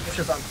 Massive.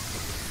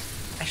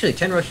 Actually,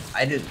 10 roaches,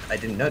 I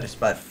didn't notice,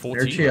 but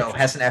Nerchio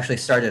hasn't actually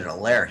started a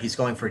lair. He's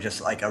going for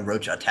just like a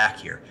roach attack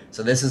here.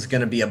 So this is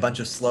going to be a bunch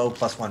of slow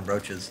 +1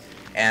 roaches,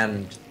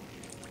 and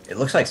it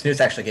looks like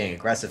Snute's actually getting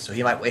aggressive, so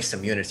he might waste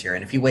some units here.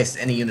 And if he wastes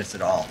any units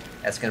at all,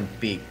 that's going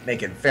to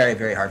make it very,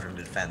 very hard for him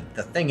to defend.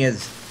 The thing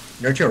is,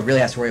 Nerchio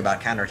really has to worry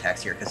about counterattacks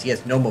here because he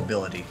has no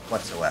mobility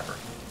whatsoever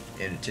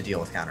to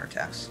deal with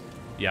counterattacks.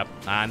 Yep,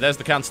 and there's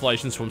the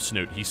cancellations from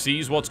Snute. He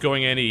sees what's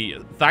going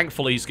in.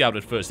 Thankfully, he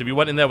scouted first. If he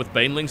went in there with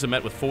Banelings and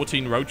met with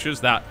 14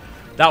 roaches, that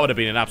would have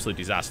been an absolute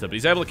disaster. But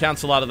he's able to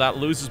cancel out of that,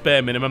 loses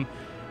bare minimum,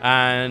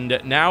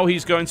 and now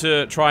he's going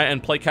to try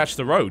and play catch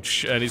the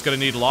roach, and he's going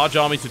to need a large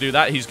army to do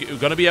that. He's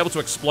going to be able to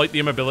exploit the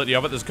immobility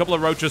of it. There's a couple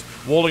of roaches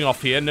walling off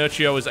here.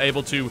 Nerchio is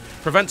able to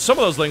prevent some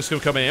of those Lings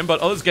from coming in, but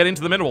others get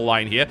into the mineral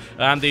line here,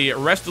 and the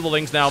rest of the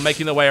Lings now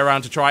making their way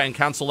around to try and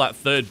cancel that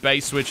third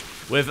base, which,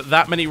 with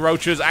that many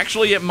roaches,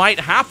 actually it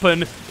might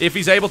happen if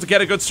he's able to get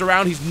a good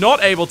surround. He's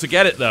not able to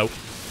get it, though.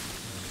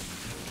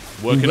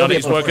 Working on it,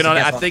 he's working on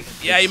it. I think,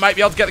 yeah, he might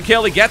be able to get the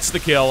kill. He gets the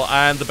kill,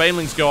 and the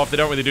Banelings go off. They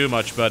don't really do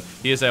much, but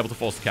he is able to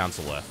force the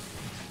cancel there.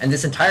 And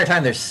this entire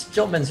time, there's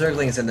still been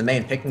Zerglings in the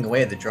main picking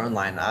away at the drone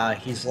line.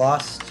 He's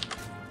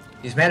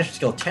managed to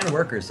kill 10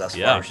 workers thus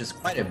far, which is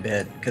quite a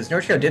bit, because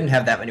Nerchio didn't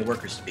have that many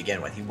workers to begin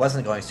with. He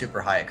wasn't going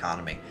super high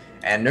economy.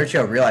 And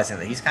Nerchio realizing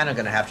that he's kind of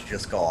going to have to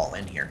just go all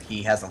in here.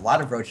 He has a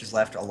lot of roaches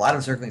left. A lot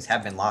of Zerglings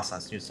have been lost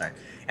on Snute's side.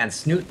 And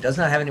Snute does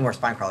not have any more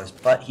spine crawlers,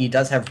 but he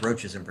does have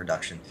roaches in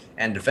production.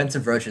 And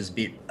defensive roaches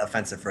beat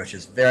offensive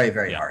roaches very,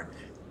 very hard.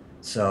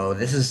 So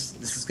this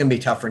is going to be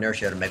tough for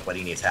Nerchio to make what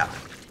he needs happen.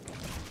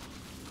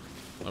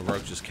 The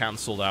roach is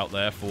cancelled out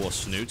there for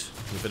Snute.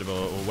 A bit of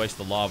a waste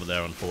of lava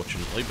there,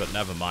 unfortunately, but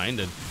never mind.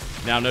 And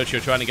now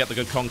Nerchio trying to get the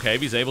good concave.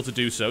 He's able to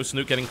do so.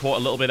 Snute getting caught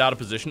a little bit out of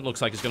position. Looks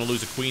like he's going to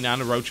lose a queen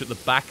and a roach at the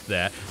back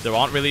there. There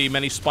aren't really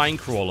many spine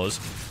crawlers.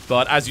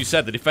 But as you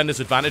said, the defender's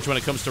advantage when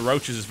it comes to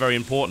roaches is very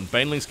important.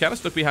 Baneling's kind of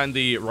stuck behind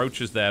the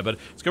roaches there, but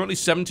it's currently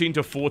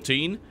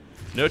 17-14.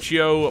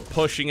 Nerchio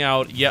pushing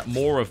out yet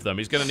more of them.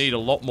 He's going to need a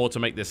lot more to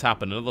make this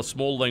happen. Another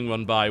small Ling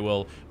run by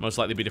will most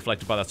likely be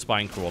deflected by that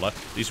spine crawler.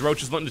 These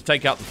roaches looking to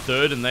take out the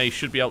third, and they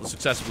should be able to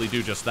successfully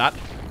do just that.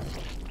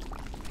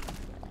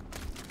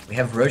 We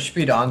have roach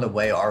speed on the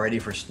way already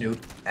for Snute,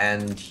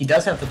 and he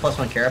does have the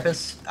 +1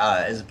 carapace,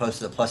 as opposed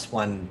to the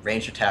 +1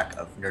 range attack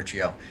of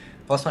Nerchio.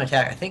 +1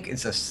 attack, I think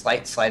it's a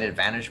slight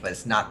advantage, but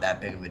it's not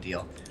that big of a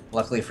deal.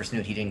 Luckily for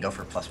Snute, he didn't go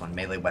for +1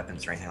 melee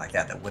weapons or anything like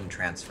that that wouldn't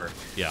transfer.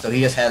 Yeah. So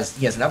he has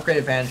an upgrade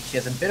advantage, he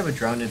has a bit of a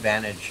drone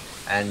advantage,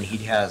 and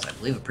he has, I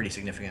believe, a pretty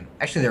significant...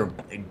 Actually,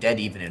 they're dead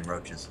even in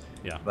roaches.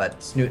 Yeah. But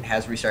Snute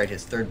has restarted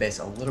his third base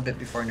a little bit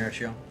before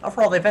Nerchio.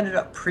 Overall, they've ended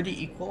up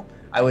pretty equal.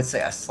 I would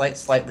say a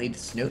slight lead to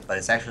Snute, but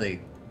it's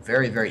actually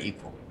very, very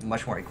equal.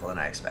 Much more equal than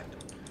I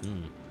expected.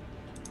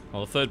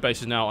 Well, the third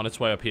base is now on its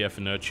way up here for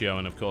Nerchio,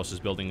 and of course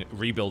is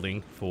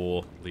rebuilding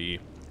for the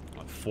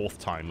fourth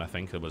time, I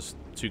think. There was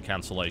 2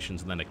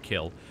 cancellations and then a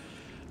kill.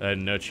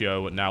 And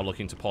Nerchio now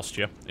looking to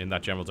posture in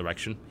that general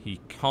direction. He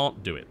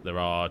can't do it. There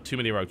are too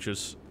many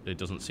roaches. It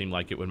doesn't seem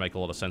like it would make a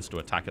lot of sense to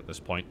attack at this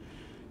point.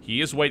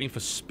 He is waiting for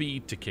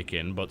speed to kick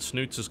in, but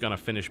Snute's is going to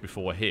finish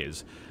before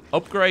his.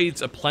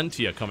 Upgrades are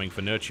plenty are coming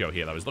for Nerchio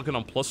here, though. He's looking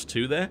on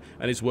 +2 there,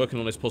 and he's working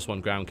on his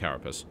 +1 ground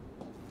carapace.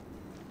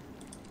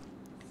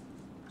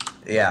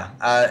 Yeah,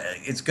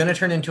 it's going to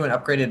turn into an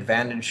upgraded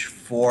advantage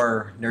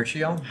for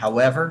Nerchio.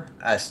 However,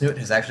 Snute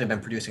has actually been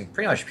producing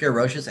pretty much pure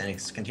roaches, and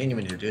he's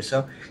continuing to do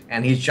so.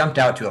 And he's jumped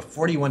out to a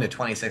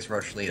 41-26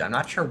 roach lead. I'm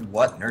not sure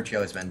what Nerchio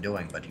has been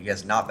doing, but he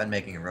has not been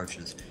making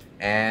roaches.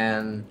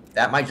 And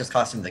that might just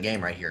cost him the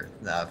game right here.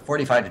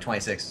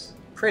 45-26,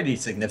 pretty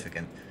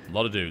significant. A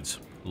lot of dudes.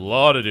 A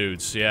lot of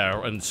dudes,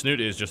 yeah. And Snute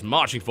is just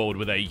marching forward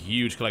with a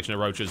huge collection of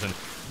roaches, and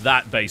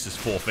that base is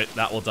forfeit.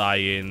 That will die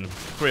in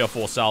 3 or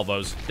 4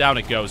 salvos. Down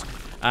it goes.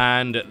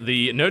 And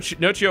the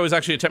Nerchio is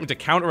actually attempting to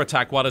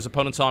counterattack while his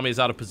opponent's army is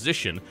out of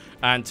position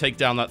and take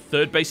down that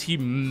third base. He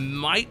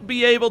might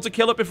be able to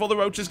kill it before the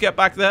roaches get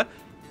back there.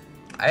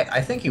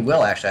 I think he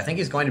will, actually. I think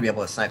he's going to be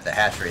able to snipe the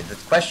hatchery. The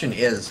question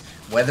is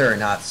whether or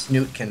not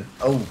Snute can...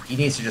 Oh, he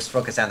needs to just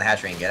focus on the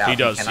hatchery and get out. He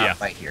does, cannot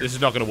fight here. This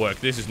is not going to work.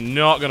 This is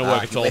not going to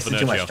work at all for Nerchio.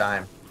 Too much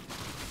time.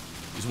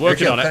 He's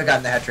working on it. Could have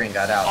gotten the hatchery and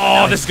got out.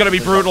 Oh, this is going to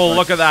be brutal.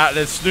 Look at that.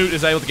 The Snute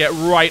is able to get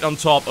right on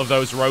top of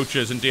those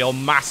roaches and deal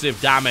massive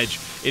damage.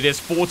 It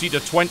is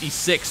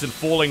 40-26 and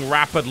falling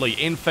rapidly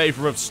in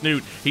favor of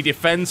Snute. He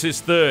defends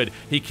his third.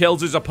 He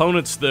kills his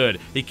opponent's third.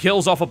 He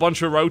kills off a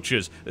bunch of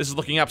roaches. This is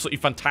looking absolutely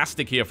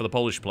fantastic here for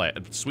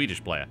the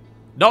Swedish player.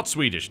 Not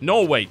Swedish.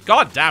 Norway.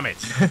 God damn it.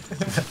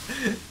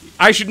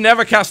 I should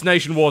never cast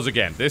Nation Wars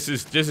again. This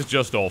is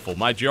just awful.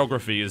 My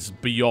geography is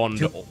beyond...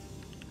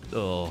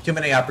 Too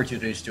many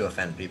opportunities to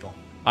offend people.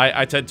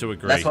 I tend to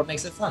agree. That's what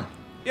makes it fun.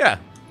 Yeah.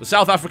 The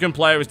South African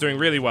player is doing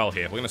really well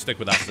here. We're going to stick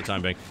with that for the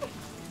time being.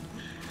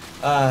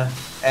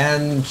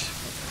 And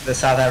the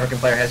South African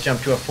player has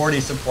jumped to a 40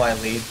 supply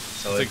lead.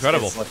 So it's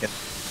incredible. It's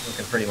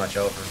looking pretty much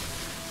over.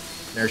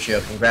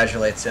 Nerchio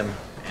congratulates him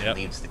and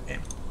leaves the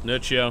game.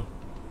 Nerchio,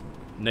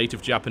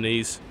 native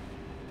Japanese.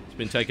 It's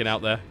been taken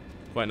out there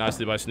quite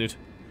nicely by Snute,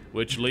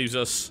 which leaves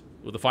us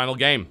with the final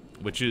game,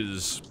 which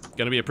is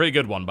going to be a pretty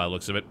good one by the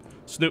looks of it.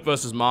 Snute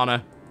versus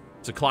Mana.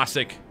 It's a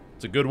classic.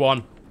 It's a good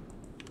one.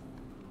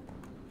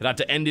 If it had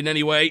to end in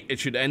any way, it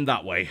should end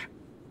that way.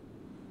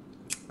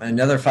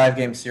 Another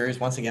 5-game series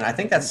once again. I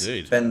think that's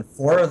been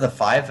 4 of the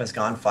 5 has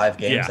gone 5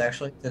 games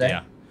actually today.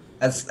 Yeah.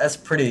 That's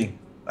pretty,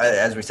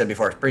 as we said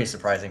before, it's pretty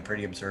surprising,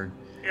 pretty absurd.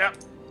 Yeah.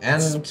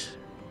 And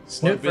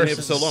Snute been here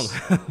versus for so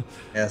long.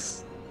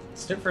 yes,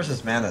 Snute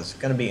versus Mana is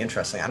going to be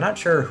interesting. I'm not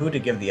sure who to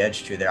give the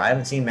edge to there. I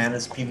haven't seen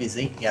Mana's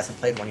PvZ. He hasn't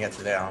played one yet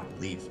today, I don't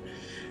believe.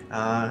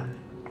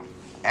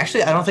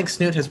 Actually, I don't think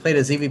Snute has played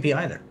a ZVP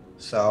either.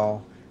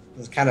 So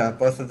it's kind of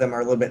both of them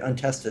are a little bit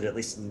untested, at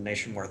least in the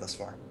Nation War thus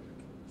far.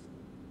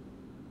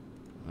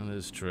 That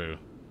is true.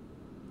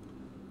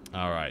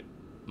 Alright.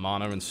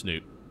 Mana and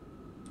Snute.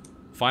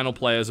 Final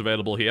players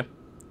available here.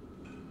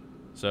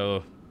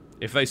 So,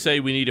 if they say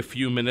we need a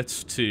few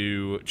minutes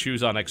to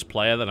choose our next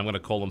player, then I'm going to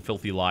call them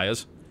filthy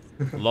liars.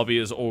 Lobby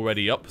is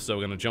already up, so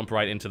we're going to jump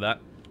right into that.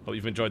 Hope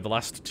you've enjoyed the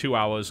last 2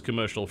 hours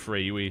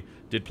commercial-free. We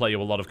did play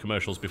you a lot of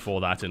commercials before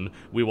that, and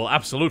we will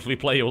absolutely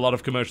play you a lot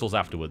of commercials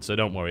afterwards, so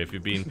don't worry. If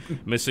you've been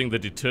missing the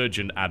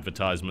detergent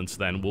advertisements,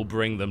 then we'll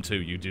bring them to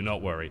you. Do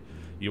not worry.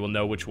 You will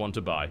know which one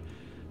to buy.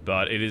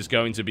 But it is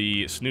going to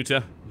be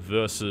Snute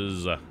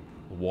versus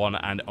one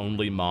and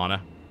only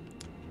Mana.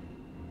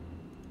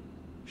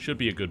 Should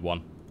be a good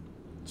one.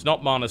 It's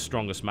not Mana's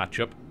strongest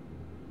matchup.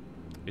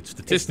 It's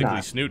statistically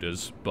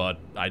Snute's, but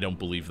I don't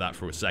believe that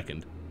for a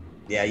second.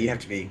 Yeah, you have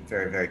to be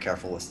very, very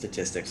careful with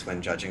statistics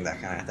when judging that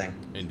kind of thing.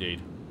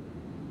 Indeed.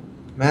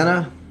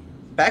 Mana,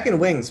 back in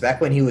Wings, back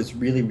when he was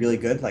really, really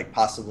good, like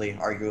possibly,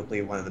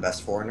 arguably one of the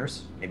best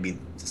foreigners, maybe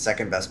the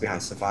second best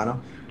behind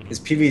Stefano, his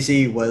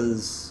PvZ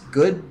was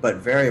good, but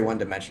very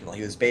one-dimensional.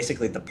 He was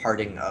basically the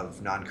parting of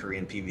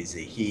non-Korean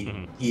PvZ.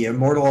 He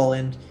immortal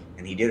all-in,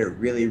 and he did it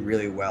really,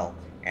 really well.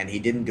 And he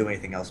didn't do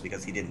anything else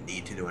because he didn't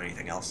need to do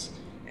anything else.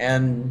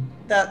 And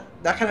that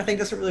kind of thing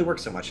doesn't really work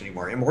so much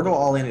anymore. Immortal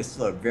all-in is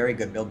still a very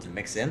good build to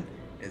mix in.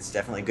 It's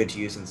definitely good to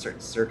use in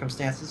certain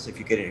circumstances. If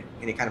you get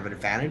any kind of an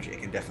advantage,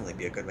 it can definitely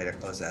be a good way to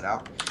close that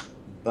out.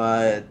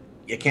 But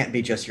it can't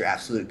be just your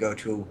absolute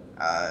go-to,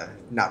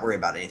 not worry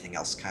about anything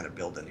else kind of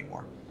build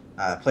anymore.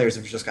 Players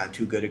have just gotten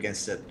too good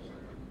against it.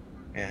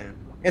 And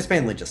it's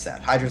mainly just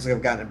that. Hydras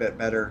have gotten a bit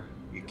better.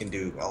 You can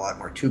do a lot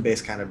more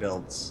 2-base kind of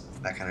builds,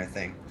 that kind of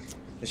thing.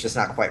 It's just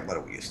not quite what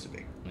it used to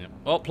be. Yeah.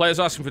 Well, players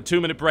asking for a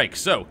 2-minute break.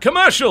 So,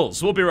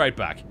 commercials! We'll be right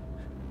back.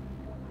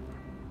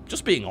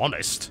 Just being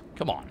honest.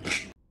 Come on.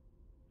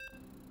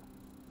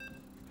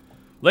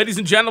 Ladies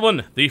and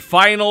gentlemen, the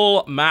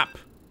final map.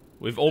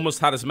 We've almost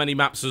had as many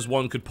maps as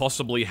one could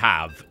possibly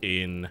have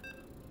in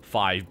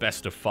 5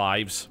 best of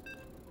 5s.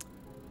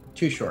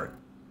 Too short.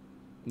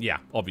 Yeah,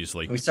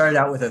 obviously. We started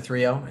out with a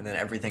 3-0, and then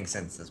everything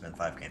since has been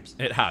 5 games.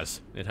 It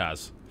has. It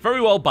has. Very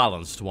well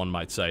balanced, one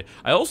might say.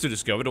 I also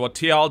discovered what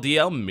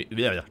TRDM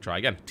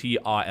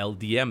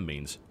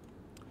means.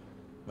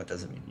 What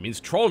does it mean? It means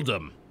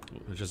trolldom,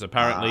 which is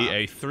apparently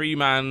a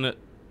 3-man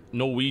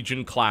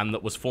Norwegian clan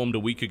that was formed a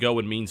week ago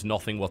and means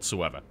nothing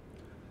whatsoever.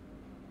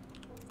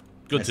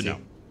 Good to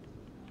know.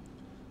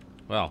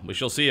 Well, we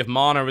shall see if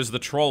Mana is the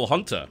troll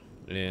hunter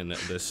in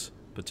this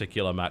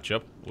particular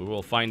matchup. We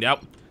will find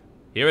out.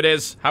 Here it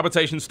is.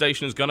 Habitation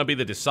Station is going to be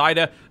the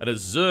decider, and a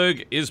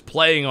Zerg is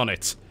playing on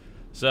it.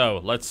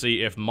 So, let's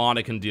see if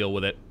Mana can deal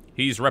with it.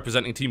 He's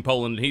representing Team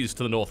Poland, and he's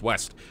to the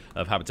northwest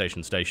of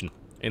Habitation Station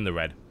in the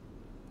red.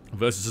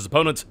 Versus his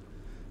opponent,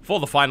 for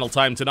the final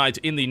time tonight,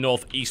 in the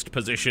northeast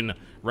position,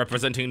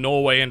 representing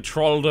Norway and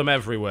trolldom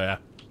everywhere.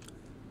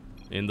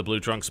 In the blue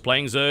trunks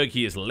playing Zerg,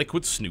 he is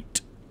Liquid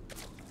Snute.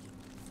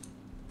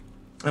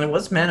 And it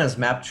was Mana's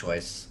map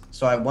choice.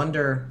 So I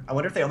wonder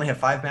if they only have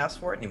 5 maps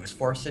for it and he was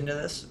forced into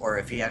this, or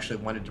if he actually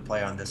wanted to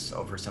play on this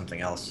over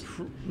something else.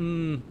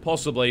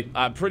 Possibly.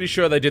 I'm pretty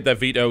sure they did their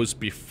vetoes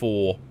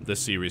before the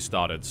series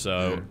started,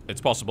 so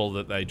it's possible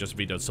that they just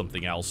vetoed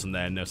something else and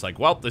then it's like,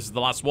 well, this is the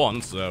last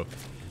one, so...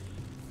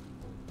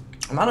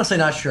 I'm honestly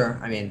not sure.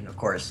 I mean, of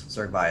course,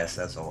 Zerg bias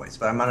as always,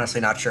 but I'm honestly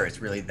not sure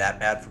it's really that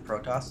bad for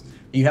Protoss.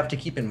 You have to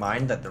keep in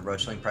mind that the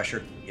roachling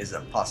pressure is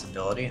a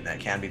possibility and that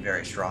can be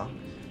very strong.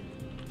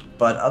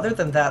 But other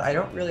than that, I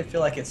don't really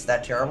feel like it's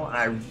that terrible, and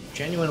I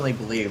genuinely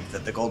believe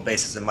that the gold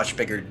base is a much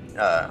bigger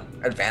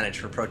advantage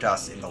for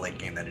Protoss in the late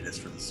game than it is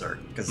for the Zerg.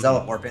 Because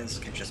Zealot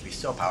Warpins can just be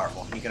so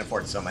powerful, you can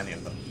afford so many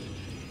of them.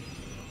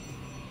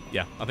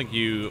 Yeah, I think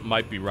you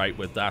might be right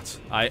with that.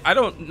 I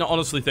don't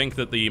honestly think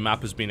that the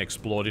map has been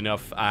explored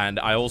enough, and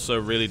I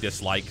also really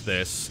dislike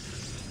this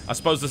I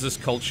suppose there's this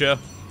culture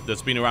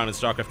that's been around in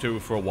StarCraft 2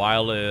 for a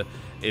while,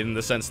 in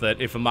the sense that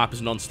if a map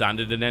is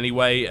non-standard in any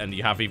way, and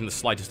you have even the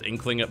slightest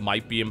inkling it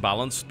might be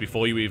imbalanced,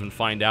 before you even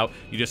find out,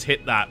 you just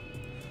hit that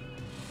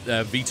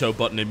veto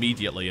button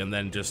immediately, and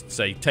then just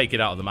say, take it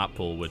out of the map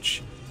pool,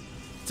 which,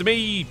 to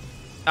me,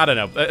 I don't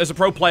know. As a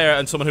pro player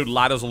and someone who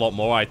ladders a lot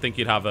more, I think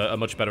you'd have a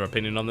much better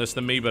opinion on this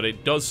than me, but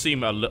it does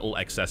seem a little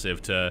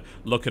excessive to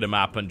look at a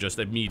map and just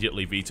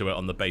immediately veto it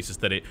on the basis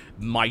that it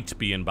might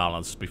be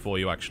imbalanced before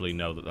you actually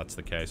know that that's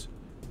the case.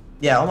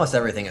 Yeah, almost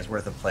everything is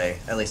worth a play,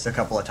 at least a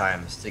couple of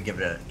times to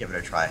give it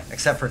a try.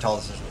 Except for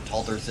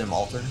Talderzim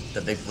Altar, the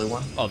big blue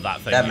one. Oh,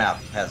 that thing. That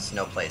map has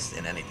no place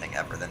in anything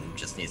ever, then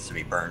just needs to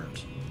be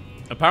burned.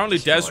 Apparently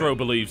Desro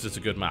believes it's a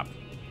good map.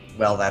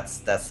 Well, that's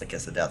the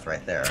kiss of death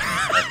right there.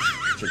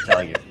 That should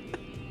tell you.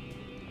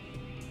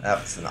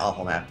 That's an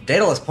awful map.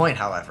 Daedalus Point,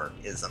 however,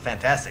 is a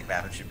fantastic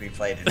map and should be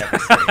played in every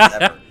series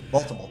ever,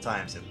 multiple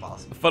times if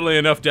possible. Funnily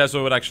enough,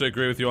 Desro would actually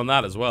agree with you on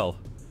that as well.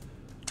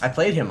 I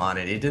played him on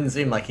it. It didn't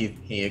seem like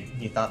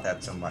he thought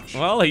that so much.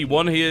 Well, he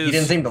won his... He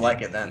didn't seem to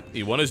like it then.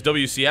 He won his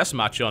WCS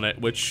match on it,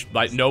 which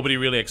like nobody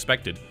really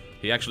expected.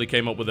 He actually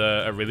came up with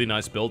a really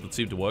nice build that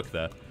seemed to work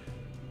there.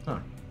 Huh.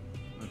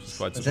 It's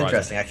quite It's surprising.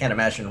 interesting. I can't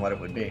imagine what it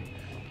would be.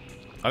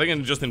 I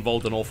think it just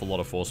involved an awful lot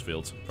of force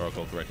fields, if I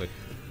recall correctly.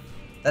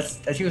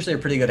 That's usually a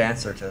pretty good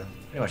answer to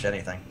pretty much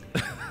anything.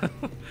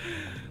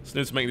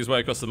 Snute's making his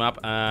way across the map,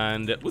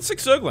 and with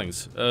 6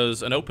 Zerglings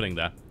as an opening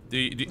there.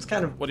 It's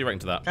kind of... What do you reckon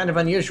to that? Kind of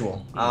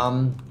unusual.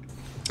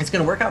 It's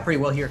going to work out pretty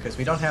well here because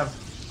we don't have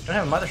a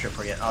mothership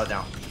core yet. Oh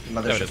no, the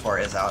mothership core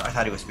is out. I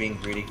thought he was being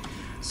greedy.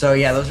 So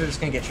yeah, those are just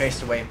going to get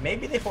chased away.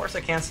 Maybe they force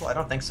a cancel. I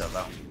don't think so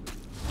though.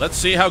 Let's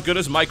see how good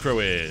his micro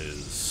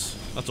is.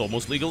 That's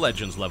almost League of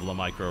Legends level of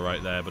micro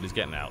right there, but he's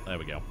getting out. There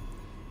we go.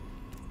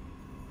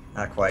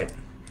 Not quite.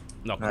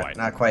 Not quite.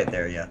 Not quite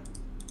there yet.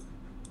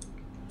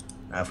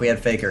 If we had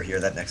Faker here,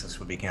 that Nexus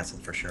would be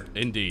cancelled for sure.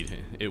 Indeed.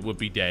 It would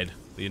be dead.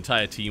 The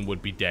entire team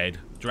would be dead.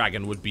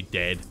 Dragon would be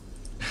dead.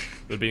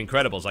 It would be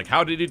incredible. It's like,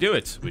 how did he do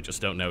it? We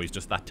just don't know. He's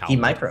just that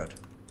talented. He microed.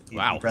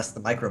 Wow. He pressed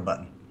the micro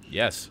button.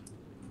 Yes.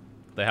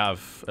 They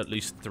have at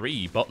least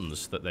 3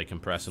 buttons that they can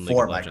press in League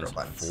 4 of Legends.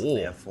 micro buttons. 4.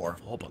 They have 4.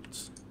 4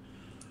 buttons.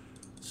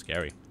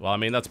 Scary. Well, I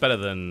mean, that's better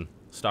than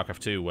StarCraft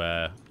 2,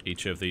 where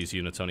each of these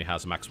units only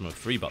has a maximum of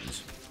 3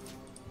 buttons.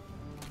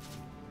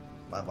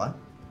 What?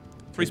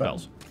 3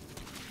 spells.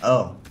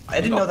 Oh,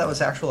 I didn't know that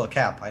was actual a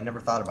cap. I never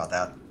thought about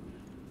that.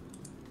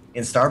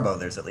 In Starbow,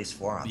 there's at least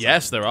 4 on.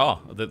 Yes, there are.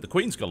 The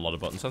Queen's got a lot of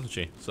buttons, hasn't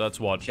she? So that's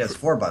what... She has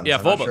 4 buttons. Yeah, 4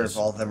 I'm not buttons.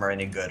 sure if all of them are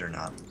any good or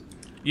not.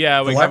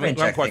 Yeah, we haven't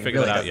quite thing figured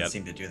really it out doesn't yet.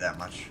 seem to do that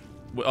much.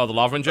 Oh, the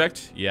Lava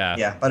Inject? Yeah.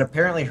 Yeah, but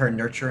apparently her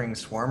Nurturing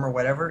Swarm or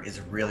whatever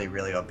is really,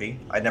 really OP.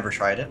 I'd never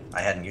tried it.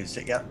 I hadn't used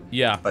it yet.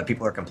 Yeah. But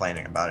people are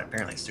complaining about it.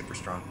 Apparently it's super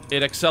strong.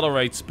 It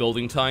accelerates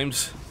building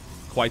times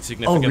quite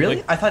significantly. Oh,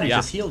 really? I thought it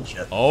just healed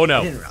shit. Oh,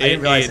 no. I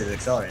didn't realize it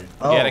accelerated.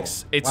 Oh, yeah,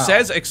 it wow.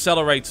 says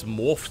accelerates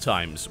morph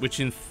times, which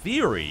in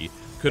theory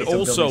could Makes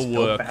also buildings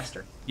build work...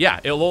 faster. Yeah,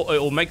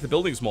 it'll make the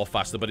buildings morph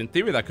faster, but in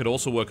theory that could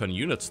also work on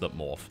units that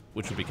morph,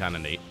 which would be kind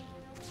of neat.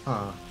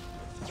 Huh.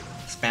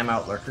 Spam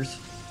out lurkers.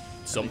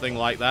 Something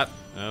like that.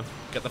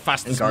 Get the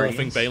fastest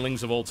morphing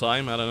Bailings of all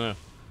time. I don't know.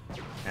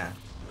 Yeah.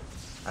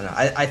 I don't know.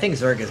 I think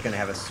Zerg is going to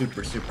have a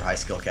super, super high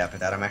skill cap at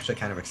that. I'm actually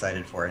kind of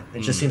excited for it.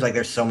 It just seems like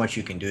there's so much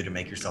you can do to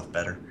make yourself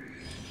better.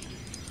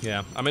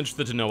 Yeah, I'm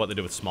interested to know what they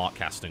do with smart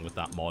casting with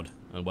that mod,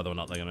 and whether or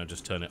not they're going to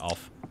just turn it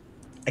off.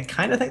 I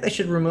kind of think they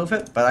should remove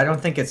it, but I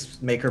don't think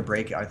it's make or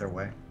break either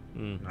way.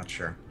 Not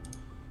sure.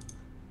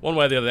 One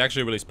way or the other, they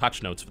actually released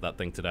patch notes for that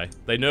thing today.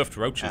 They nerfed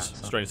roaches, Yeah,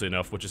 so. strangely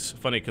enough, which is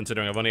funny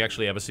considering I've only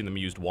actually ever seen them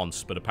used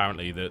once, but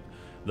apparently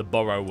the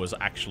burrow was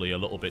actually a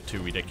little bit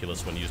too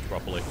ridiculous when used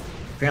properly.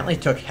 Apparently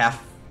it took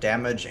half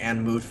damage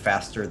and moved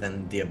faster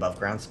than the above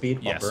ground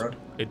speed while Yes, burrowed.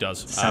 it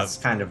does. Sounds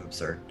kind of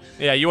absurd.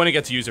 Yeah, you only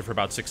get to use it for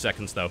about 6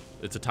 seconds, though.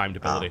 It's a timed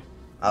ability.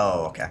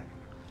 Oh, okay.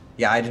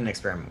 Yeah, I didn't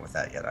experiment with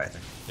that yet either.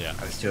 Yeah.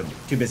 I was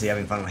too busy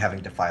having fun with having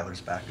defilers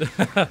back.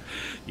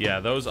 Yeah,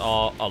 those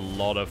are a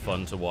lot of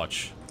fun to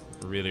watch.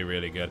 Really,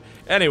 really good.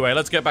 Anyway,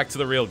 let's get back to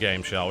the real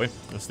game, shall we?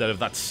 Instead of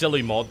that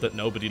silly mod that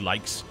nobody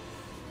likes.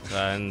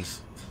 And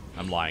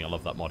I'm lying, I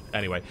love that mod.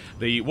 Anyway,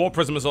 the War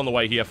Prism is on the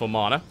way here for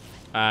Mana,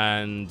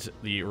 and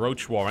the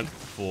Roach Warrant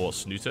for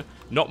Snute.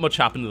 Not much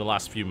happened in the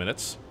last few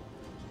minutes,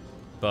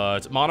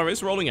 but Mana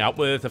is rolling out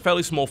with a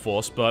fairly small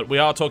force, but we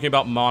are talking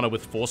about Mana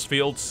with force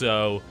field,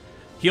 so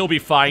he'll be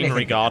fine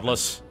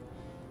regardless.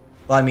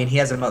 Well, I mean, he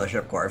has a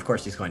mothership core. Of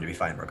course he's going to be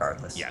fine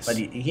regardless. Yes. But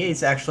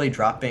he's actually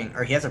dropping,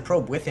 or he has a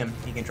probe with him.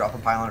 He can drop a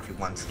pylon if he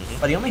wants.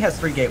 But he only has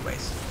 3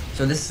 gateways.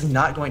 So this is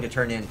not going to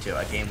turn into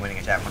a game-winning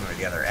attack one way or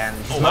the other. And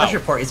his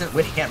mothership core isn't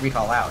what he can't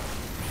recall out.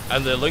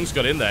 And the Link's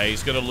got in there.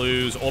 He's going to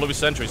lose all of his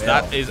sentries.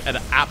 Well, that is an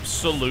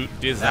absolute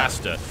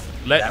disaster.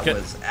 That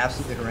was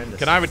absolutely horrendous.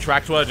 Can I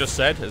retract what I just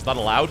said? Is that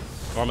allowed?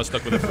 Or am I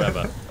stuck with it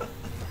forever?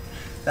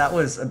 That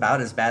was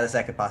about as bad as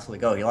that could possibly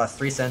go. He lost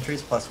 3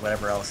 sentries plus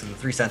whatever else, and the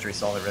 3 sentries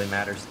is all that really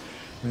matters.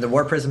 And the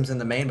War Prism's in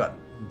the main, but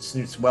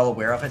Snute's well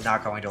aware of it,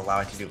 not going to allow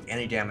it to do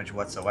any damage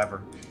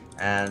whatsoever.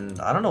 And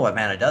I don't know what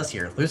Mana does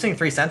here. Losing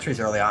 3 sentries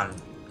early on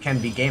can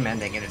be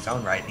game-ending in its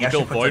own right. He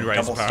actually puts Void a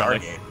Rays, double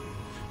apparently. Stargate.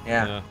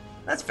 Yeah,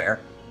 that's fair.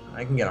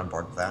 I can get on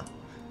board with that.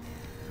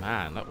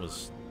 Man, that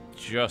was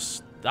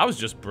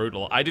just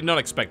brutal. I did not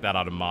expect that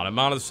out of Mana.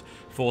 Mana's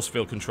force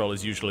field control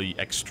is usually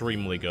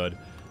extremely good.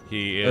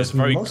 He is a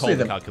very cold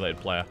and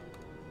calculated player.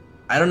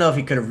 I don't know if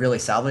he could have really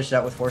salvaged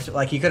that with force.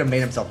 Like, he could have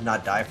made himself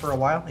not die for a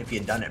while if he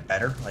had done it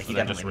better. Like, he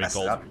definitely messed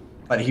it up.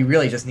 But he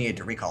really just needed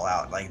to recall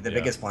out. Like, the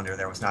biggest blunder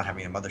there was not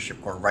having a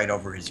mothership core right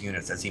over his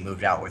units as he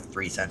moved out with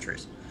 3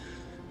 sentries.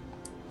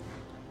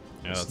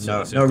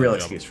 Yeah, no real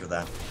excuse for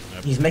that.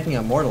 Yep. He's making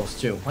immortals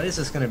too. What is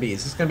this going to be?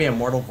 Is this going to be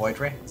Immortal Void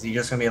Ray? Is he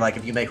just going to be like,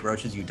 if you make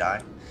roaches, you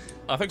die?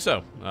 I think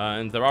so.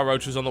 And there are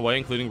roaches on the way,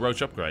 including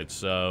roach upgrades.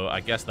 So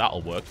I guess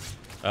that'll work.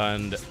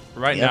 And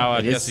right now,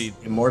 I guess he...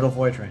 Immortal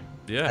Void Ray.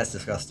 Yeah. That's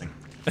disgusting.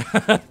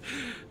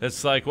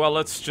 It's like, well,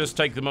 let's just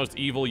take the most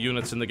evil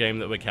units in the game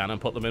that we can and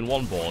put them in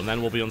one ball, and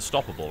then we'll be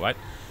unstoppable, right?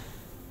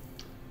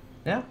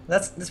 Yeah,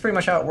 that's pretty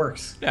much how it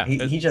works. Yeah,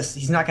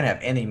 he's not gonna have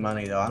any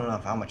money though. I don't know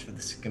how much of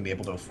this can be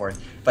able to afford.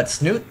 But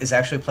Snute is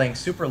actually playing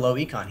super low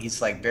econ.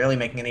 He's like barely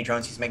making any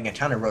drones. He's making a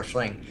ton of roach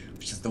sling,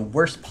 which is the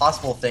worst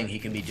possible thing he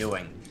can be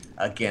doing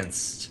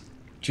against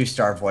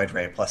 2-star Void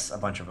Ray plus a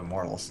bunch of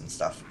immortals and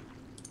stuff.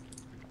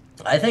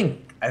 I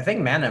think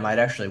Mana might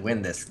actually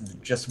win this.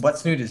 Just what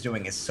Snute is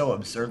doing is so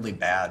absurdly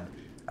bad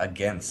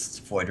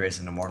against Void Rays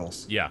and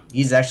immortals. Yeah,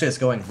 he's actually just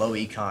going low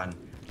econ,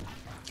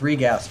 3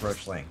 gas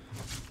roach sling.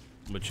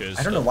 Which is...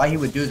 I don't know why he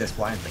would do this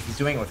blindly. He's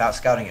doing it without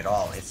scouting at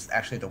all. It's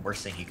actually the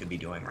worst thing he could be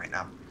doing right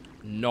now.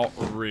 Not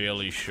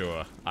really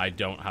sure. I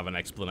don't have an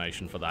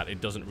explanation for that. It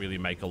doesn't really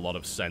make a lot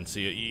of sense.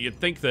 You'd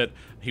think that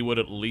he would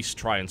at least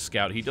try and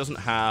scout. He doesn't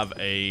have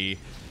a...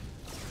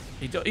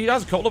 He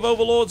has a couple of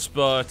overlords,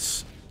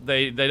 but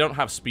they don't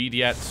have speed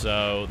yet,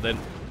 so they're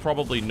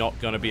probably not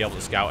going to be able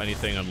to scout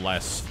anything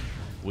unless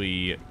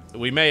we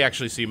may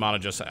actually see Mana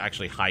just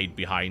actually hide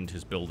behind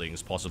his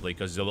buildings, possibly,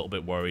 because he's a little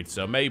bit worried.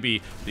 So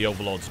maybe the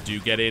Overlords do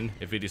get in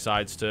if he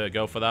decides to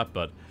go for that.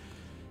 But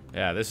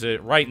yeah, this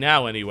is right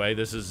now anyway.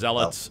 This is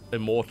Zealot,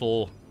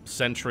 Immortal,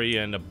 Sentry,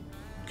 and a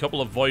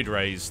couple of Void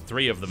Rays.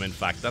 3 of them, in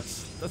fact.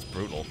 That's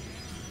brutal.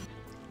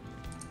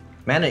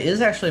 Mana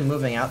is actually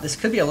moving out. This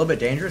could be a little bit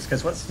dangerous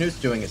because what Snoot's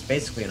doing is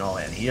basically an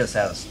all-in. He just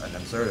has an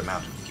absurd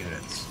amount of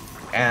units,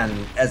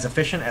 and as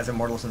efficient as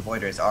Immortals and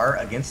Void Rays are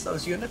against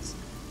those units,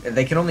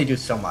 they can only do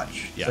so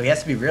much. Yeah. So he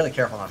has to be really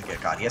careful not to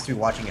get caught. He has to be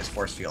watching his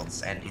force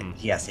fields, and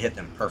he has to hit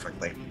them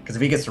perfectly. Because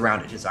if he gets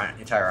surrounded, his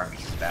entire army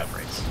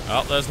evaporates.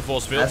 Oh, there's the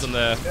force fields, and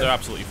they're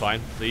absolutely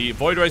fine. The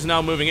Void Rays are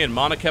now moving in.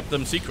 Mana kept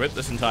them secret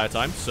this entire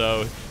time,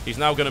 so he's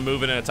now going to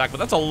move in and attack. But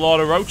that's a lot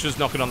of roaches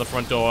knocking on the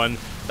front door, and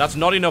that's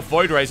not enough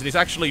Void Rays, and he's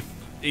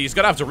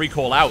going to have to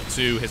recall out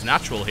to his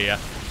natural here,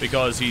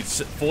 because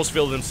he's force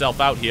fielded himself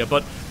out here.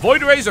 But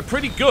Void Rays are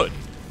pretty good.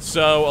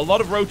 So a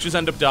lot of roaches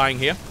end up dying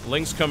here.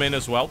 Lings come in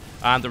as well,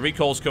 and the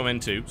recalls come in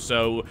too.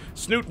 So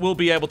Snute will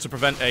be able to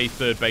prevent a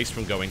 3rd base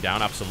from going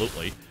down,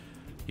 absolutely.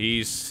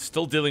 He's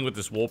still dealing with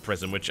this warp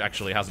prism, which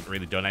actually hasn't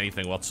really done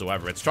anything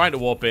whatsoever. It's trying to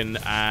warp in,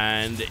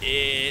 and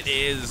it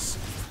is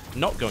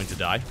not going to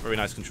die. Very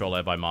nice control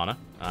there by Mana.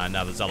 And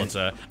now the Zealots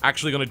are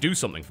actually going to do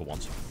something for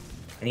once.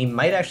 And he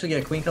might actually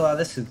get a Queen kill out of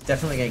this, who's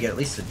definitely going to get at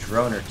least a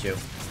drone or 2.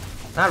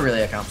 Not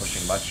really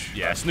accomplishing much.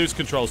 Yeah, Snoot's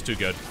control's too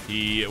good.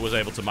 He was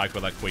able to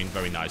micro that Queen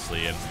very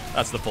nicely, and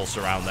that's the full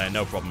surround there,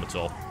 no problem at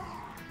all.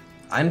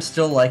 I'm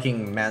still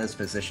liking Mana's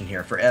position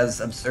here. For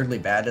as absurdly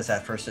bad as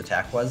that first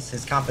attack was,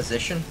 his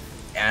composition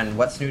and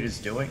what Snute is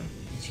doing,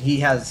 he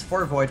has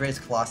 4 Void Rays,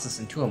 Colossus,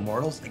 and 2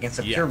 Immortals against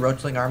a pure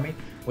Roachling army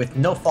with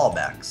no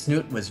fallback.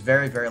 Snute was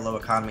very, very low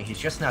economy. He's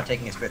just now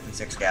taking his 5th and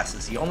 6th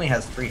gases. He only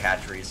has 3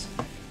 hatcheries.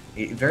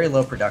 Very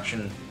low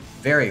production.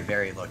 Very,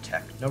 very low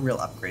tech. No real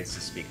upgrades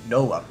to speak.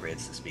 No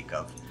upgrades to speak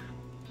of.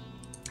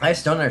 I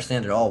just don't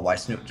understand at all why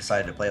Snute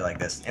decided to play like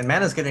this. And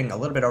Mana's getting a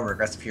little bit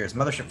over-aggressive here. His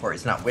Mothership Fort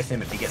is not with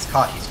him. If he gets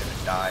caught, he's going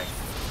to die.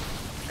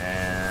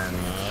 And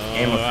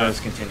Game of Thrones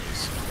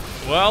continues.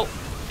 Well,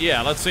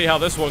 yeah, let's see how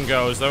this one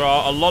goes. There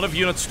are a lot of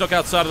units stuck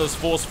outside of those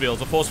force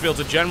fields. The force fields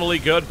are generally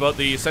good, but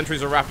the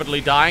sentries are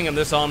rapidly dying, and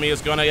this army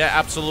is going to get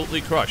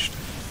absolutely crushed.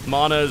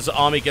 Mana's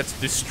army gets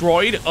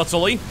destroyed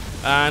utterly,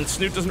 and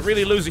Snute doesn't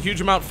really lose a huge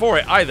amount for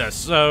it either,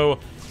 so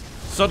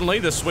suddenly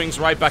this swings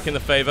right back in the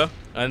favor,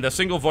 and the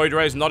single Void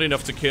Ray is not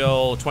enough to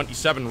kill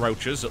 27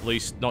 roaches, at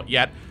least not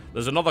yet.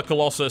 There's another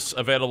Colossus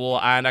available,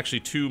 and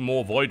actually 2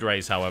 more Void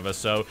Rays, however,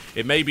 so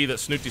it may be that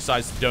Snute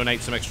decides to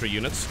donate some extra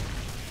units.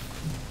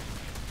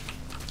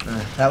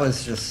 That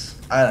was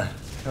just... that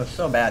was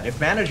so bad. If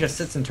Mana just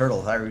sits in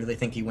turtles, I really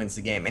think he wins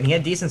the game. And he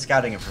had decent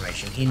scouting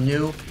information. He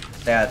knew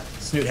that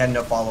Snute had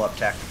no follow-up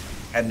tech,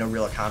 had no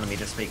real economy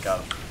to speak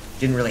of,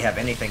 didn't really have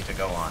anything to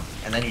go on.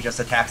 And then he just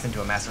attacks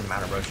into a massive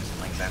amount of roaches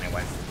and lings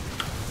anyway.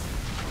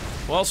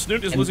 Well,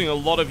 Snute is losing a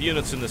lot of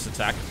units in this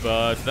attack,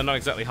 but they're not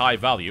exactly high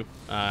value,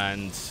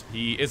 and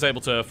he is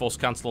able to force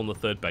cancel on the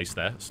third base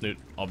there. Snute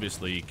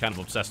obviously kind of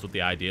obsessed with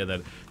the idea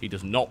that he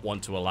does not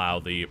want to allow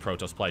the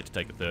Protoss player to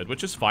take a third,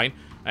 which is fine.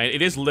 And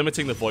it is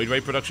limiting the Void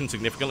Ray production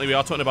significantly. We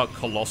are talking about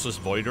Colossus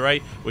Void Ray,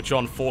 which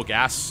on 4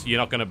 gas, you're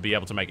not going to be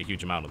able to make a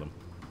huge amount of them.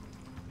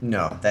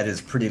 No, that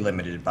is pretty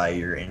limited by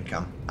your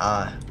income.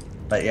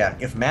 But yeah,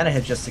 if Mana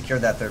had just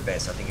secured that third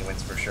base, I think he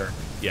wins for sure.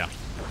 Yeah.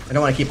 I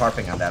don't want to keep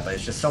harping on that, but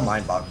it's just so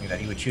mind-boggling that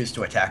he would choose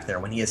to attack there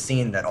when he has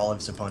seen that all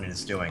his opponent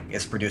is doing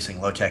is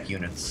producing low-tech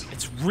units.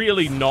 It's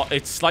really not,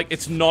 it's like,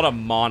 it's not a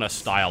Mana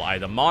style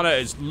either. Mana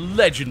is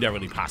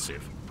legendarily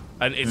passive,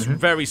 and it's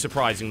very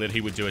surprising that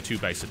he would do a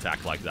 2-base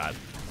attack like that.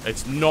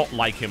 It's not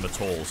like him at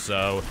all,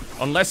 so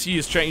unless he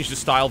has changed his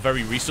style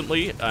very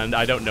recently, and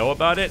I don't know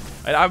about it,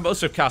 and I've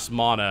also cast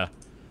Mana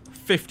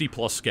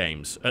 50+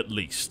 games, at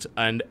least,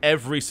 and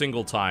every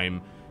single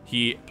time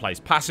he plays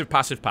passive,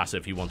 passive,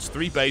 passive. He wants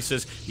 3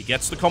 bases, he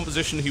gets the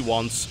composition he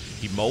wants,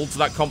 he molds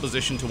that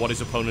composition to what his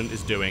opponent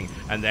is doing,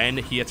 and then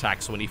he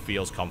attacks when he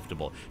feels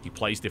comfortable. He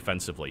plays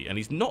defensively, and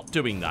he's not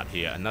doing that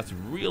here, and that's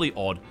really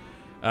odd.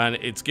 And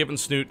it's given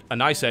Snute a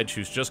nice edge,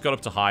 who's just got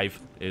up to Hive,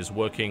 is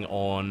working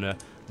on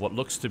what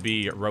looks to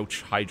be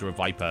Roach Hydra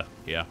Viper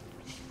here.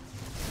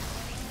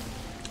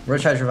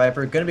 Roach Hydra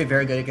Viper, going to be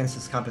very good against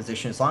this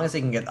composition as long as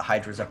they can get the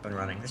Hydras up and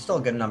running. There's still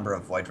a good number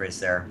of Void Rays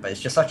there, but it's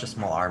just such a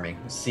small army.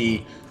 You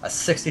see a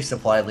 60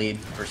 supply lead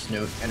for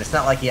Snute, and it's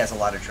not like he has a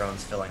lot of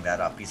drones filling that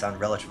up. He's on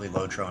relatively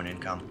low drone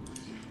income.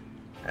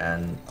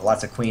 And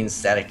lots of Queen's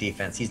static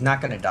defense. He's not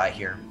going to die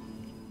here.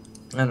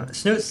 And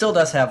Snute still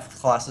does have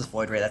Colossus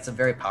Void Ray. That's a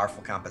very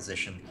powerful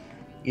composition.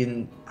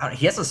 He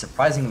has a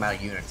surprising amount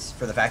of units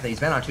for the fact that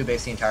he's been on 2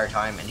 base the entire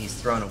time, and he's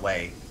thrown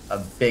away a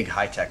big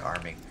high-tech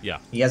army. Yeah.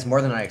 He has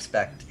more than I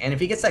expect. And if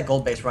he gets that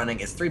gold base running,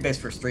 it's 3 base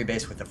versus 3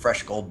 base with a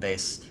fresh gold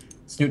base.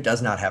 Snute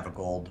does not have a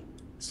gold.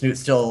 Snute's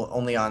still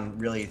only on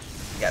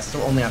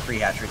still only on 3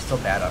 hatcheries, still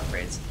bad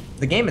upgrades.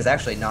 The game is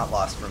actually not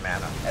lost for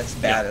mana, as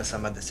bad as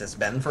some of this has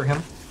been for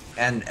him.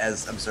 And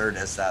as absurd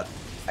as that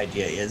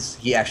idea is,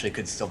 he actually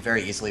could still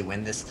very easily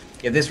win this.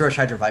 If this Roach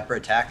Hydra Viper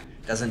attack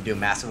doesn't do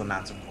massive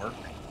amounts of work,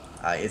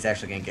 it's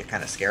actually going to get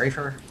kind of scary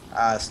for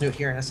Snute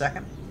here in a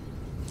second.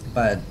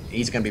 But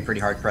he's going to be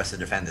pretty hard-pressed to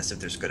defend this if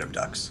there's good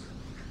abducts.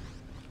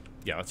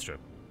 Yeah, that's true.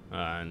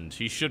 And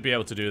he should be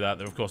able to do that.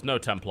 There are, of course, no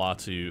Templar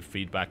to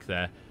feed back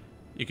there.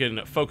 You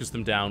can focus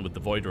them down with the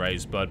Void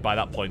Rays, but by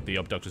that point, the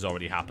abduct has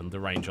already happened.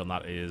 The range on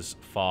that is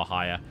far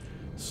higher.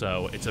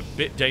 So it's a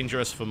bit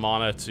dangerous for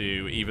Mana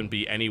to even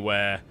be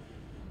anywhere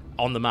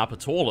on the map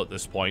at all at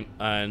this point.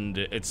 And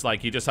it's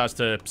like he just has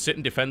to sit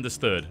and defend this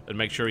third and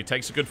make sure he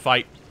takes a good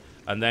fight,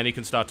 and then he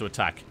can start to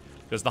attack.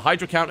 Because the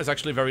Hydra count is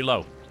actually very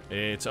low.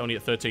 It's only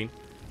at 13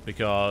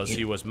 because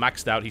he was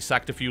maxed out. He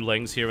sacked a few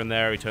lings here and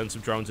there. He turned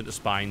some drones into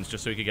spines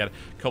just so he could get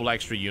a couple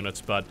extra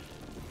units. But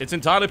it's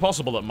entirely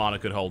possible that Mana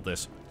could hold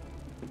this.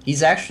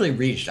 He's actually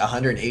reached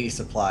 180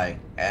 supply,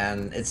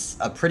 and it's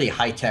a pretty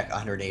high-tech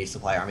 180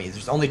 supply army.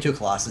 There's only 2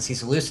 Colossus.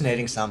 He's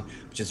hallucinating some,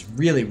 which is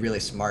really, really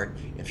smart.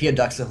 If he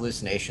abducts the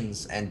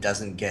hallucinations and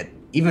doesn't get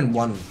even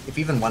one, if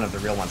even one of the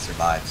real ones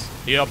survives.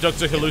 He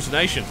abducts a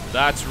hallucination.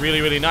 That's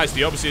really, really nice.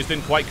 The Overseers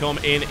didn't quite come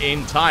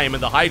in time,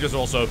 and the Hydra's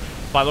also,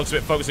 by the looks of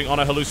it, focusing on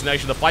a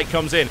hallucination. The fight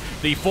comes in.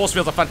 The force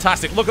fields are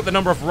fantastic. Look at the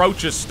number of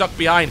roaches stuck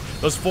behind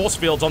those force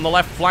fields on the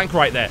left flank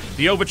right there.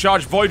 The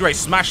overcharged Void Ray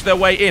smash their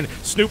way in.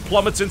 Snute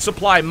plummets in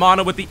supply.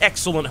 Mana with the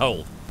excellent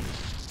hold.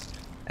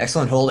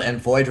 Excellent hold,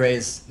 and Void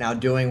Rays now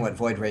doing what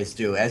Void Rays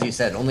do. As you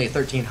said, only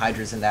 13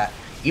 Hydras in that.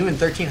 Even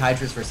 13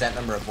 Hydras for that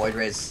number of Void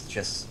Rays,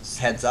 just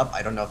heads up.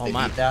 I don't know if they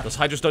beat that. Those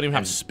Hydras don't even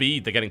have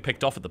speed. They're getting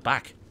picked off at the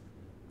back.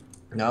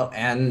 No,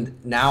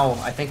 and now,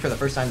 I think for the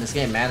first time in this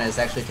game, Mana has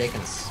actually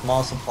taken a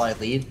small supply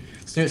lead.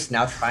 Snute's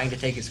now trying to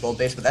take his gold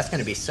base, but that's going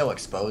to be so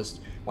exposed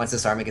once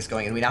this army gets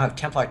going. And we now have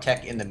Templar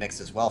Tech in the mix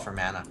as well for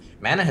Mana.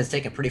 Mana has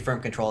taken pretty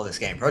firm control of this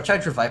game. Roach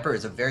Hydra Viper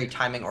is a very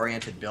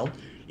timing-oriented build.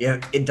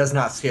 It does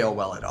not scale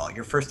well at all.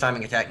 Your first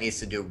timing attack needs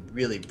to do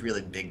really,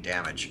 really big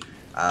damage.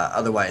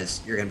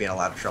 Otherwise, you're going to be in a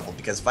lot of trouble,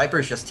 because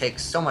Vipers just take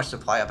so much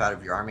supply up out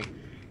of your army,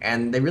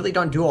 and they really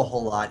don't do a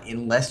whole lot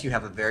unless you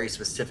have a very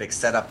specific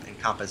setup and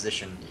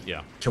composition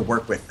to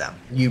work with them.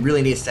 You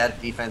really need static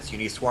defense, you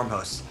need swarm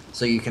hosts,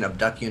 so you can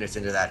abduct units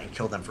into that and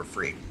kill them for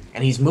free.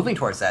 And he's moving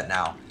towards that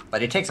now,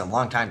 but it takes a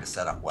long time to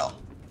set up well.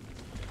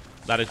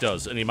 That it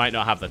does, and he might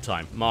not have that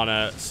time.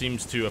 Mana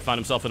seems to have found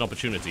himself an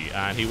opportunity,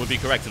 and he would be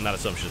correct in that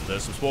assumption.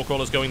 There's some Spore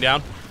Crawlers going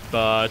down,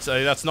 but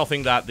that's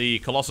nothing that the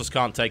Colossus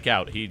can't take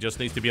out. He just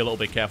needs to be a little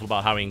bit careful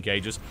about how he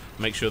engages,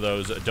 make sure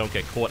those don't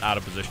get caught out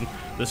of position.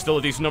 There's still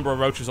a decent number of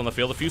roaches on the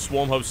field, a few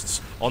swarm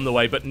hosts on the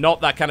way, but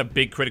not that kind of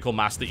big critical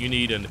mass that you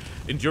need, and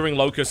Enduring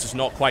Locust is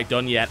not quite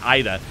done yet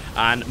either,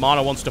 and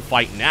Mana wants to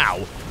fight now,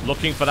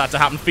 looking for that to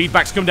happen.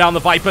 Feedbacks come down the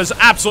Vipers,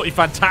 absolutely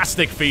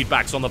fantastic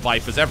feedbacks on the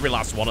Vipers. Every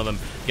last one of them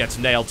gets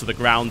nailed to the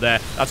ground there.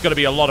 That's going to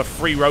be a lot of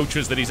free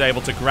roaches that he's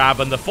able to grab,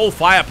 and the full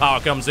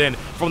firepower comes in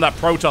from that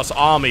Protoss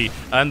army,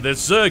 and the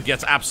Zerg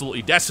gets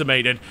absolutely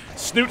decimated.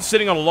 Snute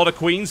sitting on a lot of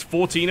queens,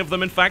 14 of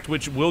them in fact,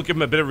 which will give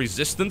him a bit of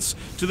resistance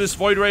to this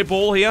Void Ray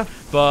ball here,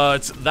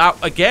 but that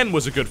again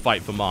was a good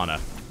fight for Mana.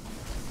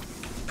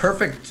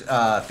 Perfect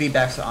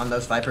feedbacks on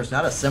those Vipers.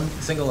 Not a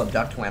single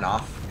abduct went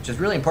off, which is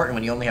really important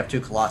when you only have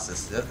 2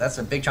 Colossus. That's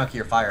a big chunk of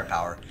your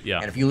firepower. Yeah.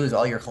 And if you lose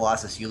all your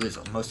Colossus, you lose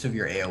most of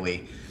your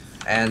AoE.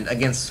 And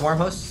against Swarm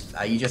Hosts,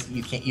 you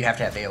have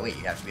to have AoE.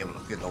 You have to be able to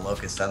clear the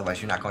Locusts,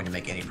 otherwise you're not going to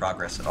make any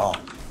progress at all.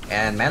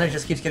 And Mana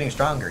just keeps getting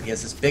stronger. He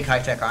has this big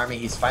high-tech army.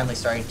 He's finally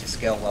starting to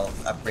scale well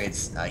with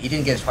upgrades. He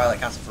didn't get his Twilight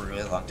Council for a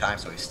really long time,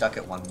 so he's stuck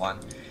at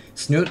 1-1.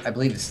 Snute, I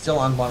believe, is still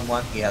on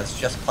 1-1. He has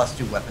just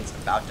 +2 weapons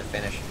about to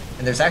finish.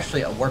 And there's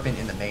actually a Warpin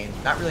in the main,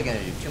 not really going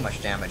to do too much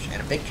damage,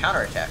 and a big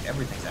counterattack.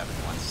 Everything's happening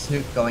at once.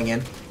 Snute going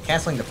in,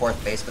 canceling the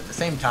 4th base, but at the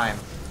same time,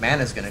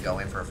 Mana's going to go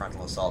in for a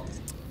frontal assault.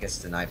 Gets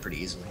denied pretty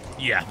easily.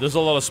 Yeah, there's a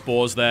lot of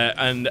spores there,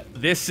 and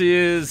this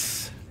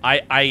is...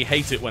 I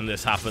hate it when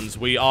this happens.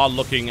 We are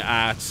looking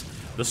at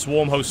the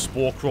Swarm Host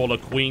Spore Crawler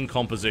Queen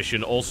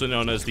composition, also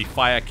known as the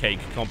Fire Cake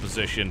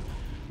composition,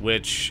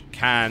 which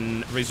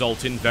can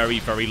result in very,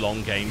 very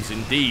long games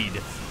indeed.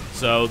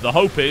 So the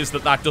hope is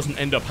that that doesn't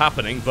end up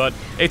happening, but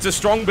it's a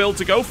strong build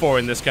to go for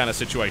in this kind of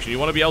situation. You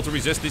want to be able to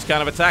resist these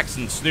kind of attacks,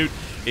 and Snute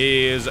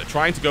is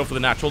trying to go for the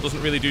natural,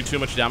 doesn't really do too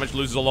much damage,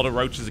 loses a lot of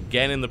roaches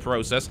again in the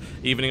process,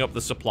 evening up the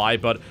supply,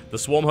 but the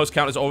Swarm Host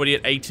count is already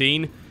at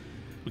 18.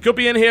 We could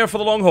be in here for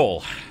the long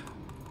haul.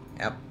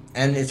 Yep,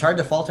 and it's hard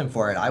to fault him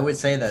for it. I would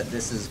say that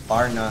this is,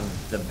 bar none,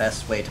 the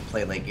best way to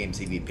play late game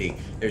CVP.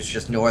 There's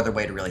just no other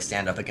way to really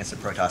stand up against a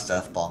Protoss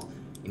Deathball.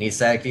 You need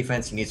static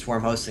defense, you need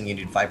Swarm Hosts, and you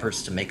need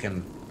Vipers to make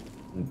him,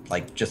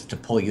 like, just to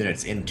pull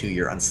units into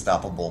your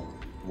unstoppable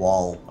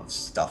wall of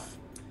stuff.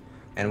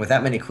 And with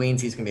that many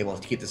queens, he's going to be able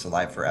to keep this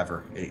alive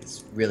forever.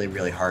 It's really,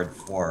 really hard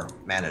for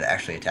Mana to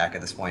actually attack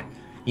at this point.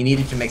 He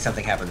needed to make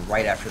something happen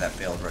right after that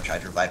failed Roach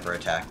Hydra Viper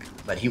attack,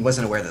 but he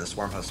wasn't aware that the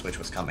Swarm Host switch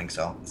was coming,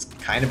 so it's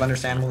kind of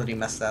understandable that he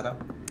messed that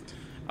up.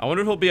 I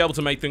wonder if he'll be able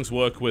to make things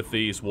work with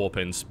these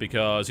Warpins,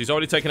 because he's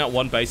already taken out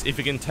 1 base. If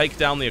he can take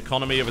down the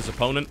economy of his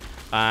opponent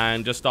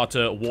and just start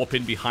to warp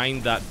in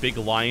behind that big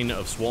line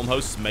of Swarm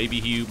Hosts, maybe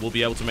he will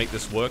be able to make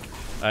this work,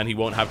 and he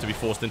won't have to be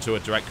forced into a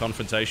direct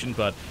confrontation,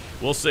 but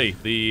we'll see.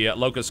 The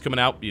Locusts coming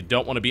out, you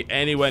don't want to be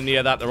anywhere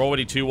near that. They're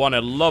already 2-1,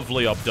 a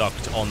lovely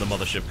abduct on the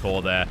Mothership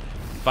core there.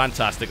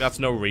 Fantastic, that's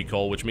no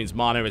recall, which means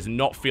Mana is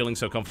not feeling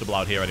so comfortable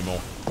out here anymore.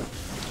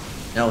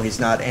 No, he's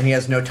not, and he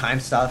has no time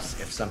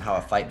stops if somehow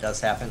a fight does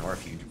happen, or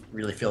if he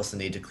really feels the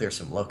need to clear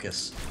some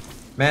Locusts.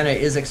 Mana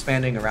is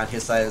expanding around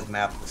his side of the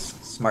map, the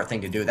smart thing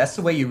to do. That's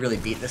the way you really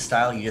beat this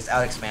style. You just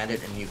out-expand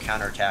it, and you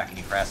counterattack, and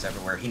you harass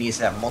everywhere. He needs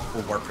to have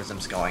multiple Warp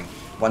Prisms going,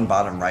 1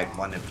 bottom right,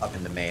 1 up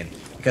in the main,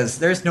 because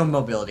there's no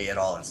mobility at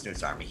all in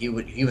Snute's army.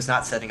 He was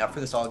not setting up for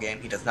this all game.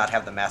 He does not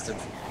have the massive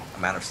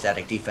amount of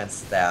static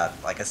defense that,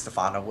 like, a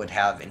Stefano would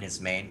have in his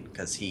main,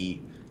 because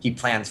he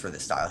plans for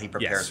this style. He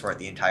prepares for it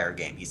the entire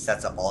game. He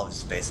sets up all of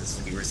his bases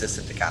to be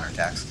resistant to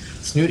counterattacks.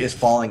 Snute is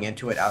falling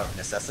into it out of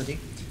necessity,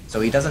 so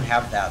he doesn't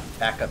have that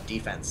backup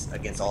defense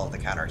against all of the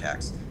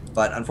counterattacks.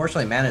 But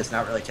unfortunately, Mana is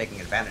not really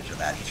taking advantage of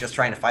that. He's just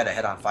trying to fight a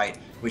head-on fight,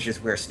 which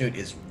is where Snute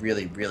is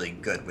really, really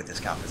good with his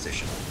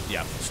composition.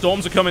 Yeah,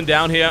 storms are coming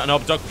down here, and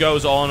Abduct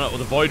goes on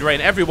with a Void Ray,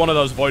 and every one of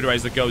those Void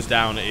Rays that goes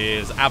down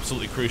is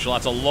absolutely crucial.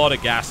 That's a lot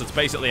of gas. It's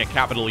basically a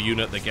capital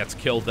unit that gets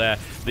killed there.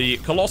 The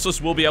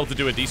Colossus will be able to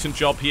do a decent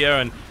job here,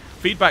 and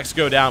feedbacks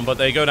go down, but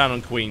they go down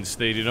on Queens.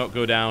 They do not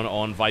go down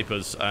on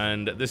Vipers,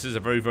 and this is a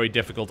very, very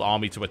difficult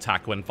army to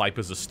attack when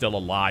Vipers are still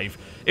alive.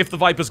 If the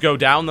Vipers go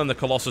down, then the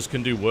Colossus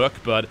can do work,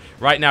 but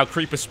right now,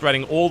 Creep is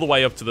spreading all the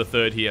way up to the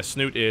 3rd here.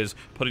 Snute is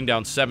putting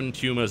down 7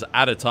 tumors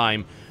at a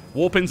time.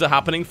 Warpins are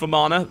happening for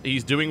Mana.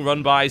 He's doing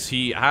run-bys.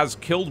 He has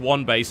killed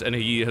 1 base, and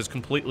he has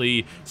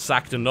completely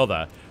sacked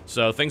another.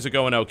 So things are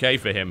going okay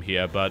for him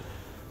here, but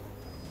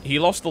he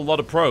lost a lot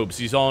of probes.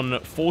 He's on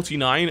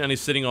 49 and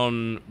he's sitting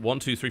on 1,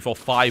 2, 3, 4,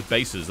 5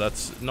 bases.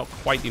 That's not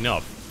quite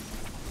enough.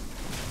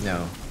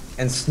 No.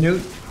 And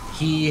Snute,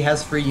 he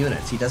has free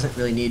units. He doesn't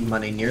really need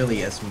money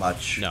nearly as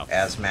much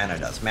as Mana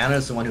does. Mana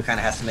is the one who kind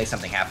of has to make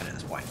something happen at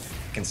this point.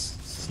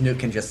 Snute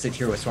can just sit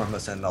here with Swarm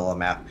Host in the middle of the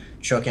map,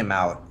 choke him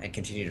out, and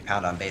continue to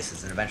pound on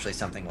bases, and eventually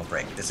something will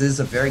break. This is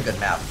a very good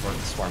map for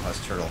the Swarm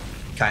Host Turtle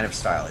kind of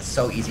style. It's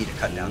so easy to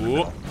cut down the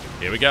middle.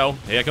 Here we go.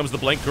 Here comes the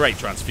blink. Great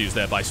transfuse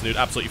there by Snute.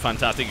 Absolutely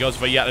fantastic. Goes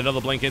for yet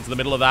another blink into the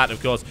middle of that.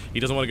 Of course, he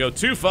doesn't want to go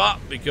too far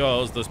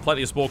because there's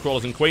plenty of Spore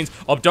Crawlers and Queens.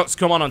 Abducts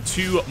come on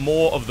 2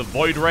 more of the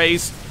Void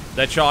Rays.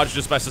 They're charged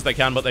as best as they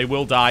can, but they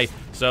will die.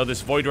 So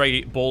this Void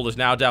Ray ball is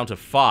now down to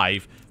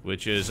 5,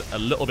 which is a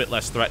little bit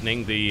less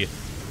threatening. The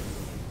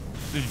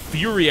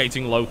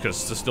infuriating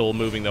Locusts are still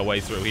moving their way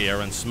through here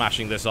and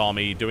smashing this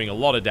army, doing a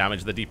lot of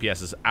damage. The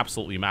DPS is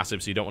absolutely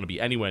massive, so you don't want to be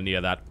anywhere near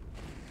that.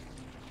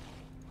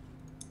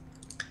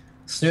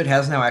 Snute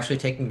has now actually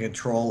taken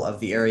control of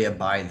the area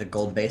by the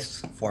gold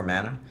base for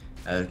Mana,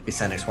 Be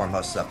sending Swarm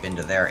Hosts up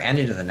into there and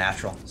into the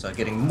natural. So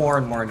getting more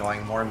and more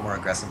annoying, more and more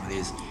aggressive with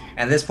these.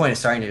 And at this point, it's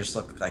starting to just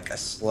look like a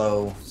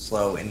slow,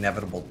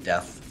 inevitable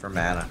death for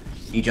mana.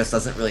 He just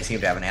doesn't really seem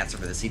to have an answer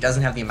for this. He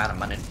doesn't have the amount of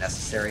money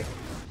necessary.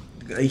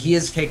 He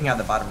is taking out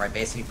the bottom right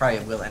base, and he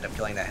probably will end up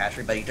killing that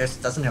hatchery, but he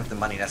just doesn't have the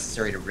money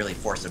necessary to really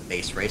force a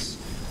base race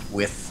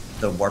with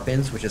the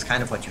warp-ins, which is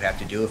kind of what you have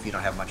to do if you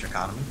don't have much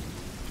economy.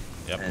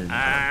 Yep.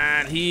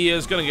 And he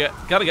is gotta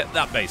get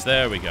that base.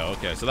 There we go.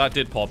 Okay, so that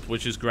did pop,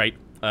 which is great.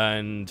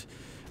 But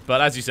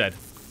as you said,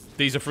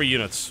 these are free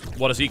units.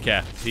 What does he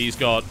care? He's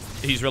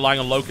relying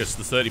on locusts.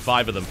 There's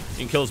 35 of them. You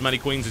can kill as many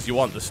queens as you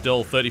want. There's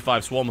still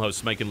 35 swarm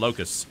hosts making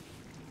locusts.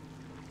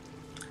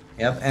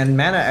 Yep, and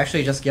Mana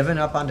actually just given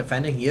up on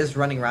defending. He is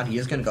running around. He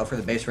is going to go for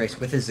the base race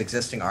with his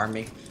existing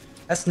army.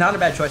 That's not a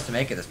bad choice to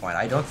make at this point.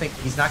 I don't think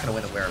he's not going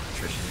to win the wear of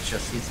attrition. It's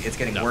just it's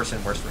getting worse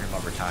and worse for him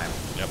over time.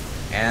 Yep.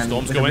 And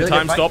Storms go in,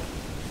 time stop.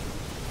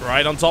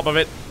 Right on top of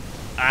it.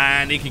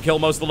 And he can kill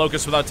most of the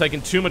locusts without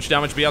taking too much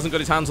damage, but he hasn't got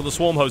his hands on the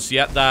swarm hosts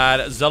yet.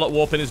 That Zealot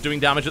Warpin is doing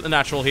damage at the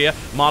natural here.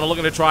 Mana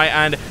looking to try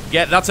and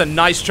get... That's a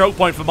nice choke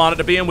point for Mana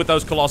to be in with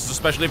those Colossus,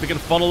 especially if he can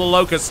funnel the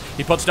locusts.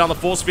 He puts down the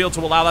force field to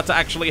allow that to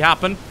actually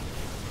happen.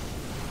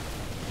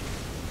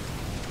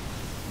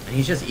 And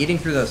he's just eating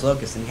through those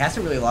locusts, and he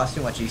hasn't really lost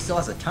too much. He still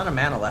has a ton of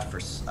mana left for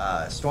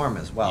Storm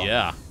as well.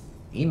 Yeah.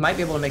 He might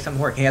be able to make something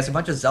work. He has a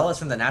bunch of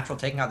Zealots in the natural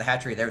taking out the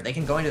hatchery there. They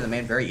can go into the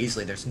main very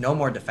easily. There's no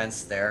more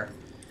defense there.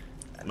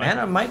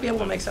 Mana might be able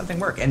to make something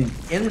work. And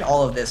in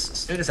all of this,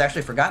 Snute has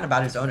actually forgotten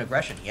about his own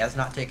aggression. He has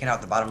not taken out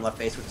the bottom left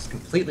base, which is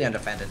completely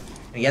undefended.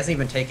 And he hasn't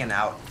even taken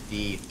out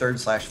the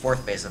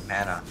 3rd/4th base of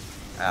Mana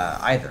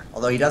either.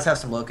 Although he does have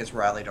some locusts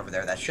rallied over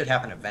there. That should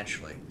happen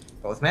eventually.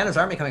 But with Mana's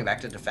army coming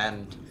back to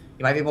defend,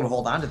 he might be able to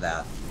hold on to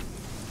that.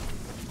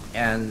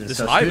 And this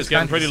so hive is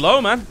getting pretty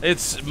low, man. It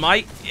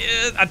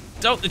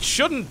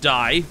shouldn't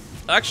die.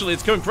 Actually,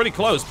 it's coming pretty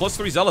close.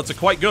 +3 Zealots are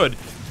quite good.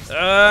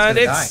 And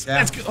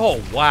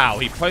oh wow,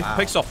 he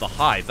picks off the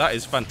hive. That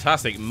is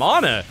fantastic.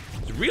 Mana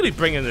is really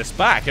bringing this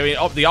back. I mean,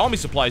 the army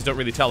supplies don't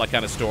really tell that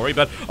kind of story,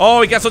 but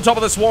oh, he gets on top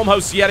of the swarm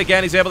hosts yet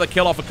again. He's able to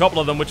kill off a couple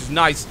of them, which is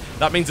nice.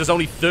 That means there's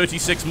only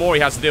 36 more he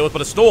has to deal with,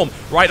 but a storm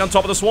right on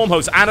top of the swarm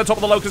hosts and on top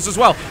of the locusts as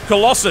well.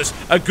 Colossus,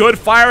 a good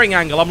firing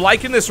angle. I'm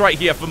liking this right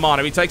here for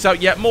Mana. He takes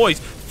out yet more. He's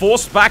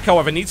forced back,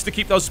 however, needs to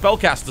keep those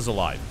spellcasters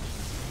alive.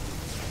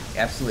 He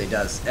absolutely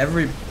does.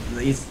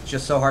 It's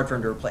just so hard for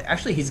him to replace.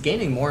 Actually, he's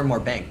gaining more and more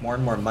bank, more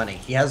and more money.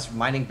 He has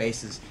mining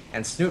bases,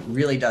 and Snute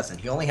really doesn't.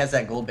 He only has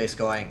that gold base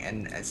going,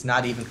 and it's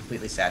not even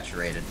completely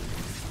saturated.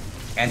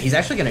 And he's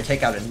actually going to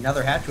take out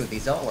another hatchery with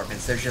these Zealot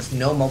Warpins. There's just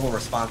no mobile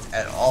response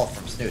at all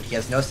from Snute. He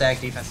has no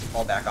stag defense to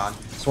fall back on.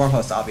 Swarm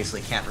Host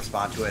obviously can't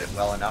respond to it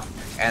well enough.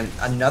 And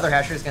another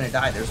hatchery is going to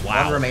die. There's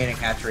one remaining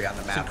hatchery on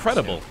the map. It's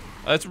incredible.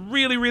 It's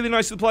really, really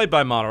nicely played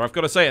by Mana, I've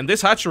got to say. And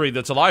this hatchery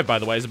that's alive, by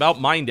the way, is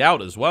about mined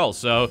out as well.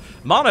 So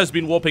Mana has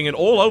been warping it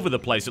all over the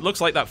place. It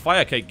looks like that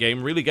Fire Cake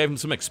game really gave him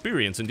some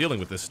experience in dealing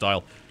with this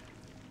style.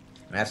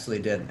 It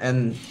absolutely did.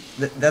 And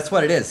that's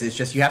what it is. It's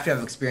just you have to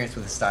have experience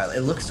with the style.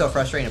 It looks so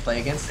frustrating to play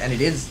against, and it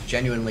is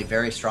genuinely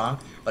very strong.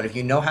 But if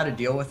you know how to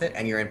deal with it,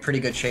 and you're in pretty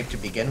good shape to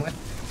begin with,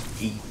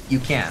 you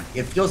can.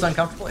 It feels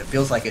uncomfortable. It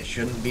feels like it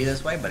shouldn't be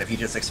this way. But if you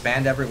just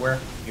expand everywhere,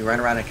 you run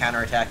around and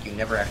counterattack, you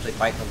never actually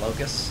fight the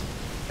locusts.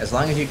 As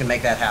long as you can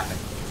make that happen,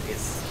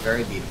 it's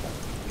very beatable.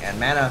 And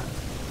Mana,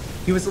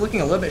 he was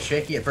looking a little bit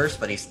shaky at first,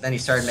 but then he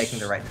started making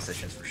the right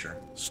decisions for sure.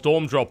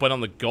 Storm Drop went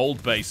on the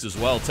gold base as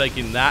well,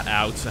 taking that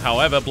out.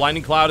 However,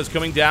 Blinding Cloud is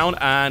coming down,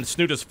 and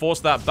Snute has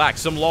forced that back.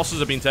 Some losses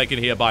have been taken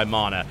here by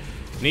Mana.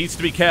 Needs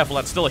to be careful.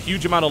 That's still a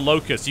huge amount of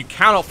locusts. You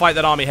cannot fight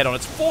that army head-on.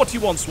 It's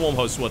 41 swarm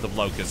hosts worth of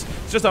locusts.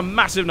 It's just a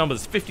massive number.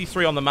 There's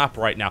 53 on the map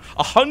right now.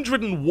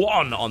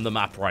 101 on the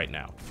map right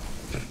now.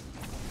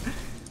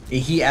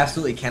 He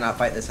absolutely cannot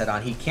fight this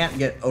head-on. He can't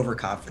get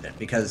overconfident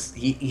because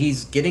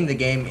he's getting the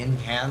game in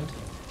hand.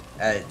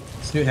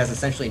 Snute has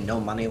essentially no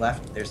money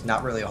left. There's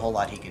not really a whole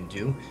lot he can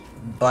do,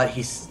 but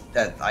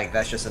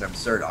that's just an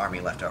absurd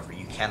army left over.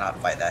 You cannot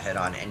fight that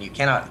head-on, and you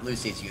cannot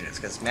lose these units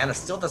because Mana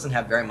still doesn't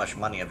have very much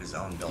money of his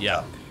own built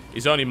up.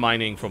 He's only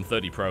mining from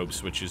 30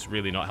 probes, which is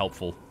really not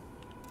helpful.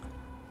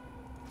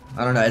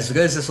 I don't know. As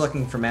good as it's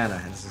looking for Mana,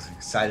 and as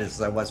excited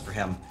as I was for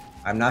him,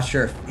 I'm not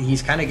sure if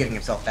he's kind of getting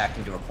himself backed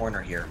into a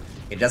corner here.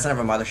 He doesn't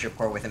have a mothership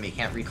core with him. He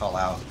can't recall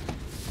out.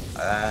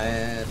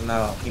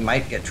 No, he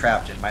might get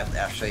trapped and might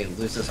actually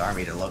lose this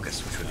army to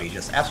Locust, which would be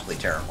just absolutely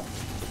terrible.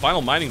 The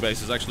final mining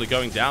base is actually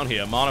going down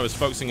here. Mana is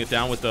focusing it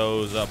down with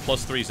those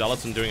 +3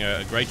 Zealots and doing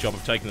a great job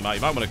of taking them out.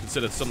 You might want to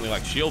consider something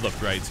like shield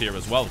upgrades here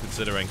as well,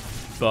 considering.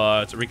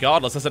 But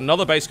regardless, there's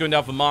another base going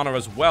down for Mana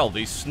as well.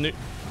 These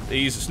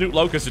Snute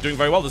Locusts are doing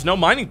very well. There's no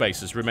mining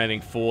bases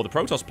remaining for the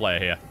Protoss player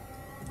here.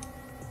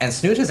 And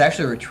Snute has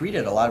actually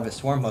retreated a lot of his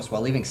swarm hosts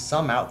while leaving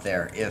some out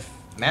there. If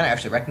Mana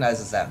actually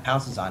recognizes that and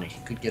pounces on it, he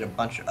could get a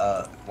bunch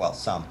of, well,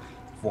 some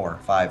 4 or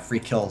 5 free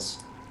kills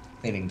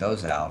cleaning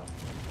those out.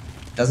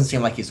 Doesn't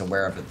seem like he's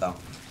aware of it, though.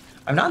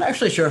 I'm not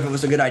actually sure if it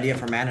was a good idea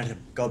for Mana to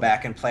go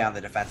back and play on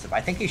the defensive.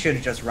 I think he should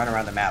have just run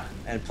around the map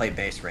and play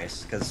base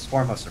race, because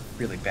swarm hosts are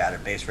really bad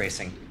at base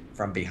racing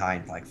from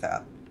behind like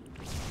that.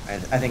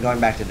 And I think going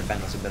back to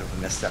defend was a bit of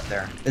a misstep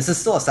there. This is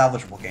still a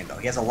salvageable game, though.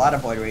 He has a lot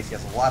of Void Rays, he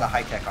has a lot of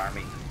high-tech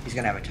army. He's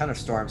going to have a ton of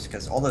Storms,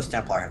 because all those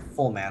Templar have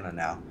full mana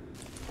now.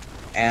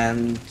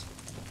 And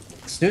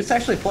Snoot's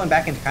actually pulling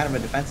back into kind of a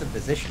defensive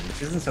position,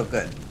 which isn't so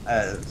good.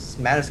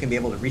 Mana's going to be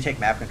able to retake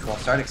map control,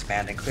 start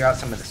expanding, clear out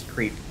some of this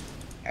creep.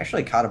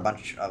 Actually caught a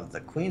bunch of the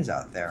queens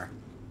out there.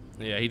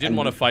 Yeah, he didn't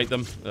want to fight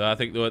them. I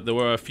think there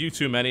were a few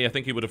too many. I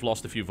think he would have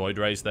lost a few Void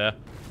Rays there.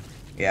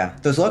 Yeah,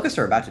 those Locusts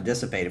are about to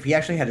dissipate. If he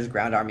actually had his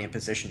ground army in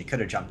position, he could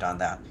have jumped on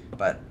that.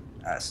 But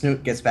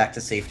Snute gets back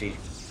to safety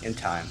in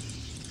time.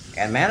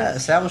 And Mana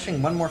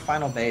establishing one more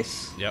final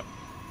base. Yep.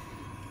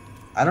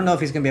 I don't know if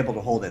he's going to be able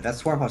to hold it. That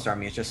Swarm Host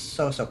army is just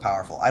so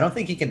powerful. I don't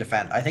think he can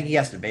defend. I think he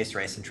has to base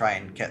race and try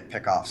and get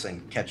pick-offs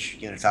and catch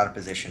units out of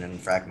position and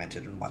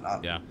fragmented and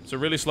whatnot. Yeah, it's a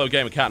really slow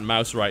game of cat and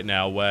mouse right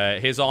now, where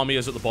his army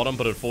is at the bottom,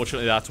 but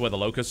unfortunately that's where the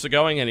Locusts are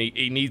going, and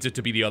he needs it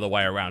to be the other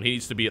way around. He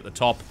needs to be at the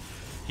top.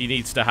 He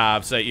needs to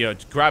have, say,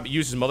 use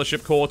his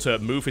Mothership Core to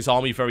move his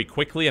army very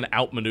quickly and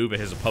outmaneuver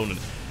his opponent.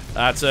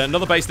 That's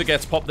another base that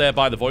gets popped there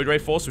by the Void Ray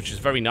Force, which is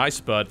very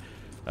nice, but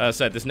as I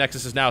said, this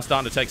Nexus is now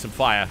starting to take some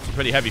fire, some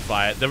pretty heavy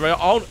fire. There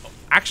are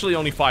actually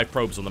only 5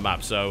 probes on the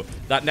map, so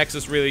that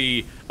Nexus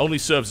really only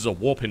serves as a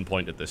warping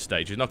point at this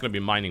stage. He's not going to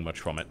be mining much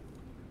from it.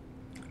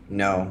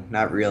 No,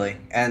 not really.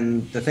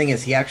 And the thing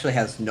is, he actually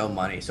has no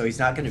money, so he's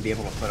not going to be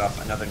able to put up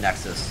another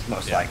Nexus,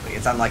 most likely.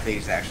 It's unlikely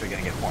he's actually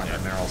going to get more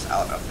minerals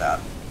out of that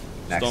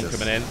Nexus.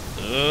 Storm coming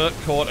in.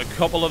 Caught a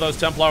couple of those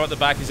Templar at the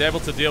back. He's able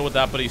to deal with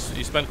that, but he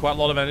spent quite a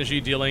lot of energy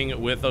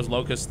dealing with those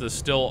Locusts. There's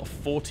still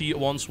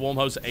 41 Swarm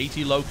Hosts,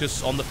 80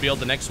 Locusts on the field.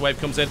 The next wave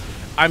comes in.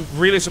 I'm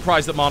really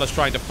surprised that Mana's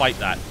trying to fight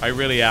that. I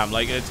really am.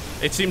 Like,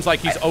 it seems like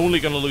he's only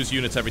going to lose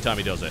units every time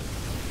he does it.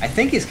 I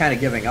think he's kind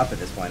of giving up at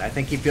this point. I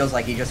think he feels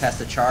like he just has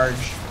to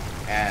charge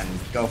and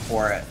go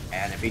for it,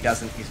 and if he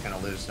doesn't, he's going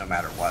to lose no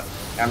matter what.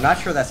 And I'm not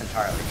sure that's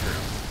entirely true.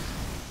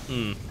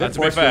 That's a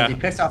bit fair. He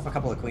picks off a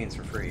couple of queens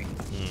for free.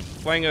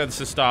 Playing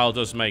this style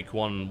does make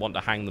one want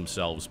to hang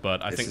themselves,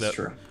 but I think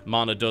that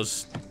Mana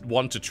does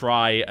want to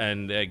try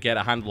and get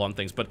a handle on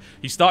things. But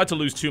he started to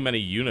lose too many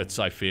units,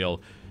 I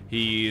feel.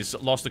 He's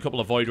lost a couple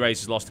of Void Rays,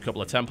 he's lost a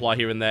couple of Templar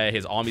here and there,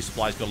 his army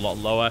supplies got a lot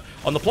lower.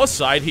 On the plus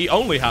side, he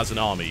only has an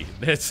army.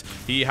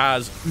 He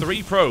has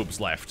 3 probes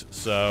left,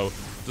 so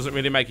doesn't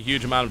really make a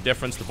huge amount of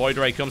difference. The Void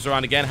Ray comes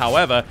around again,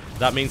 however,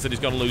 that means that he's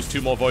going to lose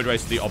 2 more Void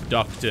Rays to the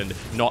Abduct and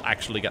not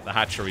actually get the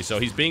hatchery. So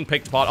he's being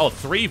picked apart. Oh,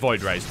 3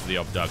 Void Rays to the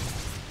Abduct.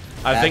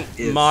 I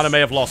think Mana may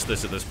have lost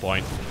this at this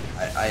point.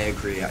 I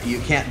agree. You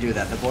can't do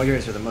that. The Void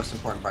Rays are the most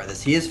important part of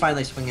this. He is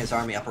finally swinging his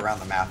army up around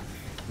the map,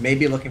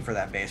 maybe looking for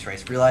that base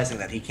race, realizing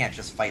that he can't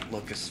just fight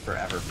Locusts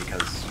forever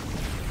because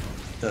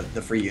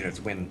the free units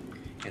win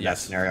in that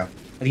scenario.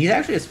 But he's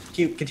actually just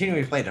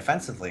continuing to play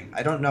defensively.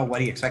 I don't know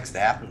what he expects to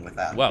happen with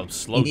that. Well,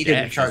 slow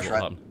death is what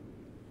happened.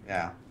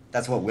 Yeah,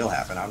 that's what will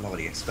happen. I don't know what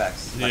he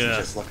expects. Unless he's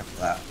just looking for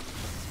that.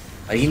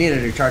 He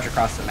needed to charge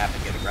across the map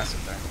and get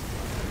aggressive there.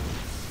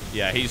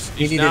 Yeah,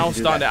 he's now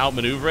starting to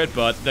outmaneuver it,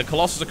 but the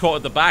Colossus are caught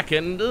at the back,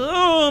 and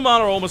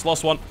Mana almost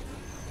lost one.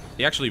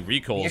 He actually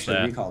recalls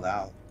there. He recalled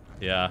out.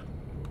 Yeah.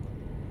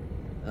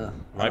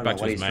 Right back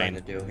to his main. Trying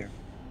to do here.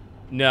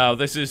 No,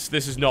 this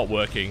is not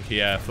working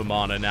here for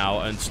Mana now,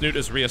 and Snute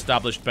has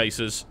re-established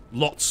bases,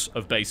 lots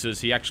of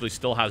bases. He actually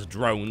still has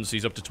drones.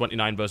 He's up to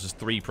 29 versus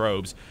 3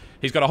 probes.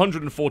 He's got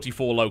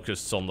 144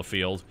 Locusts on the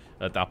field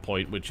at that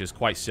point, which is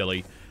quite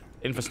silly.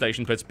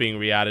 Infestation pits being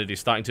re-added.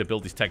 He's starting to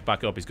build his tech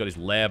back up. He's got his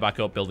lair back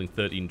up, building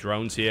 13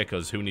 drones here,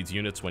 because who needs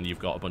units when you've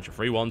got a bunch of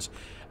free ones?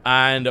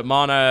 And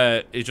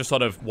Mana is just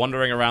sort of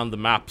wandering around the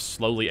map,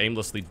 slowly,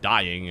 aimlessly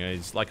dying.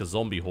 He's like a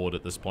zombie horde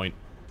at this point.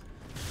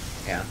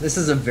 Yeah, this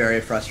is a very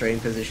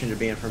frustrating position to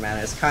be in for Mana.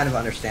 It's kind of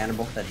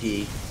understandable that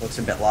he looks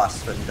a bit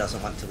lost, but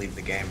doesn't want to leave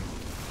the game.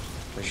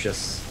 It's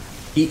just...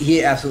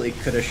 He absolutely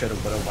could have, should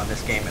have, would have won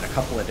this game at a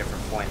couple of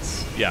different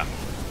points. Yeah.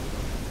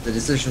 The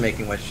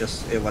decision-making was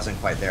just... It wasn't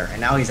quite there. And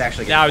now he's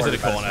actually getting... Now he's in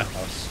the corner.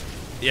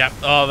 Yeah.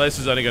 Oh, this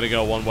is only going to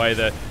go one way.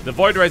 The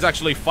Void Rays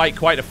actually fight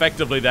quite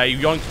effectively there. You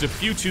yoinked a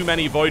few too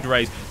many Void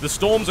Rays. The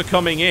Storms are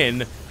coming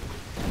in.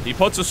 He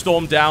puts a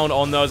Storm down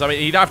on those. I mean,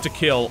 he'd have to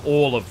kill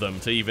all of them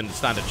to even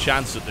stand a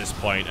chance at this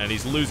point, and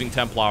he's losing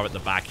Templar at the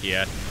back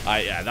here.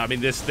 I mean,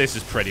 this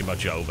is pretty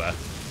much over.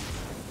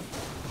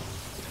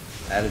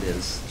 That it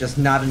is. Just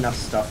not enough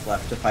stuff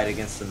left to fight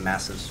against the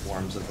massive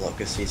swarms of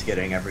Locusts he's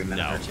getting every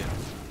minute or two.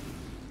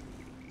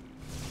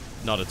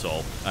 Not at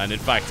all. And in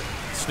fact,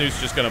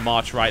 Snoot's just going to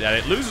march right at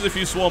it. Loses a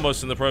few Swarm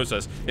Hosts in the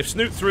process. If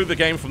Snute threw the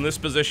game from this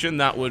position,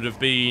 that would have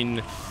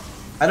been...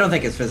 I don't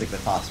think it's physically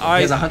possible. I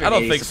he has 180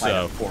 don't think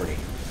so. 40.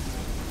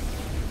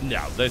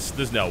 No,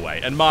 there's no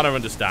way. And Mana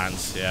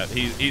understands. Yeah,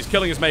 he's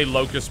killing his main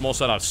Locust more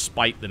so out of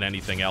spite than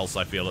anything else,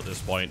 I feel, at this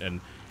point.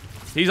 And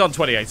he's on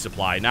 28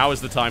 supply. Now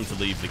is the time to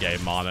leave the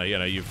game, Mana. You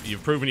know,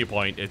 you've proven your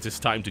point. It's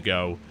just time to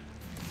go.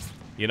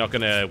 You're not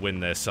going to win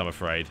this, I'm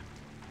afraid.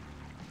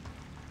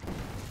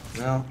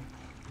 No.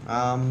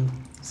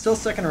 Still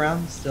sticking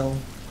around. Still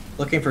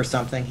looking for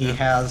something. He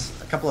has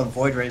a couple of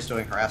Void Rays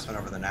doing harassment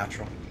over the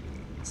natural.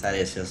 So that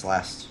is his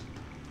last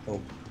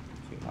hope.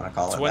 if you want to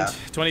call it that.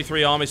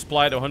 23 army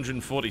supply to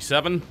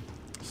 147.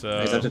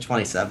 So He's up to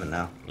 27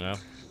 now. Yeah.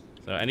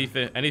 So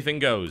anything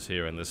goes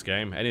here in this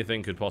game.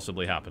 Anything could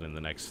possibly happen in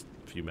the next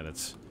few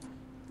minutes.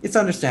 It's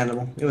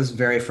understandable. It was a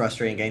very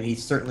frustrating game. He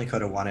certainly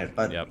could have won it,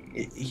 but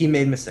he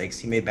made mistakes.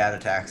 He made bad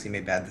attacks. He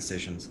made bad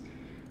decisions.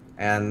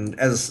 And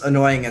as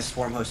annoying as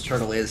Swarm Host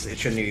Turtle is, it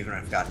shouldn't even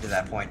have gotten to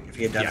that point. If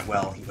he had done it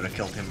well, he would have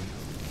killed him.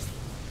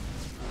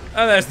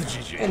 And there's the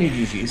GG. Any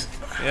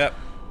GGs. Yep.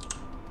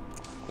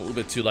 A little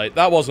bit too late.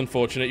 That was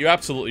unfortunate. You're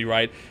absolutely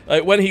right.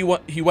 When he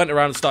went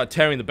around and started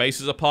tearing the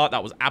bases apart,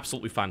 that was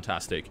absolutely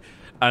fantastic.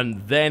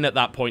 And then at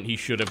that point, he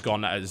should have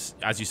gone, as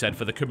you said,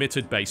 for the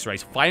committed base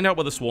race. Find out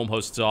where the swarm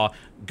hosts are,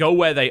 go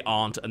where they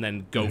aren't, and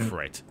then go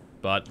for it.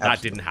 But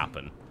that didn't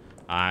happen.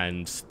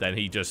 And then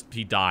he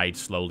died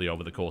slowly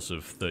over the course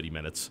of 30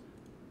 minutes.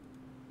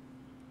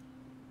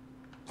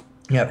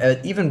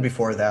 Yeah, even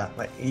before that,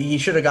 like, he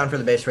should have gone for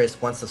the base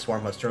race once the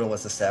swarm host turtle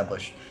was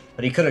established.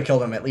 But he could have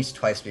killed him at least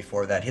twice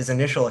before that. His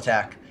initial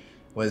attack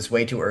was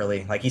way too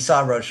early. Like, he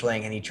saw Roach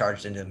Lang and he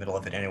charged into the middle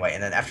of it anyway.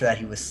 And then after that,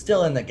 he was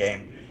still in the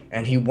game.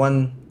 And he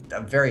won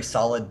a very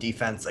solid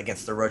defense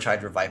against the Roach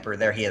Hydra Viper.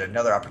 There he had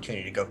another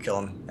opportunity to go kill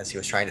him as he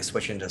was trying to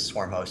switch into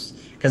Swarm Hosts.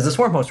 Because the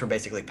Swarm Hosts were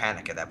basically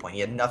panic at that point.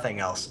 He had nothing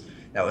else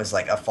that was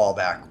like a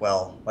fallback.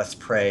 Well, let's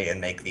pray and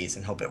make these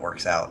and hope it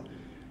works out.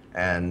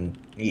 And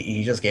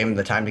he just gave him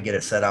the time to get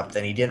it set up.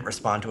 Then he didn't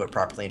respond to it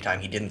properly in time.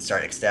 He didn't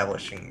start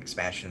establishing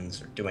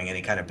expansions or doing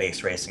any kind of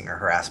base racing or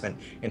harassment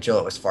until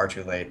it was far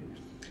too late.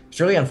 It's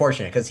really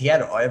unfortunate because he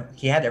had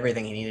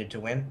everything he needed to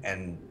win,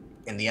 and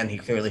in the end, he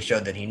clearly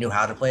showed that he knew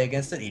how to play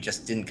against it. He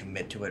just didn't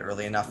commit to it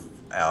early enough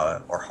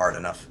or hard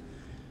enough.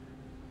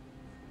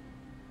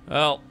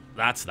 Well,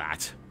 that's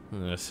that.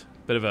 Yes.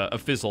 Bit of a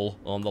fizzle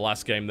on the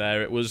last game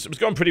there. It was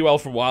going pretty well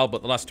for a while,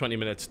 but the last 20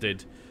 minutes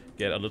did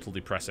get a little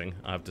depressing,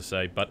 I have to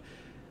say. But,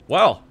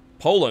 well,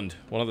 Poland,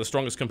 one of the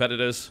strongest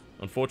competitors,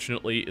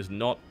 unfortunately is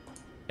not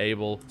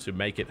able to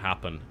make it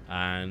happen.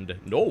 And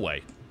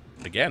Norway,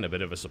 again, a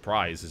bit of a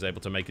surprise, is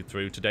able to make it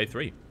through to day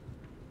 3.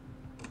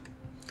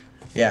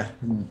 Yeah.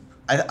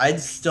 I'd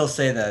still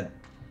say that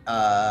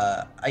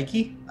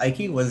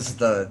Eiki was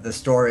the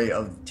story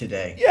of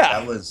today. Yeah,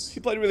 that was he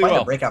played really quite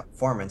well. A breakout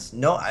performance.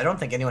 No, I don't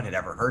think anyone had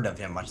ever heard of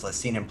him, much less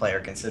seen him play or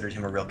considered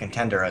him a real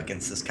contender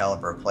against this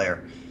caliber of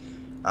player.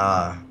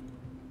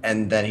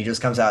 And then he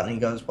just comes out and he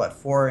goes, what,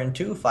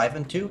 4-2,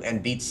 5-2,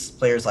 and beats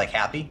players like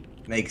Happy.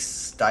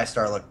 Makes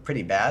Diestar look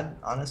pretty bad,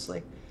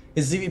 honestly.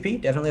 His ZVP,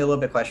 definitely a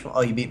little bit questionable.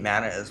 Oh, he beat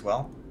Mana as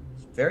well.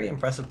 Very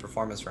impressive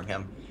performance from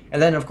him.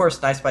 And then, of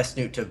course, nice by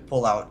Snute to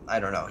pull out,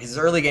 I don't know. His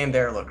early game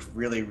there looked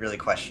really, really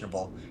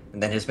questionable.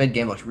 And then his mid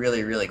game looked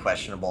really, really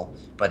questionable.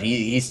 But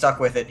he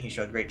stuck with it. He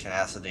showed great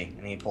tenacity,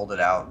 and he pulled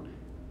it out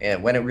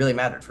when it really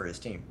mattered for his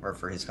team, or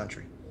for his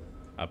country.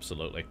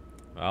 Absolutely.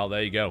 Well,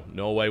 there you go.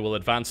 Norway will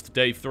advance to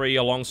day 3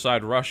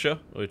 alongside Russia,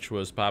 which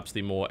was perhaps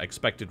the more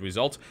expected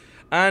result.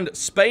 And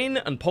Spain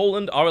and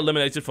Poland are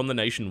eliminated from the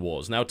Nation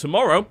Wars. Now,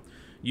 tomorrow,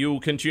 you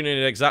can tune in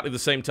at exactly the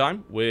same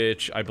time,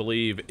 which I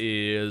believe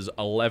is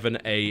 11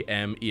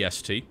 a.m.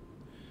 EST.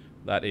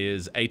 That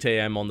is 8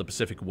 a.m. on the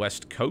Pacific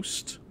West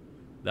Coast.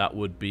 That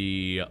would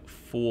be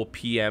 4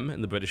 p.m.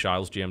 in the British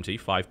Isles GMT,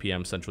 5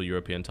 p.m. Central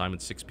European Time,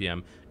 and 6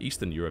 p.m.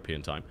 Eastern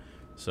European Time.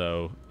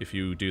 So if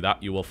you do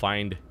that, you will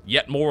find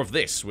yet more of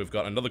this. We've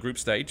got another group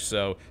stage,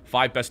 so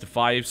 5 best of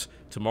 5s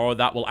tomorrow.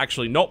 That will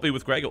actually not be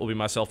with Greg. It will be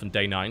myself and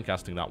day 9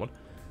 casting that one.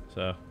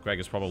 So Greg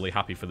is probably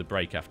happy for the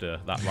break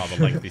after that rather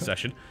lengthy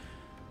session.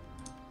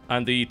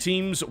 And the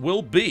teams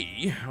will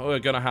be, we're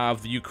going to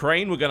have the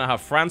Ukraine, we're going to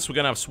have France, we're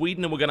going to have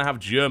Sweden, and we're going to have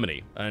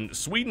Germany. And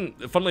Sweden,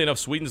 funnily enough,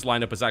 Sweden's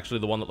lineup is actually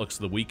the one that looks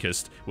the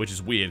weakest, which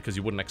is weird because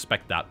you wouldn't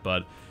expect that,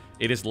 but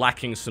it is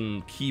lacking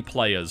some key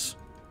players.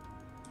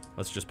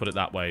 Let's just put it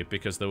that way,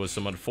 because there was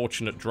some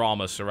unfortunate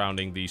drama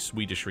surrounding the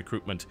Swedish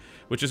recruitment,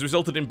 which has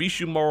resulted in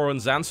Bishu, Moro, and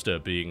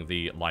Zanster being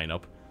the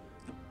lineup.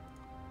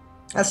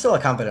 That's still a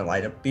competent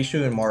lineup.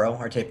 Bishu and Moro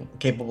are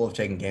capable of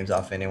taking games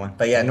off anyone.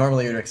 But yeah,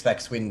 normally you'd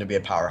expect Sweden to be a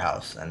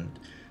powerhouse, and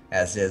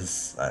as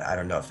is, I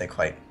don't know if they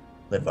quite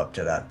live up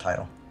to that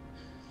title.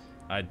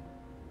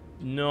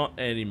 Not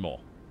anymore.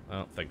 I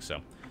don't think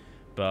so.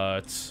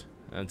 But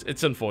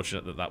it's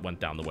unfortunate that that went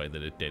down the way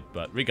that it did.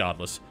 But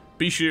regardless,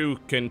 Bishu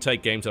can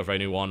take games off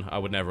anyone. I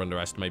would never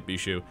underestimate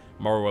Bishu.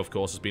 Moro, of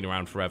course, has been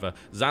around forever.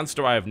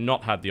 Zanster, I have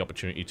not had the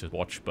opportunity to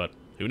watch, but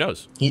who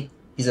knows?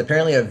 He's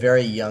apparently a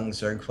very young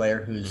Zerg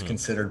player who's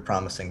considered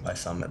promising by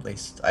some, at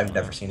least. I've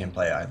never seen him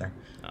play either.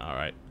 All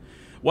right.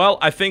 Well,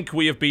 I think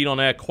we have been on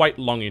air quite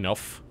long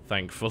enough,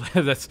 thankfully.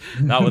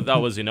 that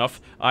was enough.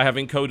 I have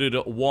encoded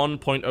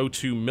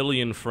 1.02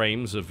 million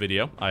frames of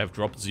video. I have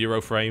dropped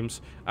 0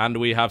 frames. And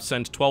we have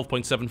sent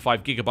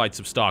 12.75 gigabytes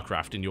of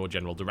Starcraft in your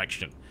general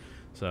direction.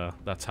 So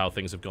that's how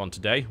things have gone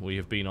today. We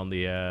have been on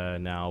the air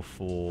now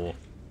for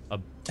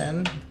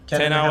 10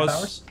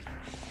 hours?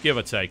 Give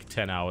or take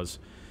 10 hours.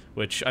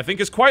 Which I think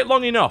is quite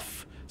long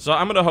enough. So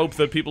I'm going to hope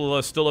that people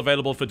are still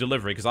available for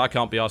delivery, because I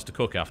can't be asked to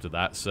cook after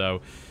that. So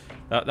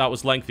that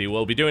was lengthy.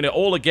 We'll be doing it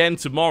all again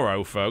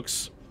tomorrow,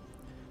 folks.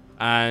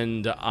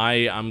 and I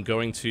am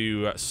going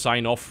to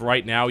sign off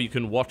right now. You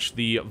can watch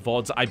the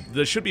VODs.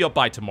 They should be up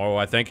by tomorrow,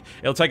 I think.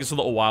 It'll take us a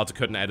little while to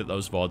cut and edit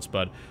those VODs,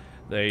 but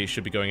they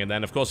should be going in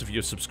then. Of course, if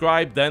you're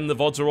subscribed, then the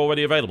VODs are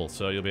already available,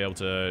 so you'll be able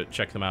to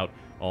check them out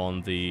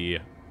on the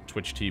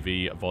Twitch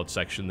TV VOD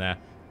section there.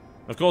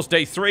 Of course,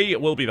 day 3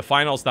 will be the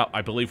finals. That,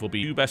 I believe, will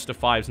be 2 best of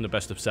 5s and a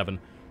best of 7,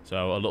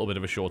 so a little bit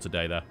of a shorter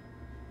day there.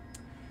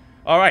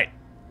 Alright,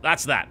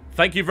 that's that.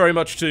 Thank you very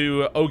much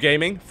to O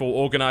Gaming for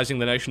organizing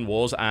the Nation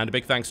Wars, and a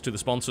big thanks to the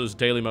sponsors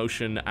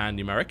Dailymotion and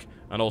Numeric,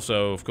 and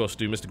also, of course,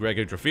 to Mr. Greg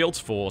Idra Fields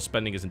for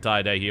spending his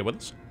entire day here with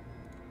us.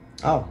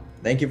 Oh,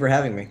 thank you for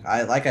having me.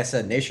 Like I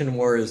said, Nation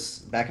Wars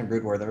back in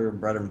Brood War, they're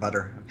bread and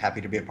butter. I'm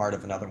happy to be a part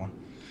of another one.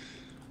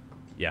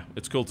 Yeah,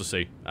 it's cool to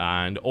see,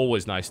 and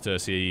always nice to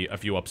see a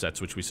few upsets,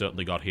 which we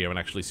certainly got here, and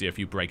actually see a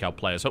few breakout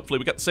players. Hopefully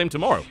we get the same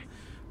tomorrow.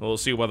 We'll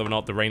see whether or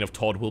not the reign of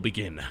Todd will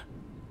begin.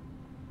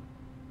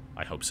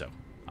 I hope so.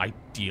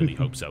 Ideally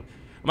hope so.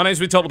 My name's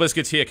been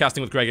TotalBiscuit here,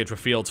 casting with Greg Idra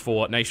Fields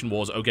for Nation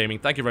Wars O Gaming.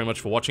 Thank you very much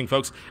for watching,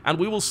 folks, and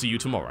we will see you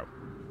tomorrow.